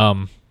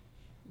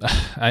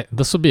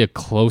 This would be a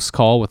close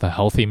call with a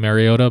healthy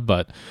Mariota,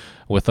 but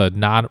with a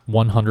not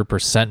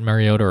 100%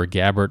 Mariota or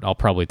Gabbert, I'll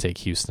probably take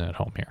Houston at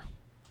home here.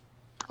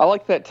 I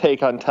like that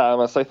take on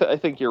Thomas. I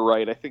think you're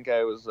right. I think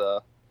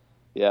you're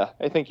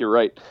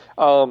right.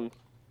 I'm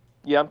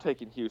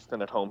taking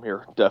Houston at home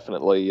here,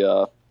 definitely.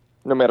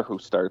 No matter who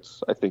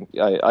starts, I think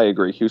I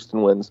agree.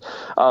 Houston wins.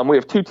 We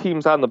have 2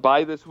 teams on the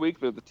bye this week.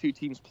 They're the 2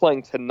 teams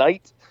playing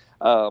tonight.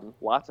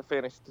 Lots of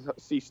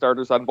fantasy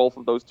starters on both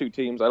of those 2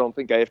 teams. I don't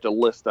think I have to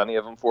list any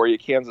of them for you.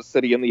 Kansas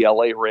City and the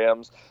LA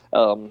Rams.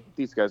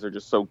 These guys are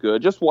just so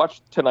good. Just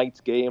watch tonight's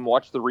game.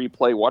 Watch the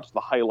replay. Watch the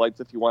highlights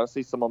if you want to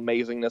see some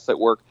amazingness at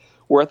work.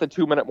 We're at the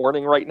 2-minute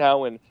warning right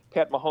now, and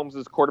Pat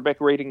Mahomes' quarterback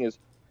rating is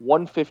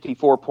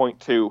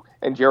 154.2,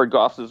 and Jared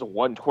Goff's is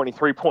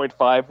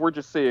 123.5. We're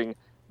just seeing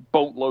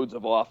boatloads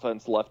of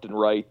offense left and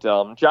right.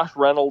 Josh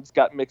Reynolds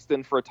got mixed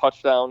in for a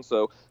touchdown,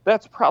 so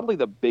that's probably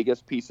the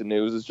biggest piece of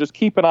news is just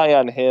keep an eye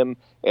on him.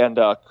 And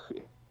I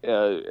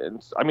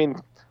mean,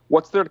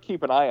 what's there to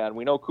keep an eye on?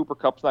 We know Cooper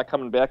Kupp's not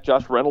coming back.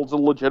 Josh Reynolds is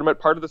a legitimate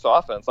part of this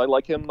offense. I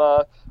like him.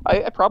 I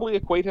probably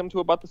equate him to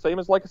about the same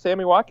as like a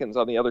Sammy Watkins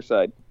on the other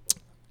side.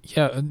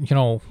 Yeah,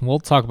 we'll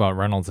talk about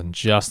Reynolds in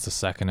just a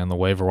second in the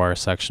waiver wire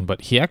section, but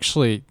he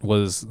actually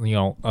was,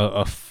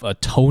 a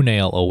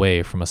toenail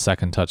away from a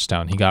second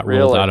touchdown. He got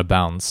ruled out of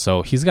bounds,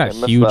 so he's got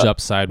huge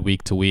upside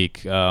week to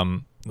week.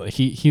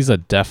 he's a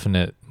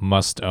definite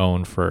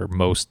must-own for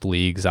most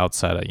leagues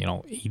outside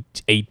of,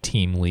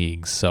 eight-team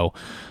leagues. So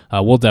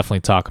we'll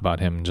definitely talk about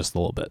him in just a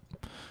little bit.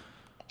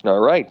 All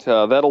right.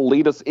 That'll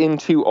lead us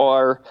into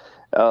our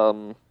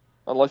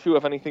unless you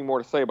have anything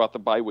more to say about the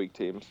bye week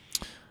teams.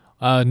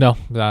 No,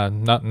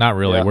 not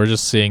really. Yeah. We're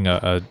just seeing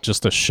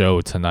just a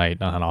show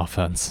tonight on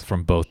offense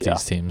from both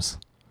these teams.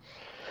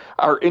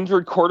 Our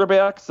injured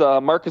quarterbacks,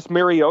 Marcus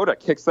Mariota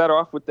kicks that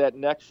off with that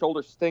neck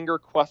shoulder stinger,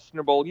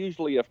 questionable.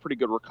 Usually have pretty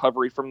good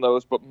recovery from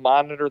those, but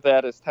monitor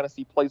that as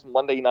Tennessee plays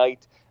Monday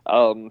night.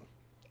 I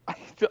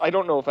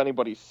don't know if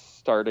anybody's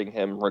starting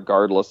him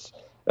regardless.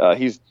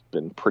 He's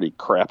been pretty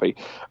crappy.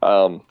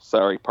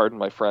 Sorry, pardon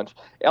my French.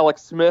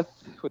 Alex Smith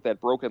with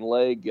that broken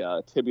leg,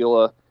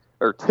 tibia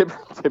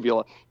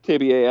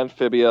and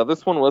fibia.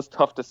 This one was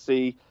tough to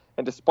see.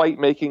 And despite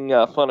making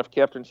fun of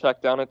Captain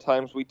Checkdown at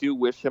times, we do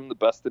wish him the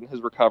best in his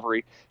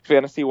recovery.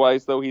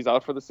 Fantasy-wise, though, he's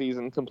out for the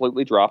season,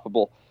 completely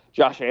droppable.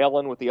 Josh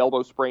Allen with the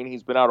elbow sprain,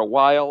 he's been out a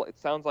while. It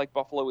sounds like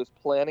Buffalo is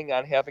planning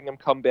on having him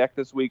come back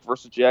this week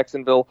versus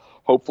Jacksonville.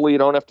 Hopefully you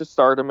don't have to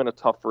start him in a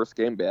tough first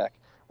game back.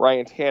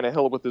 Ryan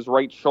Tannehill with his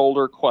right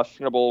shoulder,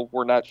 questionable.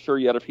 We're not sure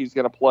yet if he's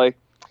going to play.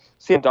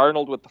 Sam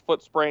Darnold with the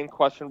foot sprain,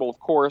 questionable, of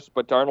course,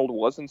 but Darnold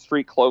was in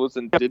street clothes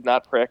and did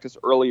not practice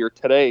earlier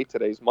today.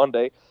 Today's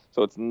Monday,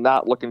 so it's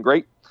not looking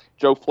great.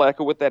 Joe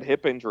Flacco with that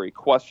hip injury,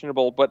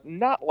 questionable, but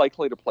not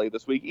likely to play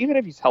this week. Even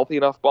if he's healthy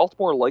enough,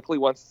 Baltimore likely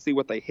wants to see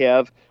what they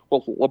have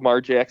with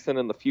Lamar Jackson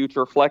in the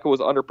future. Flacco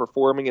was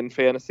underperforming in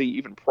fantasy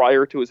even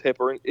prior to his hip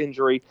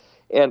injury,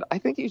 and I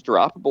think he's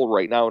droppable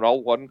right now in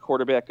all one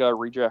quarterback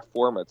redraft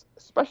formats,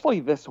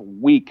 especially this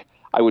week.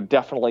 I would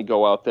definitely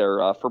go out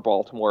there for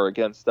Baltimore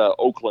against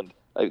Oakland.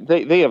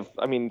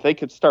 They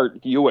could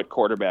start you at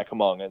quarterback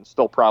among and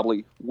still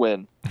probably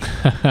win.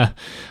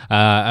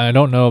 I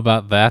don't know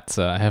about that.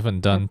 I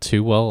haven't done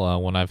too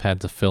well when I've had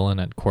to fill in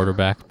at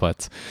quarterback,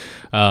 but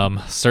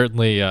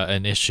certainly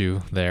an issue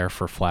there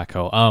for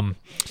Flacco.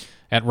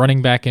 At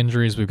running back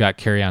injuries, we've got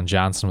Kerryon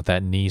Johnson with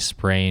that knee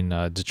sprain.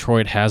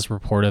 Detroit has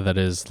reported that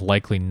it is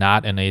likely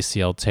not an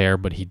ACL tear,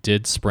 but he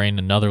did sprain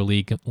another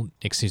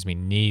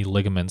knee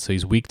ligament, so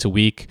he's week to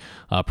week,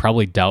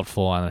 probably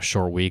doubtful on a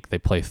short week. They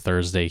play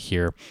Thursday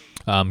here.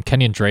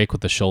 Kenyon Drake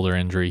with the shoulder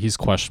injury, he's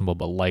questionable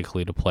but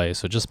likely to play,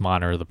 so just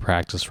monitor the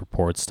practice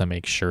reports to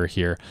make sure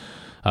here.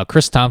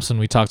 Chris Thompson,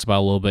 we talked about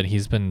a little bit.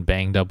 He's been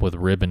banged up with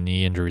rib and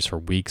knee injuries for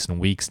weeks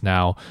and weeks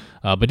now,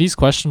 but he's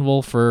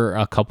questionable for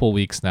a couple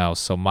weeks now,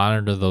 so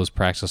monitor those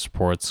practice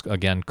reports.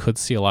 Again, could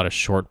see a lot of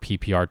short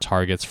PPR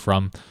targets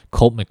from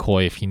Colt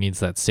McCoy if he needs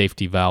that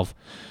safety valve.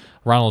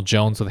 Ronald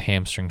Jones with a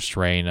hamstring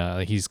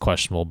strain, he's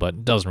questionable, but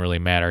it doesn't really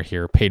matter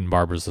here. Peyton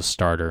Barber's the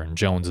starter, and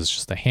Jones is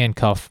just a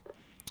handcuff.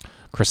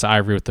 Chris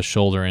Ivory with the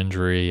shoulder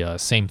injury,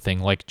 same thing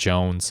like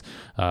Jones.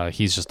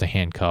 He's just a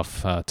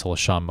handcuff to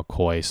LaShawn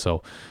McCoy,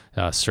 so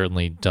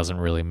certainly doesn't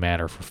really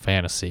matter for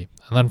fantasy.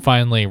 And then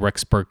finally,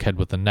 Rex Burkhead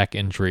with the neck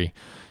injury.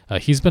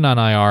 He's been on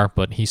IR,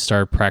 but he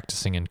started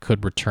practicing and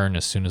could return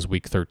as soon as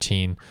week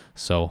 13.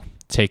 So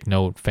take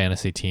note,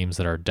 fantasy teams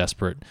that are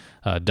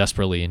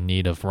desperately in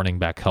need of running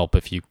back help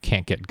if you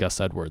can't get Gus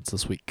Edwards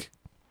this week.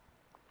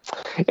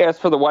 As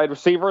for the wide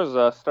receivers,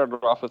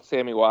 started off with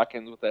Sammy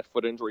Watkins with that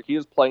foot injury. He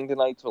is playing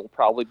tonight, so he'll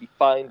probably be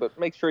fine, but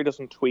make sure he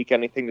doesn't tweak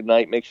anything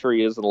tonight. Make sure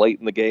he isn't late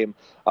in the game,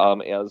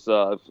 as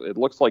it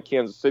looks like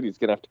Kansas City is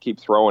going to have to keep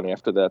throwing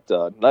after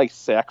that nice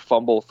sack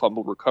fumble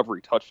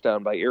recovery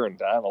touchdown by Aaron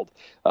Donald.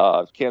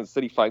 Kansas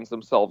City finds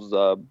themselves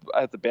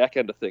at the back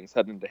end of things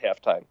heading into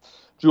halftime.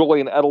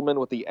 Julian Edelman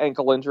with the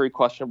ankle injury,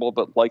 questionable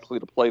but likely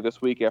to play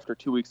this week after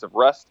 2 weeks of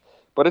rest.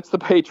 But it's the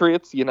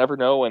Patriots. You never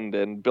know,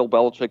 and Bill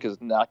Belichick is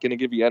not going to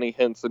give you any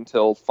hints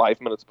until 5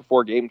 minutes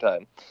before game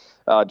time.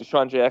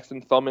 Deshaun Jackson,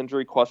 thumb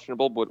injury,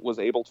 questionable, but was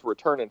able to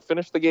return and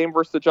finish the game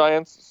versus the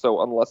Giants.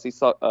 So unless he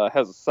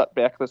has a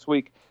setback this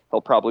week,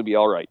 he'll probably be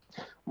all right.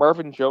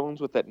 Marvin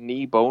Jones with that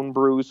knee bone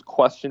bruise,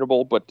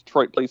 questionable, but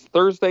Detroit plays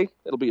Thursday.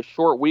 It'll be a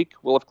short week.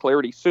 We'll have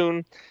clarity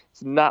soon.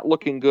 It's not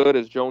looking good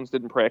as Jones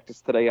didn't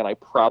practice today, and I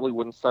probably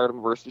wouldn't start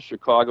him versus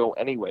Chicago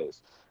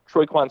anyways.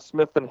 Troyquan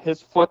Smith and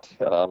his foot.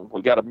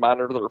 We got to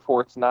monitor the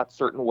reports. Not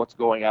certain what's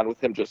going on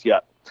with him just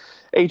yet.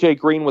 A.J.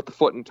 Green with the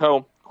foot and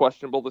toe,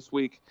 questionable this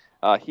week.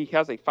 He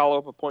has a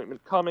follow-up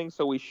appointment coming,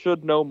 so we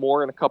should know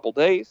more in a couple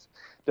days.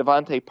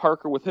 Devontae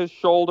Parker with his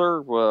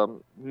shoulder.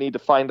 Need to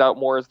find out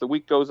more as the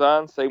week goes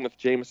on. Same with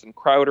Jamison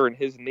Crowder and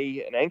his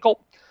knee and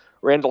ankle.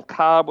 Randall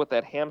Cobb with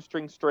that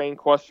hamstring strain,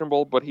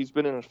 questionable, but he's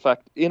been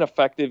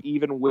ineffective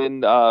even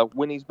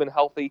when he's been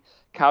healthy.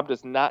 Cobb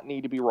does not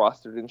need to be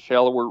rostered in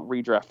shallower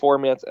redraft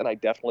formats, and I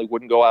definitely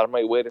wouldn't go out of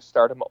my way to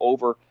start him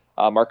over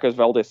Marquez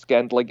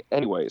Valdes-Scantling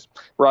anyways.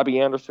 Robbie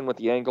Anderson with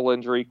the ankle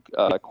injury,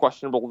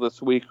 questionable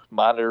this week.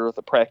 Monitor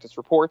the practice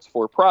reports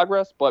for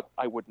progress, but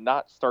I would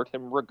not start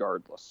him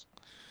regardless.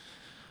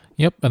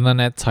 Yep, and then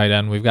at tight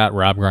end, we've got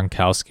Rob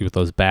Gronkowski with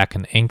those back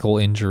and ankle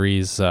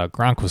injuries.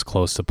 Gronk was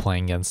close to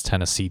playing against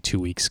Tennessee 2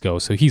 weeks ago,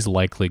 so he's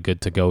likely good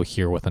to go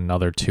here with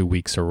another 2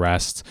 weeks of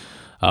rest.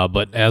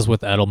 But as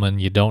with Edelman,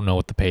 you don't know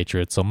with the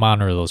Patriots, so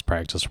monitor those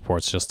practice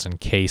reports just in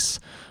case.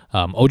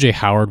 O.J.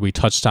 Howard, we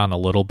touched on a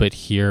little bit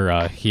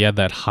here. He had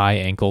that high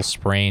ankle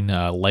sprain,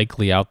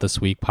 likely out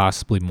this week,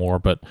 possibly more.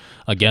 But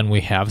again,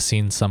 we have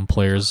seen some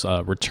players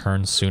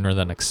return sooner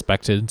than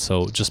expected,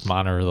 so just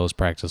monitor those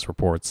practice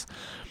reports.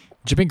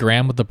 Jimmy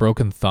Graham with the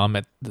broken thumb,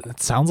 it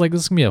sounds like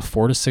this is going to be a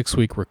 4 to 6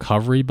 week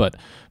recovery, but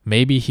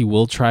maybe he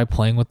will try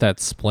playing with that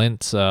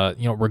splint.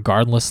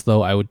 Regardless,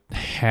 though, I would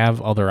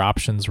have other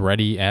options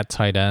ready at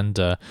tight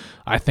end.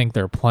 I think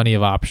there are plenty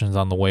of options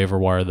on the waiver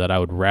wire that I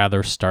would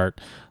rather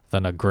start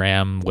than a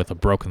Graham with a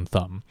broken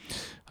thumb.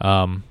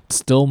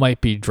 Still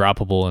might be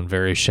droppable in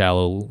very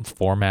shallow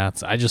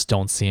formats. I just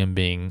don't see him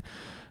being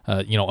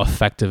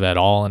effective at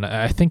all. And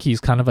I think he's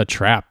kind of a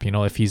trap.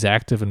 If he's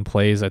active and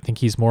plays, I think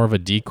he's more of a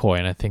decoy,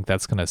 and I think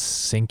that's going to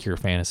sink your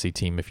fantasy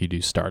team if you do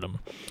start him.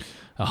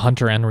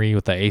 Hunter Henry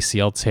with the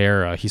ACL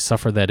tear, he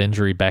suffered that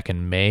injury back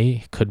in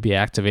May, could be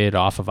activated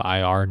off of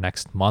IR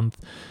next month.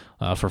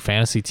 For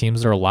fantasy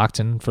teams that are locked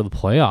in for the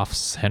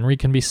playoffs, Henry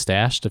can be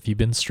stashed if you've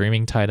been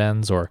streaming tight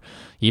ends, or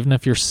even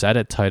if you're set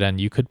at tight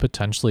end, you could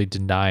potentially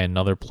deny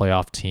another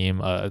playoff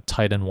team a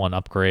tight end 1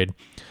 upgrade.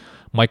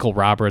 Michael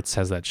Roberts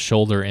has that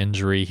shoulder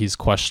injury. He's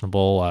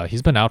questionable.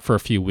 He's been out for a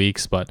few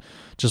weeks, but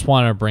just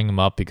wanted to bring him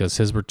up because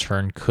his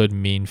return could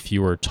mean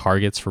fewer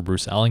targets for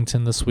Bruce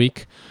Ellington this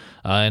week.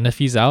 And if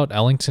he's out,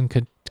 Ellington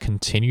could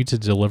continue to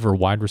deliver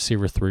wide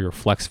receiver 3 or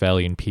flex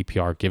value in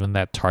PPR given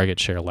that target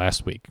share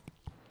last week.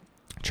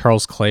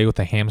 Charles Clay with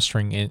a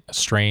hamstring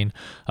strain,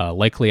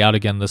 likely out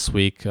again this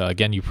week.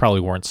 Again, you probably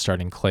weren't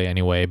starting Clay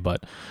anyway,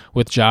 but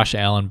with Josh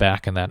Allen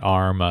back in that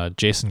arm,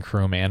 Jason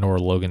Kroom and or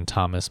Logan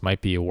Thomas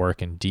might be a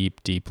work in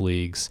deep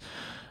leagues.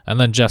 And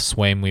then Jeff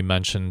Swaim, we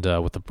mentioned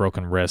with a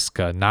broken wrist,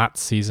 not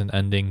season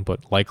ending,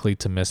 but likely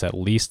to miss at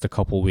least a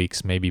couple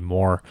weeks, maybe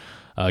more.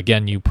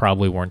 Again, you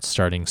probably weren't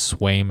starting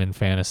Swaim in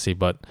fantasy,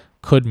 but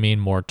could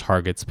mean more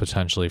targets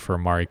potentially for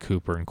Amari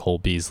Cooper and Cole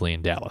Beasley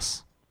in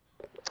Dallas.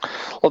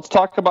 Let's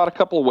talk about a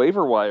couple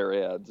waiver wire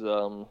ads.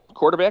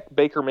 Quarterback,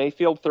 Baker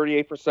Mayfield,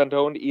 38%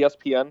 owned,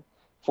 ESPN,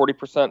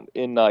 40%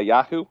 in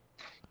Yahoo.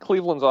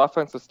 Cleveland's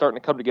offense is starting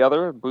to come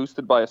together,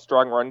 boosted by a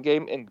strong run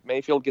game, and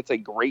Mayfield gets a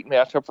great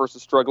matchup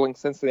versus struggling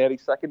Cincinnati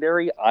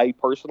secondary. I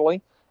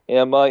personally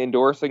am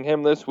endorsing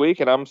him this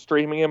week, and I'm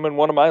streaming him in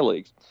one of my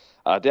leagues.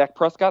 Dak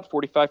Prescott,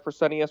 45%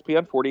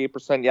 ESPN,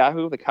 48%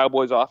 Yahoo. The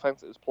Cowboys'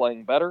 offense is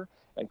playing better,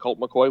 and Colt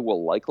McCoy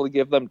will likely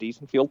give them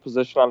decent field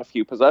position on a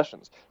few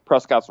possessions.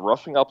 Prescott's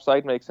rushing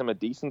upside makes him a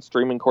decent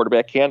streaming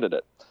quarterback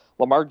candidate.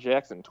 Lamar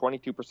Jackson,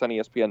 22%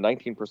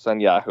 ESPN,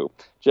 19% Yahoo.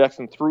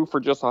 Jackson threw for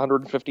just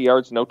 150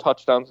 yards, no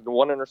touchdowns, and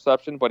 1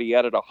 interception, but he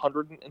added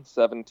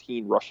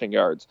 117 rushing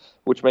yards,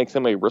 which makes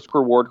him a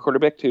risk-reward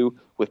quarterback, too,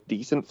 with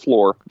decent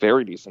floor,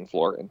 very decent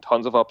floor, and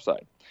tons of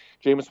upside.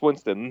 Jameis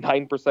Winston,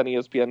 9%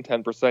 ESPN,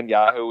 10%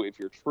 Yahoo. If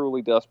you're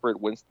truly desperate,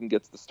 Winston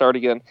gets the start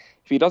again.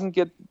 If he doesn't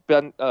get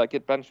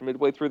benched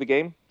midway through the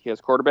game, he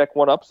has quarterback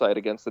 1 upside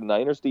against the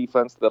Niners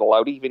defense that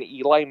allowed even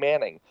Eli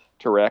Manning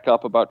to rack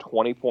up about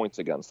 20 points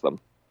against them.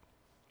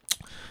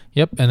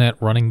 Yep, and at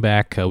running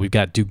back, we've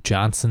got Duke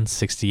Johnson,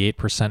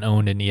 68%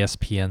 owned in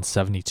ESPN,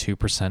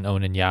 72%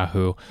 owned in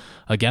Yahoo.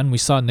 Again, we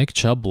saw Nick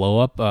Chubb blow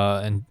up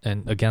and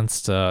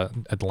against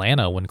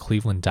Atlanta when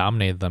Cleveland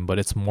dominated them, but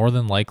it's more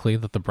than likely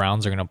that the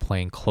Browns are going to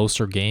play in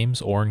closer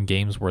games or in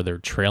games where they're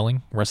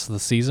trailing the rest of the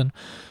season,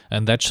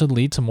 and that should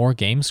lead to more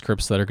game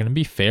scripts that are going to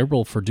be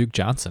favorable for Duke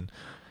Johnson.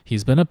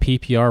 He's been a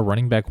PPR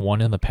running back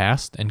 1 in the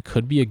past and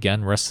could be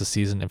again rest of the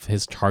season if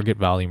his target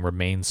volume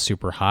remains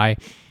super high.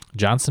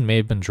 Johnson may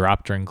have been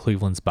dropped during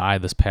Cleveland's bye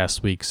this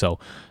past week, so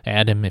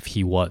add him if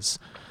he was.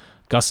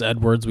 Gus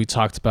Edwards, we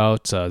talked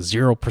about,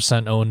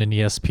 0% owned in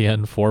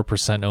ESPN,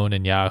 4% owned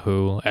in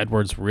Yahoo.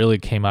 Edwards really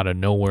came out of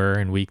nowhere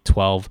in Week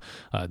 12,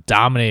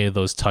 dominated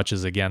those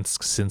touches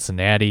against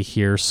Cincinnati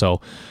here.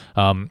 So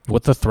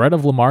with the threat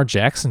of Lamar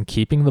Jackson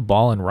keeping the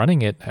ball and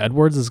running it,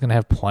 Edwards is going to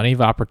have plenty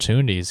of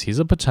opportunities. He's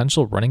a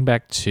potential running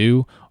back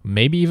 2,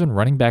 maybe even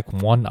running back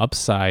 1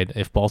 upside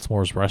if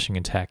Baltimore's rushing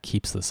attack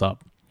keeps this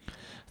up.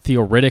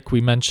 Theo Riddick,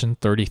 we mentioned,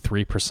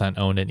 33%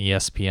 owned in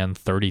ESPN,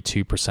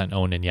 32%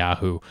 owned in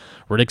Yahoo.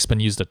 Riddick's been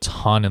used a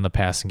ton in the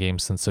passing game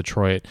since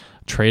Detroit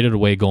traded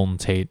away Golden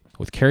Tate.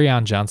 With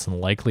Kerryon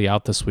Johnson likely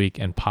out this week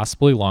and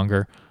possibly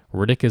longer,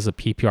 Riddick is a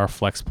PPR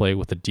flex play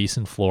with a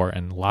decent floor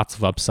and lots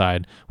of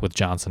upside with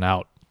Johnson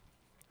out.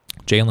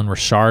 Jalen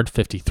Richard,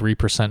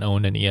 53%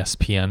 owned in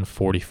ESPN,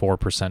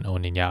 44%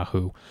 owned in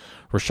Yahoo.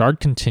 Richard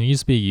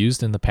continues to be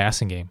used in the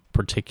passing game,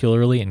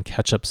 particularly in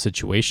catch-up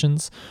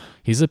situations.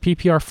 He's a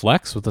PPR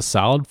flex with a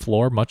solid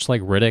floor, much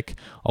like Riddick,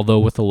 although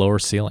with a lower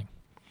ceiling.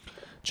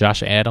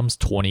 Josh Adams,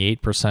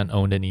 28%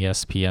 owned in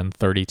ESPN,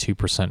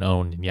 32%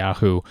 owned in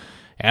Yahoo.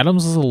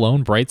 Adams is a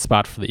lone bright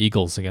spot for the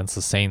Eagles against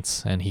the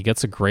Saints, and he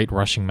gets a great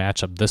rushing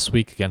matchup this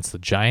week against the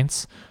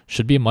Giants.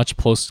 Should be a much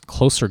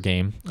closer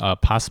game,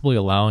 possibly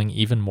allowing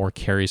even more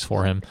carries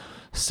for him.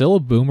 Still a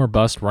boom or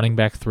bust running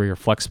back 3 or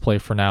flex play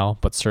for now,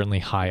 but certainly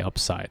high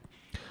upside.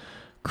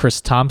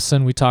 Chris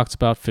Thompson, we talked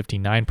about,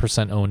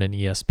 59% owned in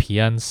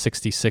ESPN,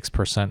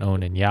 66%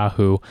 owned in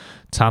Yahoo.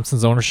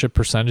 Thompson's ownership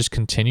percentage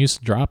continues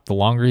to drop the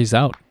longer he's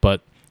out,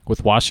 but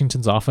with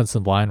Washington's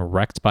offensive line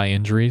wrecked by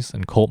injuries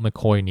and Colt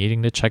McCoy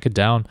needing to check it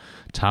down,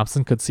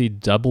 Thompson could see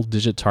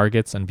double-digit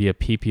targets and be a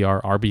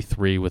PPR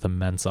RB3 with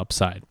immense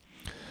upside.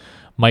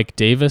 Mike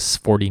Davis,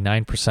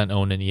 49%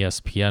 owned in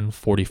ESPN,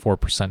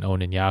 44%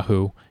 owned in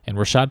Yahoo. And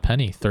Rashad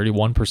Penny,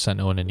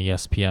 31% owned in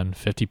ESPN,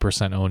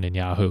 50% owned in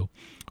Yahoo.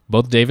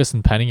 Both Davis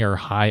and Penny are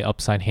high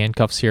upside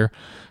handcuffs here.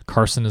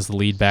 Carson is the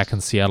lead back in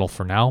Seattle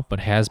for now,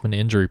 but has been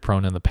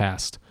injury-prone in the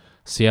past.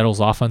 Seattle's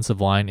offensive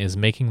line is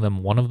making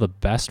them one of the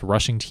best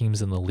rushing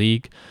teams in the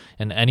league,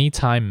 and any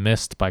time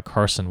missed by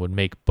Carson would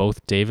make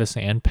both Davis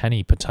and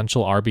Penny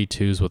potential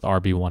RB2s with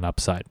RB1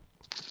 upside.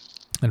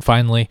 And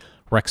finally,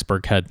 Rex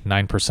Burkhead,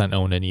 9%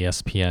 owned in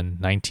ESPN,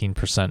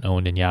 19%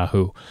 owned in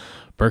Yahoo.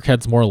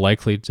 Burkhead's more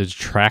likely to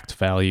detract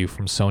value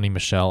from Sony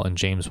Michel and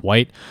James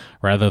White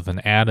rather than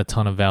add a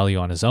ton of value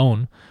on his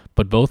own,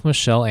 but both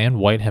Michel and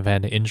White have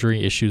had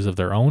injury issues of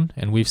their own,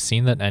 and we've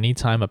seen that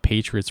anytime a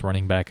Patriots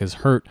running back is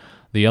hurt,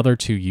 the other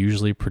two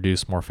usually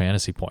produce more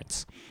fantasy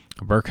points.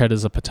 Burkhead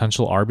is a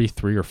potential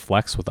RB3 or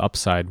flex with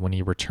upside when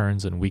he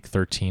returns in Week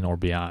 13 or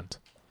beyond.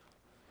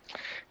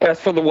 As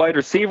for the wide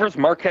receivers,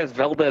 Marquez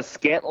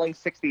Valdez-Scantling,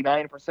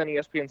 69%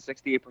 ESPN,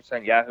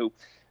 68% Yahoo.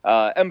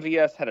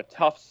 MVS had a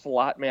tough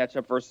slot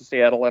matchup versus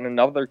Seattle and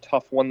another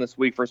tough one this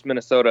week versus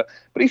Minnesota,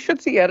 but he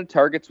should see added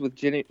targets with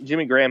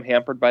Jimmy Graham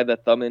hampered by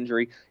that thumb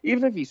injury.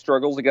 Even if he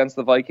struggles against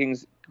the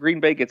Vikings,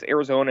 Green Bay gets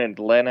Arizona and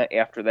Atlanta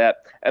after that.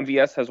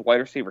 MVS has wide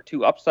receiver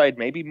 2 upside,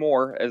 maybe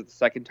more, as the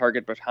second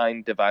target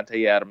behind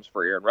Devontae Adams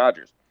for Aaron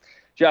Rodgers.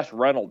 Josh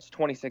Reynolds,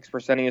 26%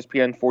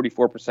 ESPN,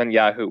 44%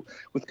 Yahoo.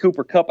 With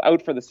Cooper Kupp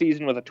out for the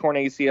season with a torn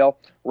ACL,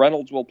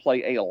 Reynolds will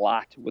play a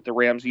lot, with the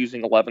Rams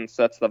using 11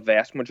 sets the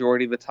vast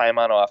majority of the time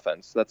on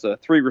offense. That's a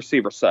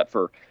 3-receiver set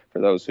for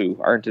those who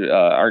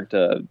aren't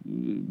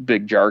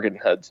big jargon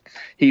heads.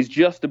 He's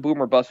just a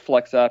boomer bust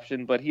flex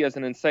option, but he has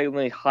an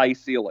insanely high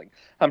ceiling.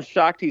 I'm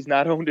shocked he's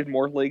not owned in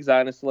more leagues,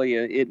 honestly.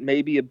 It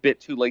may be a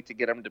bit too late to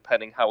get him,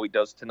 depending how he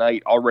does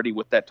tonight, already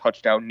with that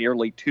touchdown,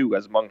 nearly 2,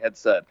 as Mung had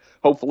said.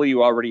 Hopefully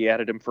you already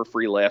added him for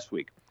free last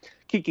week.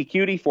 Kiki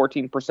Cutie,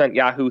 14%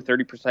 Yahoo,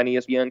 30%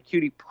 ESPN.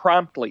 Cutie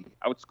promptly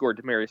outscored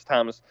Demaryius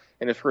Thomas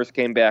in his first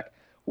game back.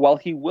 While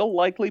he will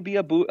likely be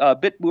a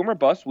bit boomer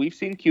bust, we've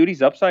seen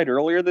Cutie's upside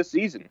earlier this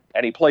season,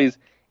 and he plays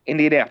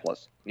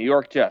Indianapolis, New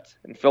York Jets,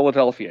 and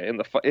Philadelphia in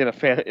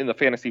the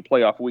fantasy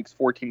playoff weeks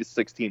 14 to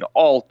 16.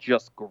 All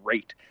just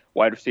great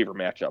wide receiver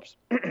matchups.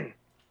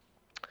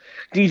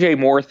 DJ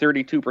Moore,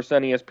 32%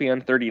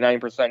 ESPN,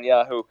 39%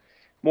 Yahoo.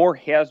 Moore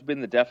has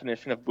been the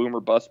definition of boomer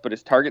bust, but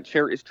his target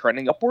share is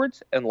trending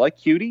upwards, and like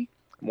Cutie,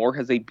 Moore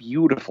has a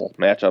beautiful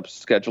matchup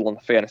schedule in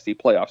the fantasy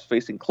playoffs,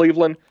 facing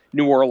Cleveland,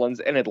 New Orleans,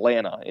 and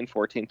Atlanta in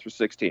 14 through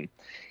 16.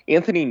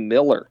 Anthony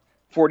Miller,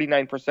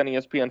 49%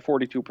 ESPN,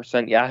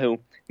 42% Yahoo.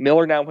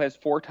 Miller now has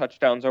 4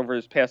 touchdowns over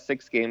his past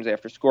 6 games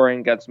after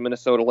scoring against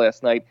Minnesota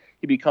last night.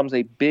 He becomes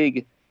a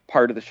big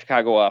part of the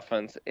Chicago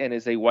offense and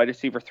is a wide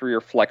receiver 3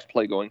 or flex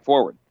play going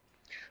forward.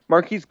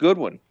 Marquise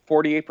Goodwin,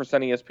 48%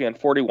 ESPN,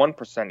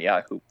 41%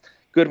 Yahoo.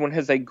 Goodwin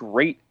has a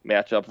great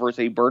matchup versus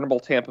a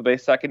burnable Tampa Bay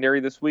secondary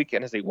this week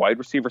and is a wide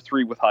receiver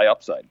 3 with high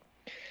upside.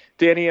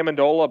 Danny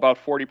Amendola, about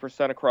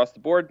 40% across the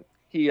board.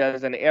 He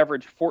has an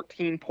average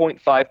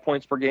 14.5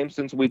 points per game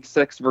since week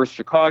 6 versus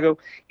Chicago.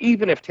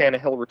 Even if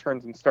Tannehill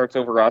returns and starts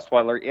over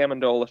Osweiler,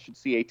 Amendola should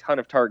see a ton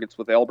of targets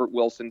with Albert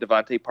Wilson,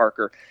 Devontae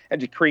Parker,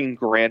 and Jakeem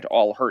Grant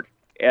all hurt.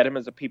 Adam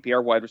is a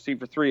PPR wide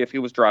receiver 3 if he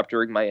was dropped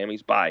during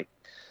Miami's bye.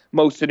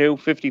 Mo Sanu,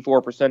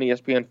 54%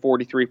 ESPN,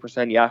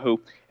 43% Yahoo.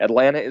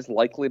 Atlanta is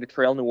likely to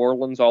trail New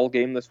Orleans all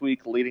game this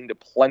week, leading to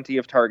plenty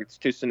of targets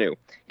to Sanu.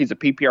 He's a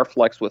PPR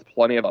flex with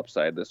plenty of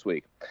upside this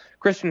week.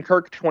 Christian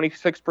Kirk, 26%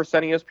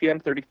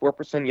 ESPN,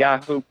 34%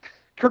 Yahoo.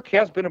 Kirk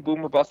has been a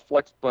boomer bust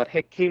flex, but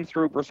came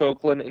through versus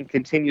Oakland and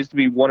continues to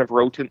be one of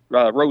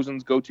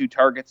Rosen's go-to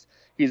targets.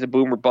 He's a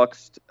boomer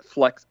bust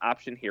flex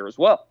option here as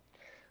well.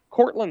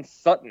 Cortland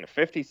Sutton,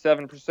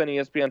 57%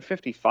 ESPN,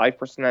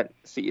 55%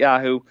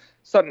 Yahoo.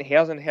 Sutton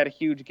hasn't had a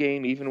huge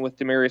game, even with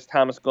Demaryius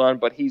Thomas gone,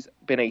 but he's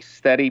been a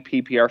steady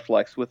PPR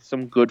flex with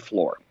some good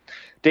floor.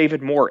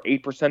 David Moore, 8%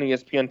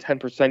 ESPN,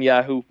 10%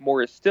 Yahoo.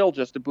 Moore is still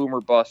just a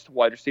boomer bust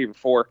wide receiver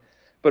 4,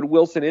 but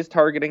Wilson is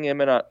targeting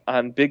him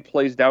on big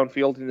plays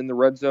downfield and in the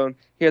red zone.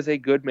 He has a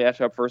good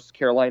matchup versus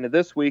Carolina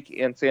this week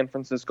and San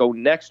Francisco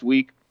next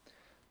week.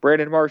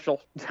 Brandon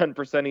Marshall,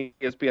 10%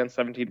 ESPN,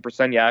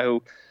 17% Yahoo.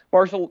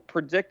 Marshall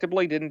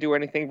predictably didn't do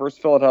anything versus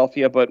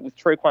Philadelphia, but with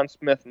Traquan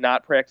Smith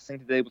not practicing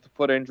today with a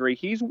foot injury,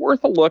 he's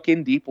worth a look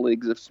in deep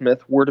leagues if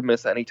Smith were to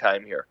miss any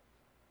time here.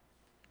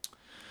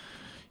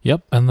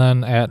 Yep, and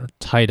then at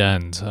tight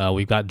end,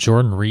 we've got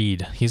Jordan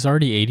Reed. He's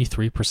already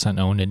 83%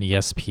 owned in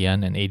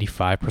ESPN and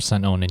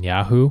 85% owned in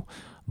Yahoo,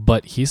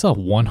 but he's a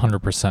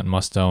 100%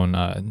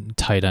 must-own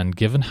tight end,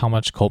 given how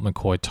much Colt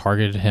McCoy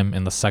targeted him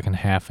in the second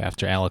half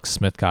after Alex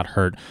Smith got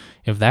hurt.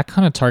 If that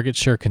kind of target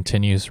share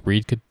continues,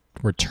 Reed could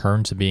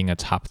return to being a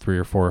top 3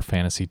 or 4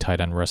 fantasy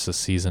tight end rest of the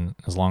season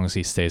as long as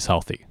he stays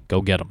healthy.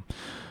 Go get him.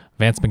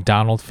 Vance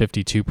McDonald,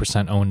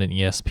 52% owned in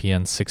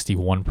ESPN,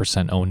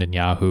 61% owned in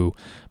Yahoo.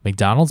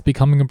 McDonald's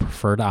becoming a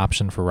preferred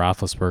option for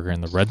Roethlisberger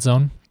in the red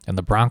zone, and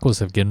the Broncos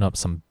have given up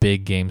some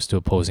big games to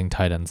opposing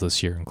tight ends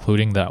this year,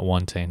 including that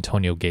one to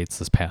Antonio Gates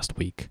this past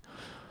week.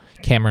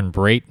 Cameron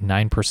Brate,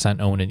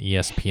 9% owned in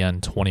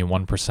ESPN,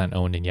 21%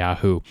 owned in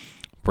Yahoo.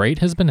 Brate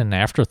has been an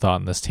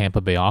afterthought in this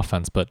Tampa Bay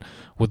offense, but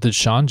with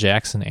DeSean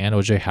Jackson and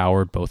O.J.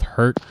 Howard both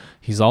hurt,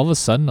 he's all of a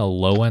sudden a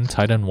low-end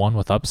tight end 1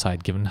 with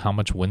upside given how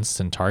much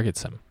Winston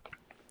targets him.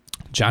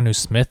 Jonnu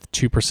Smith,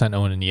 2%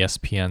 owned in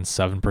ESPN,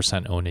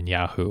 7% owned in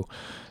Yahoo.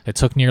 It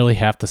took nearly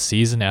half the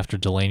season after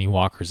Delanie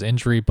Walker's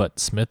injury, but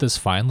Smith is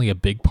finally a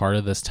big part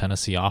of this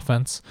Tennessee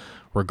offense.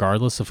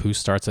 Regardless of who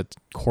starts at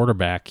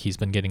quarterback, he's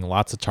been getting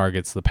lots of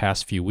targets the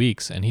past few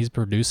weeks, and he's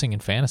producing in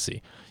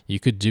fantasy. You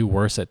could do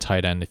worse at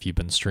tight end if you've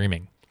been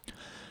streaming.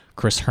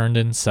 Chris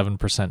Herndon,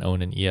 7%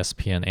 owned in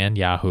ESPN and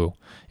Yahoo.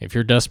 If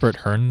you're desperate,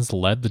 Herndon's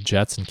led the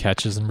Jets in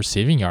catches and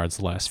receiving yards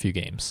the last few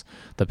games.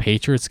 The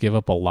Patriots give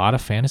up a lot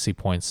of fantasy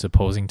points to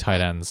opposing tight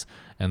ends,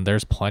 and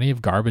there's plenty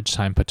of garbage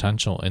time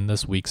potential in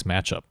this week's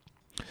matchup.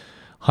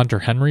 Hunter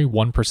Henry,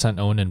 1%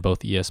 owned in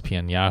both ESPN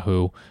and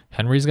Yahoo.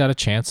 Henry's got a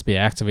chance to be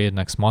activated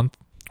next month.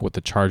 With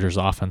the Chargers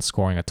offense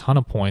scoring a ton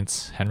of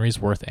points, Henry's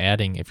worth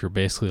adding if you're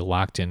basically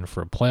locked in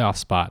for a playoff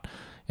spot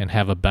and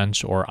have a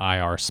bench or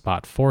IR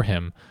spot for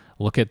him.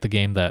 Look at the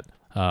game that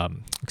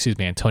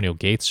Antonio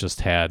Gates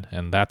just had,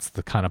 and that's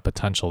the kind of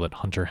potential that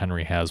Hunter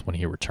Henry has when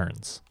he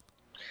returns.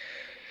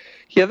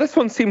 Yeah, this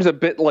one seems a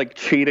bit like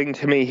cheating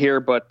to me here,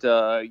 but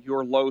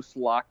your Los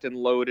locked and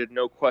loaded,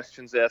 no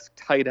questions asked,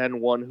 tight end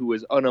 1 who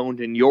is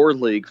unowned in your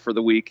league for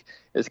the week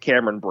is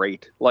Cameron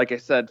Brate. Like I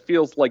said,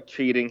 feels like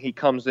cheating. He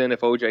comes in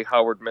if O.J.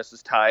 Howard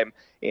misses time,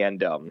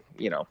 and,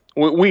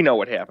 we know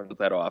what happens with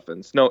that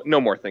offense.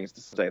 No more things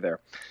to say there.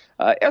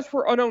 As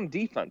for unowned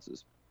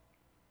defenses,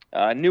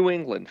 New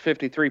England,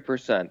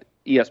 53%.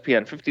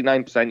 ESPN,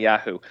 59%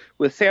 Yahoo.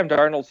 With Sam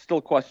Darnold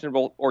still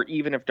questionable, or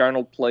even if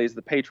Darnold plays,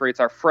 the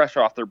Patriots are fresh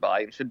off their bye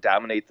and should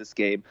dominate this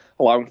game,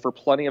 allowing for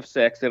plenty of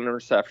sacks and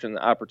interception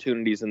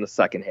opportunities in the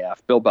second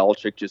half. Bill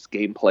Belichick just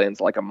game plans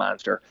like a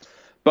monster.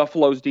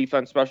 Buffalo's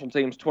defense, special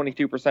teams,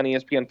 22%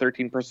 ESPN,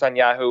 13%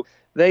 Yahoo.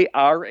 They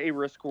are a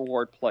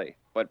risk-reward play,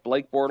 but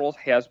Blake Bortles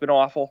has been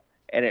awful,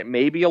 and it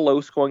may be a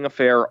low-scoring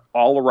affair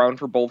all around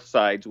for both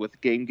sides, with the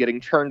game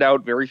getting churned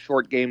out, very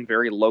short game,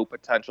 very low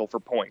potential for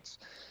points.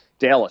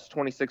 Dallas,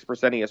 26%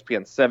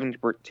 ESPN,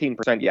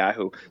 17%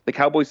 Yahoo. The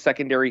Cowboys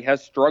secondary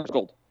has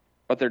struggled,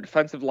 but their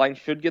defensive line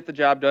should get the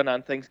job done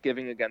on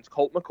Thanksgiving against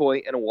Colt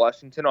McCoy and a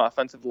Washington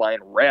offensive line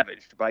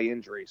ravaged by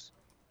injuries.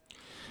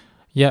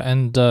 Yeah,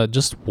 and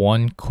just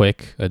one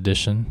quick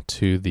addition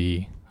to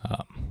the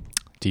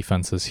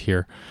defenses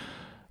here.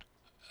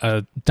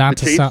 Not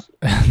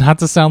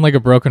to sound like a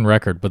broken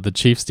record, but the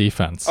Chiefs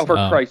defense. Oh, for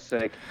Christ's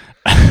sake.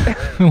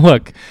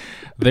 Look,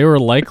 they were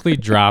likely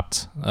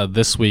dropped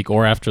this week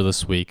or after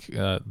this week.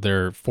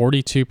 They're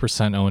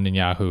 42% owned in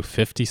Yahoo,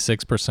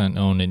 56%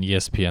 owned in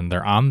ESPN.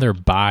 They're on their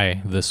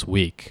bye this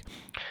week.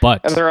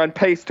 And they're on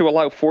pace to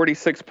allow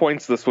 46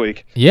 points this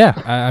week.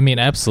 Yeah, I mean,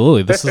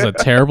 absolutely. This is a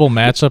terrible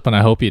matchup, and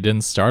I hope you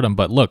didn't start them.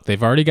 But look,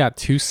 they've already got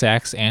 2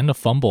 sacks and a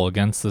fumble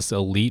against this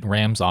elite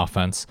Rams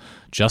offense.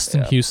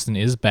 Justin Houston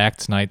is back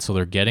tonight, so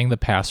they're getting the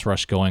pass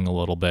rush going a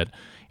little bit.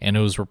 And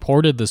it was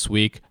reported this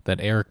week that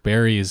Eric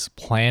Berry is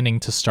planning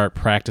to start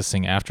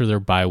practicing after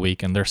their bye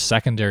week, and their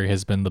secondary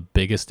has been the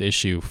biggest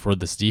issue for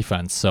this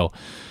defense. So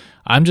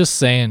I'm just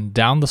saying,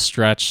 down the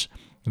stretch,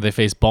 they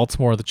face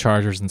Baltimore, the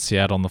Chargers, and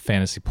Seattle in the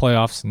fantasy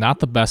playoffs. Not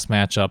the best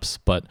matchups,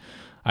 but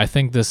I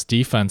think this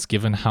defense,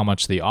 given how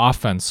much the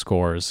offense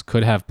scores,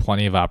 could have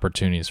plenty of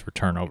opportunities for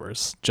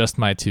turnovers. Just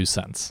my 2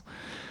 cents.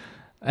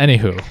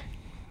 Anywho,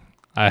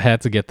 I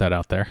had to get that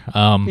out there.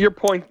 Your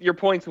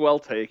point's well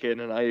taken,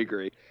 and I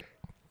agree.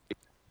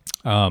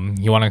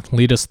 You want to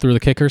lead us through the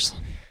kickers?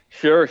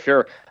 Sure.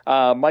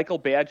 Michael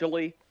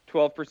Badgley,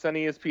 12%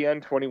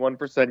 ESPN,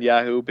 21%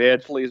 Yahoo.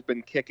 Badgley has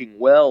been kicking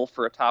well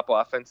for a top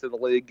offense in the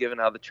league, given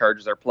how the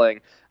Chargers are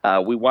playing.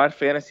 We want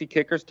fantasy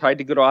kickers tied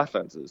to good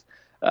offenses.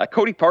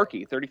 Cody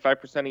Parkey, 35%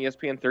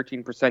 ESPN,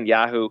 13%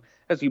 Yahoo.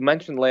 As you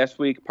mentioned last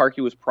week,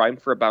 Parkey was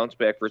primed for a bounce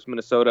back versus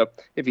Minnesota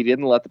if he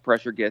didn't let the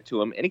pressure get to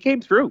him, and he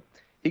came through.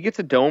 He gets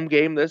a dome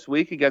game this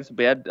week against a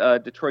bad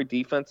Detroit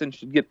defense and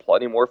should get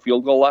plenty more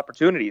field goal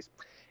opportunities.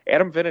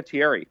 Adam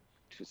Vinatieri,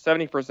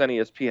 70%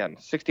 ESPN,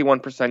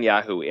 61%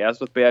 Yahoo. As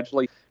with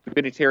Badgley,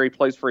 Vinatieri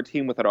plays for a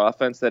team with an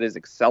offense that is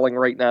excelling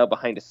right now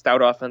behind a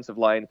stout offensive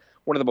line,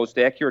 one of the most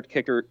accurate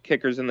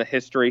kickers in the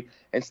history,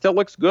 and still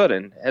looks good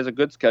and has a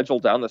good schedule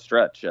down the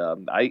stretch.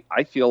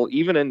 I feel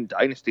even in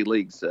dynasty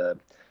leagues,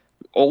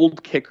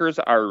 old kickers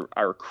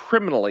are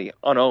criminally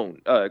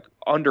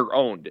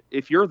underowned.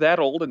 If you're that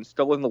old and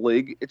still in the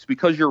league, it's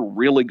because you're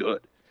really good.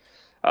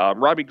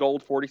 Robbie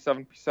Gould,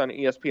 47%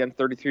 ESPN,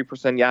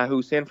 33%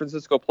 Yahoo. San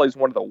Francisco plays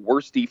one of the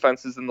worst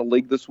defenses in the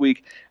league this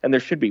week, and there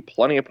should be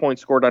plenty of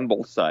points scored on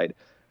both sides.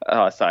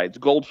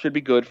 Gould should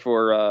be good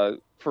for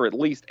at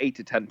least 8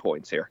 to 10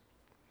 points here.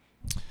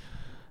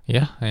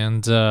 Yeah,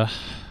 and,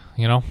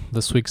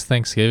 this week's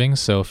Thanksgiving,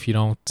 so if you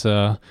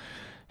don't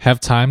have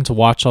time to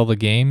watch all the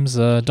games,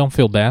 don't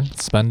feel bad.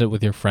 Spend it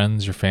with your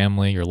friends, your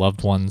family, your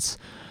loved ones.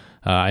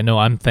 I know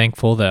I'm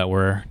thankful that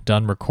we're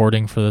done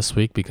recording for this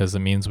week because it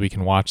means we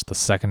can watch the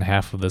second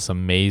half of this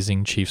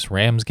amazing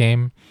Chiefs-Rams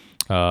game.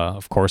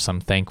 Of course, I'm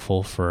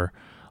thankful for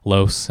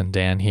Los and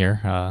Dan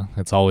here.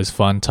 It's always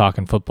fun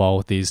talking football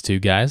with these two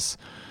guys.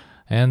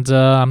 And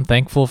I'm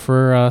thankful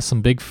for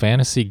some big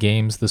fantasy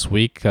games this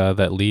week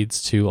that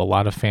leads to a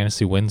lot of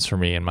fantasy wins for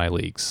me in my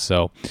leagues.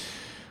 So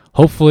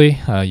hopefully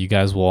you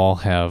guys will all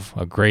have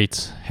a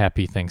great,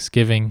 happy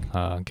Thanksgiving,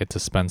 get to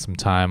spend some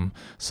time,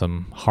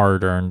 some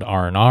hard-earned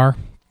R&R.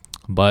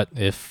 But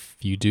if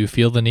you do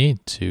feel the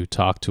need to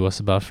talk to us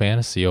about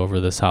fantasy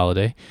over this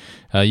holiday,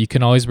 you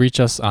can always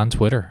reach us on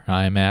Twitter.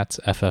 I'm at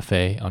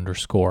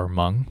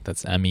FFA_Mung.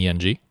 That's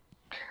MENG.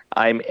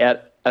 I'm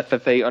at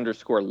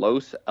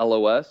FFA_Los,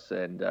 LOS,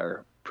 and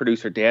our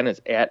producer Dan is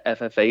at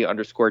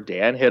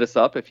FFA_Dan. Hit us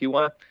up if you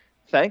want to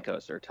thank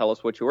us or tell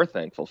us what you're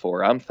thankful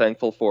for. I'm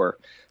thankful for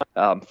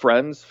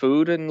friends,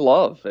 food, and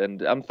love.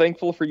 And I'm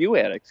thankful for you,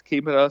 addicts,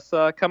 keeping us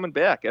coming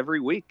back every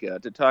week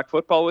to talk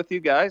football with you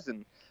guys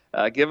and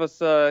give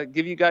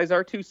you guys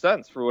our 2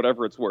 cents for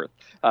whatever it's worth.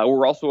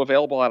 We're also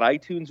available on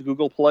iTunes,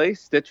 Google Play,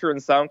 Stitcher, and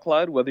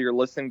SoundCloud, whether you're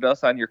listening to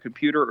us on your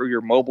computer or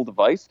your mobile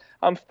device.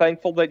 I'm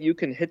thankful that you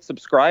can hit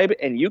subscribe,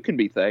 and you can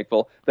be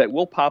thankful that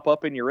we'll pop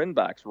up in your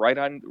inbox right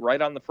on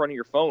the front of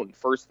your phone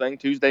first thing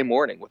Tuesday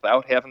morning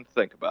without having to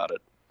think about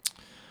it.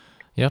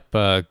 Yep,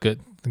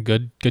 good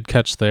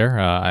catch there.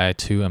 I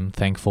too am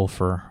thankful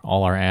for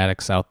all our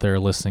addicts out there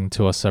listening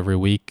to us every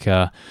week.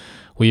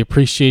 We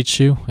appreciate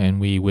you, and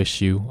we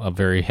wish you a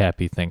very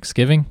happy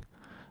Thanksgiving.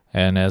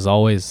 And as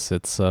always,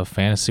 it's a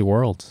fantasy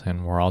world,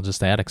 and we're all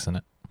just addicts in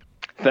it.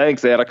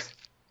 Thanks, addicts.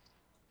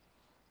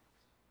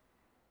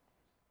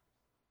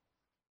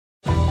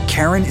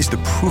 Karen is the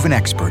proven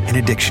expert in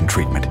addiction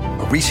treatment.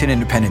 A recent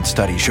independent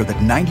study showed that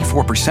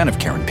 94% of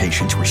Karen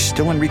patients were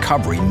still in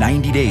recovery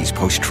 90 days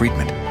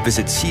post-treatment.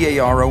 Visit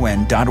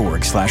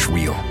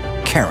caron.org/real.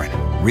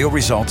 Karen, real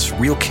results,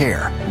 real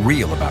care,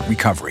 real about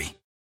recovery.